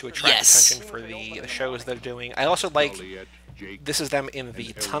car to attract Yes. attention for the shows they're doing. I also like, this is them in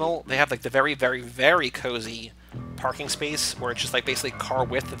the tunnel. They have like the very, very, very cozy parking space where it's just like basically car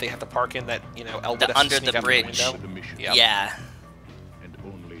width that they have to park in that, Elwood has to under sneak the out bridge. window. Yep. Yeah. And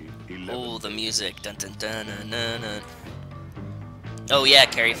only 11 Oh, the music. Dun, dun, dun, dun, dun, dun. Oh yeah,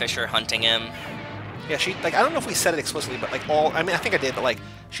 Carrie Fisher hunting him. Yeah, she, like, I don't know if we said it explicitly, but like I think I did, but like,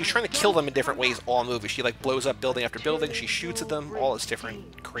 she's trying to kill them in different ways all movie. She like blows up building after building, she shoots at them, all this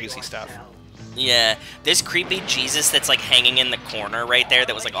different crazy stuff. Yeah, this creepy Jesus that's like hanging in the corner right there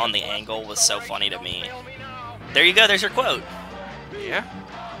that was like on the angle was so funny to me. There you go, there's her quote. Yeah.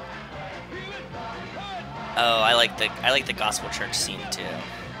 Oh, I like the gospel church scene too.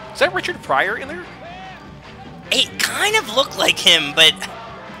 Is that Richard Pryor in there? It kind of looked like him, but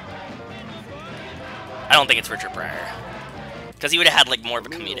I don't think it's Richard Pryor. Because he would have had like more of a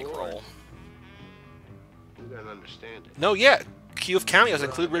comedic role. You don't understand it. No, yeah. Queue of cameos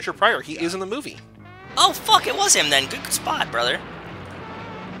include Richard Pryor. He is in the movie. Oh fuck, it was him then. Good spot, brother.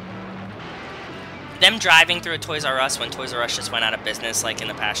 Them driving through a Toys R Us when Toys R Us just went out of business like in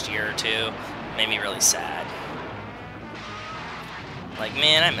the past year or two made me really sad. Like,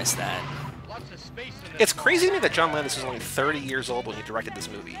 man, I miss that. It's crazy to me that John Landis was only 30 years old when he directed this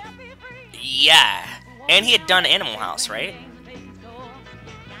movie. Yeah. And he had done Animal House, right?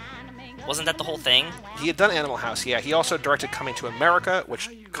 Wasn't that the whole thing? He had done Animal House, yeah. He also directed Coming to America, which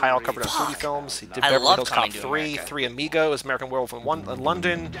Kyle covered on Foodie Films. He did I Beverly love Hills Cop Coming to 3, America. Three Amigos, American Werewolf in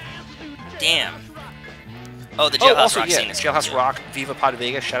London. Damn. Oh, the Jailhouse also, Rock yeah, scene is Jailhouse cool, Rock, Viva Pod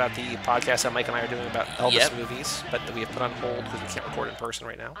Vegas. Shout out the podcast that Mike and I are doing about Elvis Yep. movies, but that we have put on hold because we can't record in person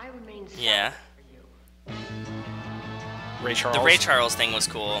right now. too. Yeah. Ray Charles. The Ray Charles thing was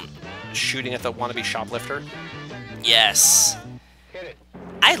cool. shooting at the wannabe shoplifter. Yes.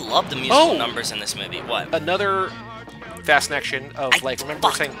 I love the musical Oh! numbers in this movie. What? Another fascination of, remember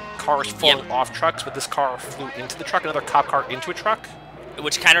fuck. saying cars falling Yep. off trucks, but this car flew into the truck, another cop car into a truck?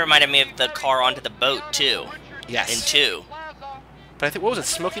 Which kind of reminded me of the car onto the boat, too. Yes. In 2. But I think, what was it,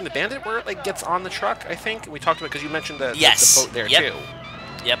 Smoking the Bandit, where it, gets on the truck, I think? We talked about, because you mentioned the Yes. boat there, Yep. too.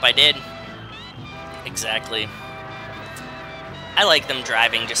 Yep, I did. Exactly. I like them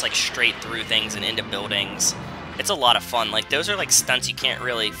driving just, straight through things and into buildings. It's a lot of fun. Those are, stunts you can't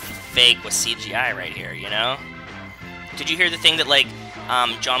really fake with CGI right here, you know? Did you hear the thing that,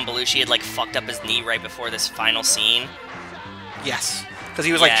 John Belushi had, fucked up his knee right before this final scene? Yes. Because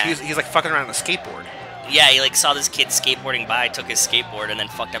he was, Yeah. he's fucking around on a skateboard. Yeah, he saw this kid skateboarding by, took his skateboard, and then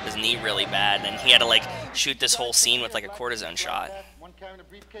fucked up his knee really bad. And he had to shoot this whole scene with a cortisone shot.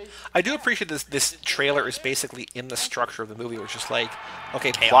 I do appreciate this trailer is basically in the structure of the movie, where it's just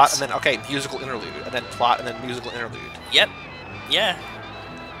okay, Chaos. plot, and then, okay, musical interlude, and then plot, and then musical interlude. Yep. Yeah.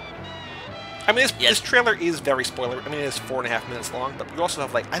 I mean, Yes. this trailer is very spoiler. I mean, it is 4.5 minutes long, but you also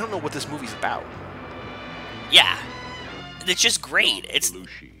have, I don't know what this movie's about. Yeah. It's just great. It's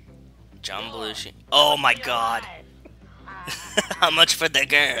John Belushi. Oh my god. How much for the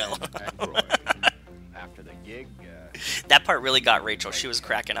girl? After the gig, That part really got Rachel. She was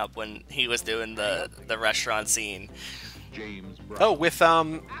cracking up when he was doing the restaurant scene. James Brown. Oh, with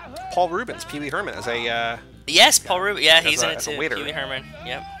Paul Rubens, Pee Wee Herman, as a Yes, Paul Rubin. Yeah, he's in it as a too. waiter. Pee Wee Herman.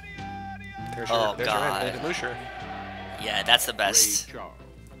 Yep. there's Oh, your God. Andy Musher. Yeah, that's the Ray best. Charles.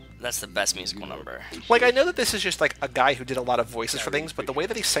 That's the best musical number. I know that this is just a guy who did a lot of voices for things, but the way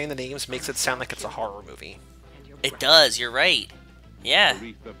that he's saying the names makes it sound like it's a horror movie. It does. You're right. Yeah,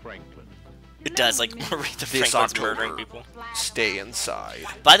 Aretha Franklin. it does. Aretha This Franklin's October, murdering people. stay inside.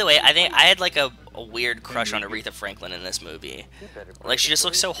 By the way, I think I had a weird crush on Aretha Franklin in this movie. She just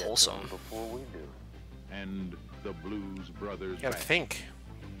looks so wholesome. And the Blues Brothers. You gotta Band. think.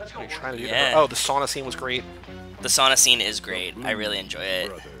 What are you trying to do? Yeah. Oh, the sauna scene was great. The sauna scene is great. I really enjoy it.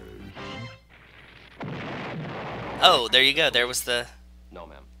 Brothers. Oh, there you go. There was the. No,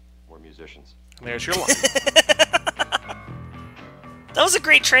 ma'am. We're musicians. And there's your line. That was a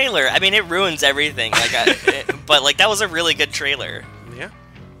great trailer. I mean, it ruins everything. But that was a really good trailer. Yeah.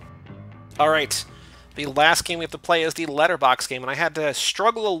 All right. The last game we have to play is the Letterbox game, and I had to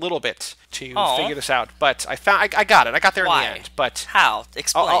struggle a little bit to Aw. figure this out, but I found I got it. I got there Why? in the end, but How?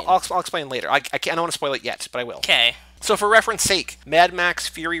 Explain. I'll explain later. I don't want to spoil it yet, but I will. Okay. So for reference sake, Mad Max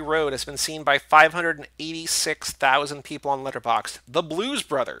Fury Road has been seen by 586,000 people on Letterboxd. The Blues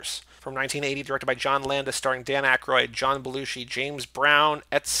Brothers, from 1980, directed by John Landis, starring Dan Aykroyd, John Belushi, James Brown,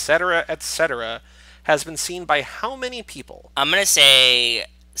 etc., etc., has been seen by how many people? I'm gonna say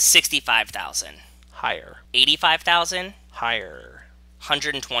 65,000, Higher. 85,000, Higher.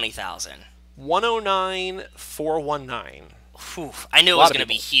 120,000. 109,419. Whew, I knew it Lot was of gonna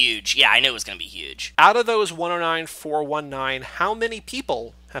be people. huge. Yeah, I knew it was gonna be huge. Out of those 109,419, how many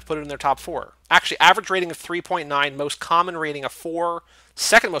people have put it in their top 4? Actually, average rating of 3.9, most common rating of 4,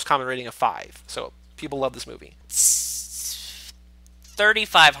 second most common rating of 5. So people love this movie.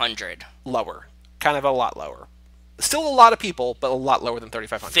 3,500, Lower. Kind of a lot lower. Still a lot of people, but a lot lower than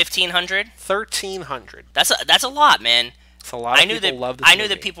 3,500. 1,500. 1,300. That's a lot, man. It's a lot of I knew people that. love this I knew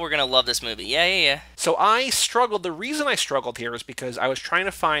movie. that people were gonna love this movie. Yeah. So I struggled. The reason I struggled here is because I was trying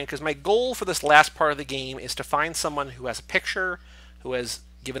to find, because my goal for this last part of the game is to find someone who has a picture, who has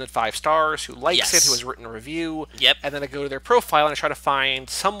given it 5 stars, who likes Yes. it, who has written a review. Yep. And then I go to their profile and I try to find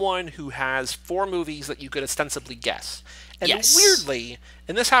someone who has 4 movies that you could ostensibly guess. And Yes. weirdly,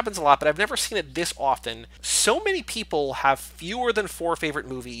 and this happens a lot, but I've never seen it this often, so many people have fewer than 4 favorite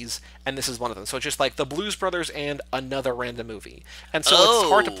movies, and this is one of them. So it's just The Blues Brothers and another random movie. And so it's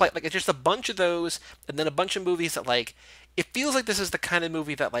hard to Oh. play. It's just a bunch of those, and then a bunch of movies that, it feels like this is the kind of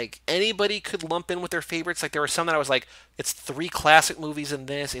movie that, anybody could lump in with their favorites. There were some that I was it's 3 classic movies in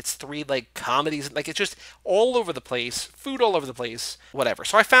this, it's 3, comedies. It's just all over the place, food all over the place, whatever.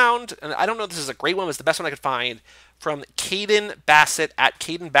 So I found, and I don't know if this is a great one, but it's the best one I could find, from Caden Bassett at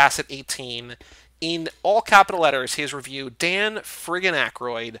Caden Bassett 18. In all capital letters, his review, Dan friggin'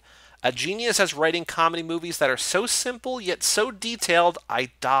 Aykroyd, a genius as writing comedy movies that are so simple yet so detailed,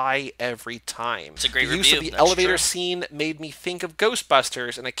 I die every time. It's a great The use review. of the That's elevator true. scene made me think of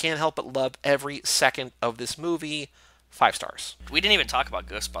Ghostbusters, and I can't help but love every second of this movie. 5 stars. We didn't even talk about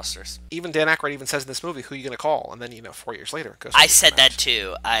Ghostbusters. Even Dan Aykroyd even says in this movie, who are you going to call? And then, 4 years later, Ghostbusters I said come that out.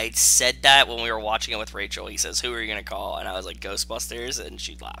 too. I said that when we were watching it with Rachel. He says, "Who are you gonna call?" And I was like, "Ghostbusters," and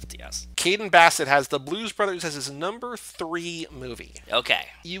she laughed. Yes. Caden Bassett has The Blues Brothers as his number 3 movie. Okay.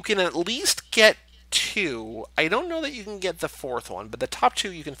 You can at least get 2. I don't know that you can get the 4th one, but the top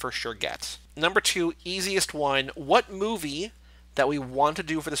 2 you can for sure get. Number 2, easiest one. What movie that we want to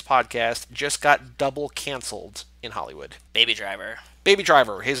do for this podcast just got double canceled in Hollywood? Baby Driver. Baby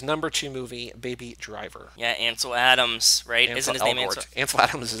Driver, his number 2 movie, Baby Driver. Yeah, Ansel Adams, right? Isn't his name Ansel? Ansel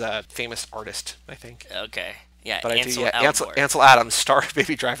Adams is a famous artist, I think. Okay. Yeah, But Ansel Ansel Elgort. Adams, star of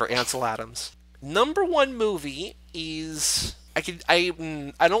Baby Driver, Ansel Adams. Number 1 movie is I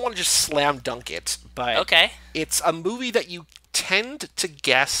don't want to just slam dunk it, but Okay. it's a movie that you tend to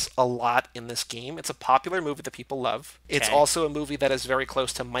guess a lot in this game. It's a popular movie that people love. It's Okay. also a movie that is very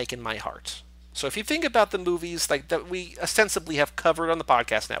close to Mike and my heart. So if you think about the movies like that we ostensibly have covered on the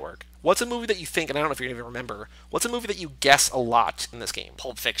podcast network, what's a movie that you think, and I don't know if you even remember, what's a movie that you guess a lot in this game?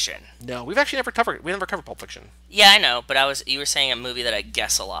 Pulp Fiction. No, we've actually never covered Pulp Fiction. Yeah, I know, but you were saying a movie that I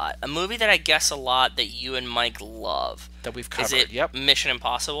guess a lot. A movie that I guess a lot that you and Mike love. That we've covered. Is it Yep. Mission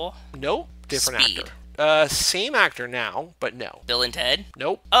Impossible? Nope. Different Speed. actor. Same actor now, but no. Bill and Ted?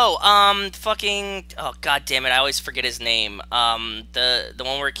 Nope. Oh, god damn it, I always forget his name. The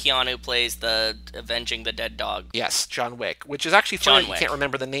one where Keanu plays the Avenging the Dead Dog. Yes, John Wick, which is actually funny John that you Wick. can't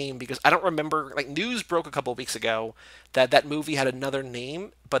remember the name because I don't remember, like, news broke a couple of weeks ago that movie had another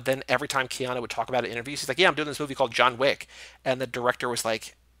name, but then every time Keanu would talk about it in interviews, he's like, yeah, I'm doing this movie called John Wick, and the director was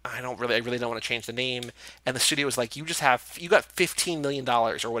like, I really don't want to change the name, and the studio was like, you got $15 million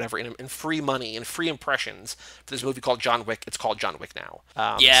or whatever in free money and free impressions for this movie called John Wick. It's called John Wick now.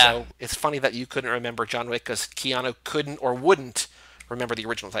 Yeah. So it's funny that you couldn't remember John Wick because Keanu couldn't or wouldn't remember the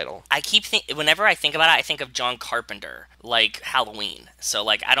original title. Whenever I think about it, I think of John Carpenter, like Halloween. So,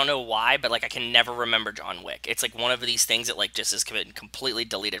 like, I don't know why, but, like, I can never remember John Wick. It's, like, one of these things that, like, just is completely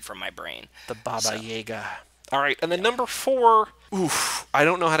deleted from my brain. The Baba Yaga. All right, and then number 4, I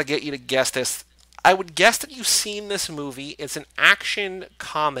don't know how to get you to guess this. I would guess that you've seen this movie. It's an action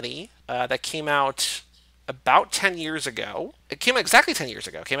comedy that came out about 10 years ago. It came out exactly 10 years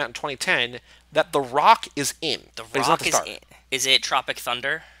ago. It came out in 2010 that The Rock is in. The but he's not Rock the is star. in. Is it Tropic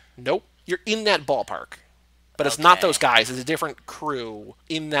Thunder? Nope. You're in that ballpark. But it's not Okay. those guys. It's a different crew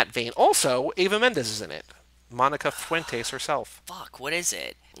in that vein. Also, Eva Mendes is in it. Monica Fuentes herself. Fuck, what is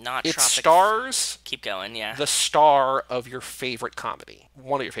it? Not It Tropic... stars Keep going, yeah. the star of your favorite comedy.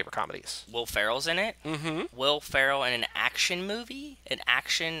 One of your favorite comedies. Will Ferrell's in it? Mm-hmm. Will Ferrell in an action movie?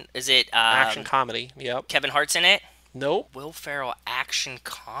 Is it... Action comedy. Yep. Kevin Hart's in it? Nope. Will Ferrell action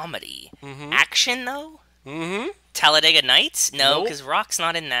comedy. Mm-hmm. Action, though? Mm-hmm. Talladega Nights? No, Nope. because Rock's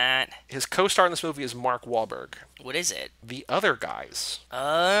not in that. His co-star in this movie is Mark Wahlberg. What is it? The Other Guys.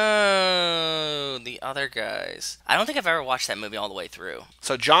 Oh, The Other Guys. I don't think I've ever watched that movie all the way through.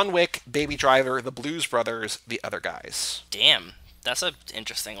 So John Wick, Baby Driver, The Blues Brothers, The Other Guys. Damn, that's an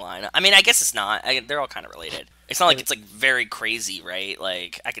interesting line. I mean, I guess it's not. They're all kind of related. It's not like it's like very crazy, right?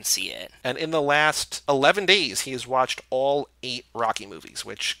 Like, I can see it. And in the last 11 days, he has watched all 8 Rocky movies,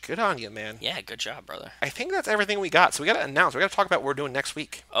 which, good on you, man. Yeah, good job, brother. I think that's everything we got. So we got to announce. We got to talk about what we're doing next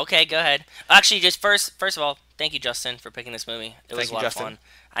week. Okay, go ahead. Actually, just first of all, thank you, Justin, for picking this movie. It was Thank a you, lot Justin. of fun.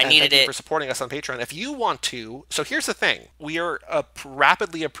 I And needed thank you it. for supporting us on Patreon. If you want to, so here's the thing: we are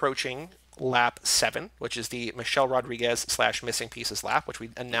rapidly approaching lap 7, which is the Michelle Rodriguez / Missing Pieces lap, which we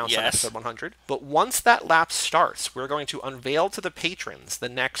announced on Yes. episode 100. But once that lap starts, we're going to unveil to the patrons the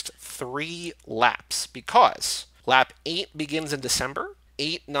next 3 laps, because lap 8 begins in December.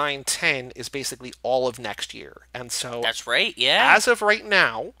 8, 9, 10 is basically all of next year, and so That's right, yeah. as of right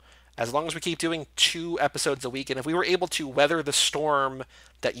now, as long as we keep doing 2 episodes a week, and if we were able to weather the storm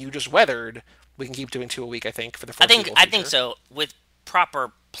that you just weathered, we can keep doing 2 a week, I think, for the I foreseeable think future. so. With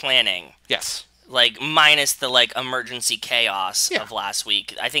proper planning, Yes. like minus the like emergency chaos Yeah. of last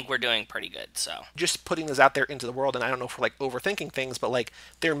week, I think we're doing pretty good. So Just putting this out there into the world, and I don't know if we're like overthinking things, but like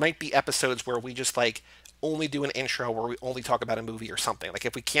there might be episodes where we just like only do an intro where we only talk about a movie or something. Like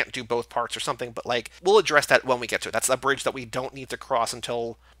if we can't do both parts or something, but like we'll address that when we get to it. That's a bridge that we don't need to cross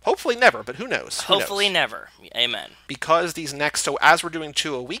until hopefully never, but who knows? Who hopefully knows? never. Amen. Because these next, so as we're doing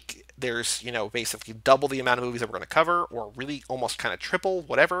 2 a week, There's, basically double the amount of movies that we're going to cover, or really almost kind of triple,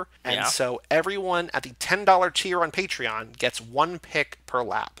 whatever. And so everyone at the $10 tier on Patreon gets one pick per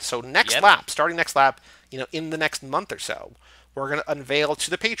lap. So starting next lap, in the next month or so, we're going to unveil to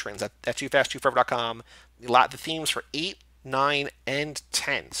the patrons at toofast2forever.com the themes for 8, 9, and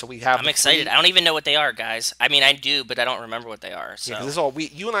 10. So we have. I'm excited. I don't even know what they are, guys. I mean, I do, but I don't remember what they are. So. Yeah, this is all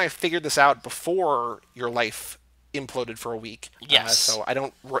you and I figured this out before your life imploded for a week. Yes. So I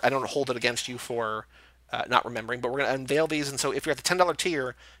don't hold it against you for not remembering, but we're going to unveil these. And so if you're at the $10 tier,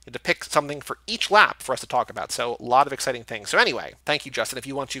 you have to pick something for each lap for us to talk about. So a lot of exciting things. So anyway, thank you, Justin. If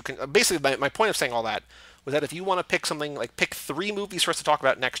you want to, basically my point of saying all that was that if you want to pick something, like pick 3 movies for us to talk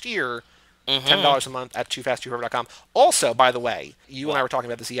about next year, $10 a month at toofast2forever.com. Also, by the way, you and I were talking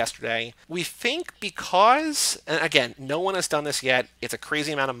about this yesterday. We think because, and again, no one has done this yet, it's a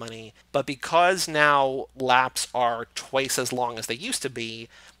crazy amount of money, but because now laps are twice as long as they used to be,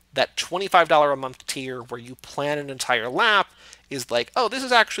 that $25 a month tier where you plan an entire lap is like, oh, this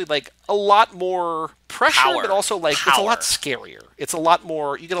is actually like a lot more pressure, but also like it's a lot scarier. It's a lot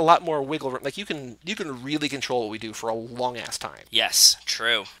more. You get a lot more wiggle room. Like you can really control what we do for a long ass time. Yes,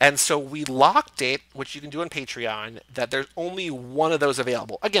 true. And so we locked it, which you can do on Patreon, that there's only one of those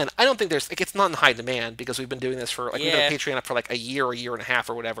available. Again, I don't think it's not in high demand because we've been doing this for we've been Patreon up for like a year and a half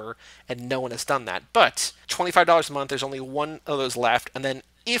or whatever, and no one has done that. But $25 a month, there's only one of those left, and then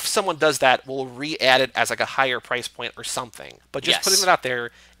if someone does that, we'll re-add it as like a higher price point or something. But just putting it out there,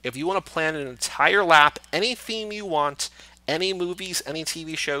 if you want to plan an entire lap, any theme you want, any movies, any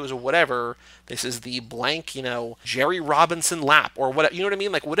TV shows, or whatever, this is the blank, Jerry Robinson lap, or whatever, you know what I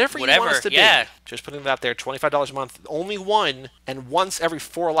mean? Like whatever you want us to be. Just putting it out there, $25 a month, only one, and once every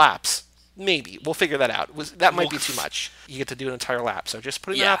 4 laps. Maybe. We'll figure that out. That might be too much. You get to do an entire lap. So just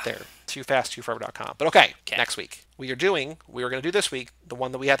putting it out there. toofast2forever.com. But okay, next week. We were going to do this week, the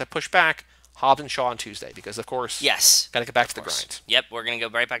one that we had to push back, Hobbs and Shaw on Tuesday, because of course, got to get back to the grind. Yep, we're going to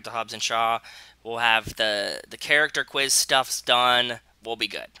go right back to Hobbs and Shaw. We'll have the character quiz stuff's done. We'll be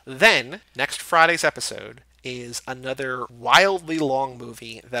good. Then, next Friday's episode is another wildly long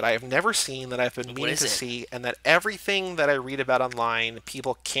movie that I have never seen, that I've been meaning to see, and that everything that I read about online,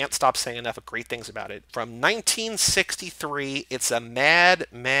 people can't stop saying enough of great things about it. From 1963, it's a mad,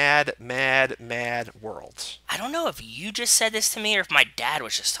 mad, mad, mad world. I don't know if you just said this to me or if my dad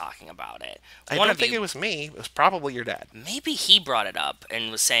was just talking about it. I don't think it was me. It was probably your dad. Maybe he brought it up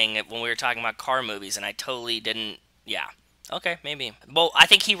and was saying it when we were talking about car movies, and I totally didn't. Yeah. Okay, maybe. Well, I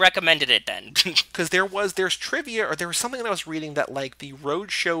think he recommended it then. Because there's trivia, or there was something that I was reading that, like, the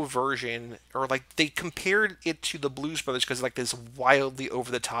Roadshow version, or, like, they compared it to the Blues Brothers because, like, this wildly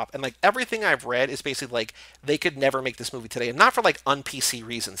over-the-top, and, like, everything I've read is basically, like, they could never make this movie today, and not for, like, un-PC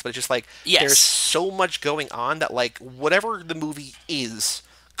reasons, but it's just, like, there's so much going on that, like, whatever the movie is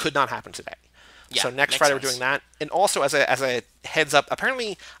could not happen today. So next Friday we're doing that. And also, as a heads up,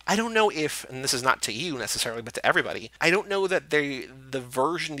 apparently, I don't know if, and this is not to you necessarily, but to everybody, I don't know that the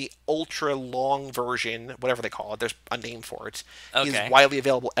ultra long version, whatever they call it, there's a name for it, is widely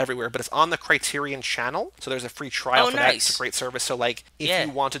available everywhere, but it's on the Criterion channel, so there's a free trial for that. It's a great service. So, like, if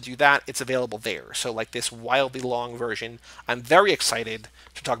you want to do that, it's available there. So, like, this wildly long version, I'm very excited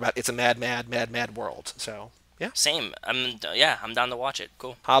to talk about. It's a mad, mad, mad, mad world. So... yeah. Same. I'm down to watch it.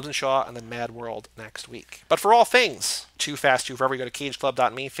 Cool. Hobbs and Shaw and then Mad World next week. But for all things Too Fast, Too Forever, go to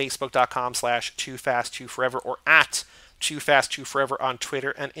cageclub.me, facebook.com/toofast2forever, or at toofast2forever on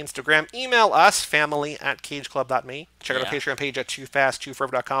Twitter and Instagram. Email us, family@cageclub.me. Check out our Patreon page at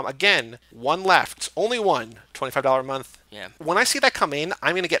toofast2forever.com. Again, one left. Only one. $25 a month. Yeah. When I see that come in,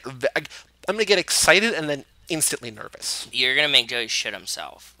 I'm gonna get excited and then instantly nervous. You're gonna make Joey shit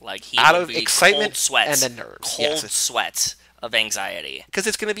himself. Like he out would of be excitement cold sweats, and then nerves. Cold sweats of anxiety. Because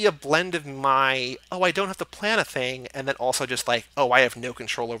it's gonna be a blend of I don't have to plan a thing, and then also just like, I have no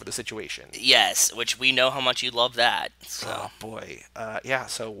control over the situation. Yes, which we know how much you love that. So. Oh boy,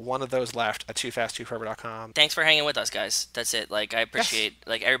 So one of those left at toofast2forever.com. Thanks for hanging with us, guys. That's it. Like I appreciate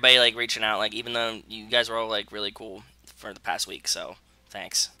like everybody like reaching out. Like even though you guys were all like really cool for the past week, so.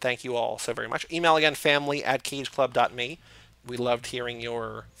 Thanks. Thank you all so very much. Email again, family@cageclub.me. We loved hearing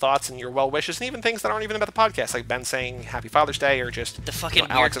your thoughts and your well wishes, and even things that aren't even about the podcast, like Ben saying Happy Father's Day, or just the fucking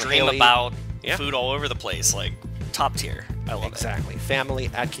weird Alex dream about food all over the place, like top tier. I love it. Exactly.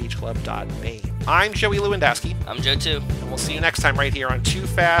 Family@cageclub.me. I'm Joey Lewandowski. I'm Joe too. And we'll see you next time right here on Too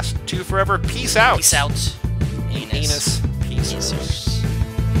Fast, Too Forever. Peace out. Peace out. Peace.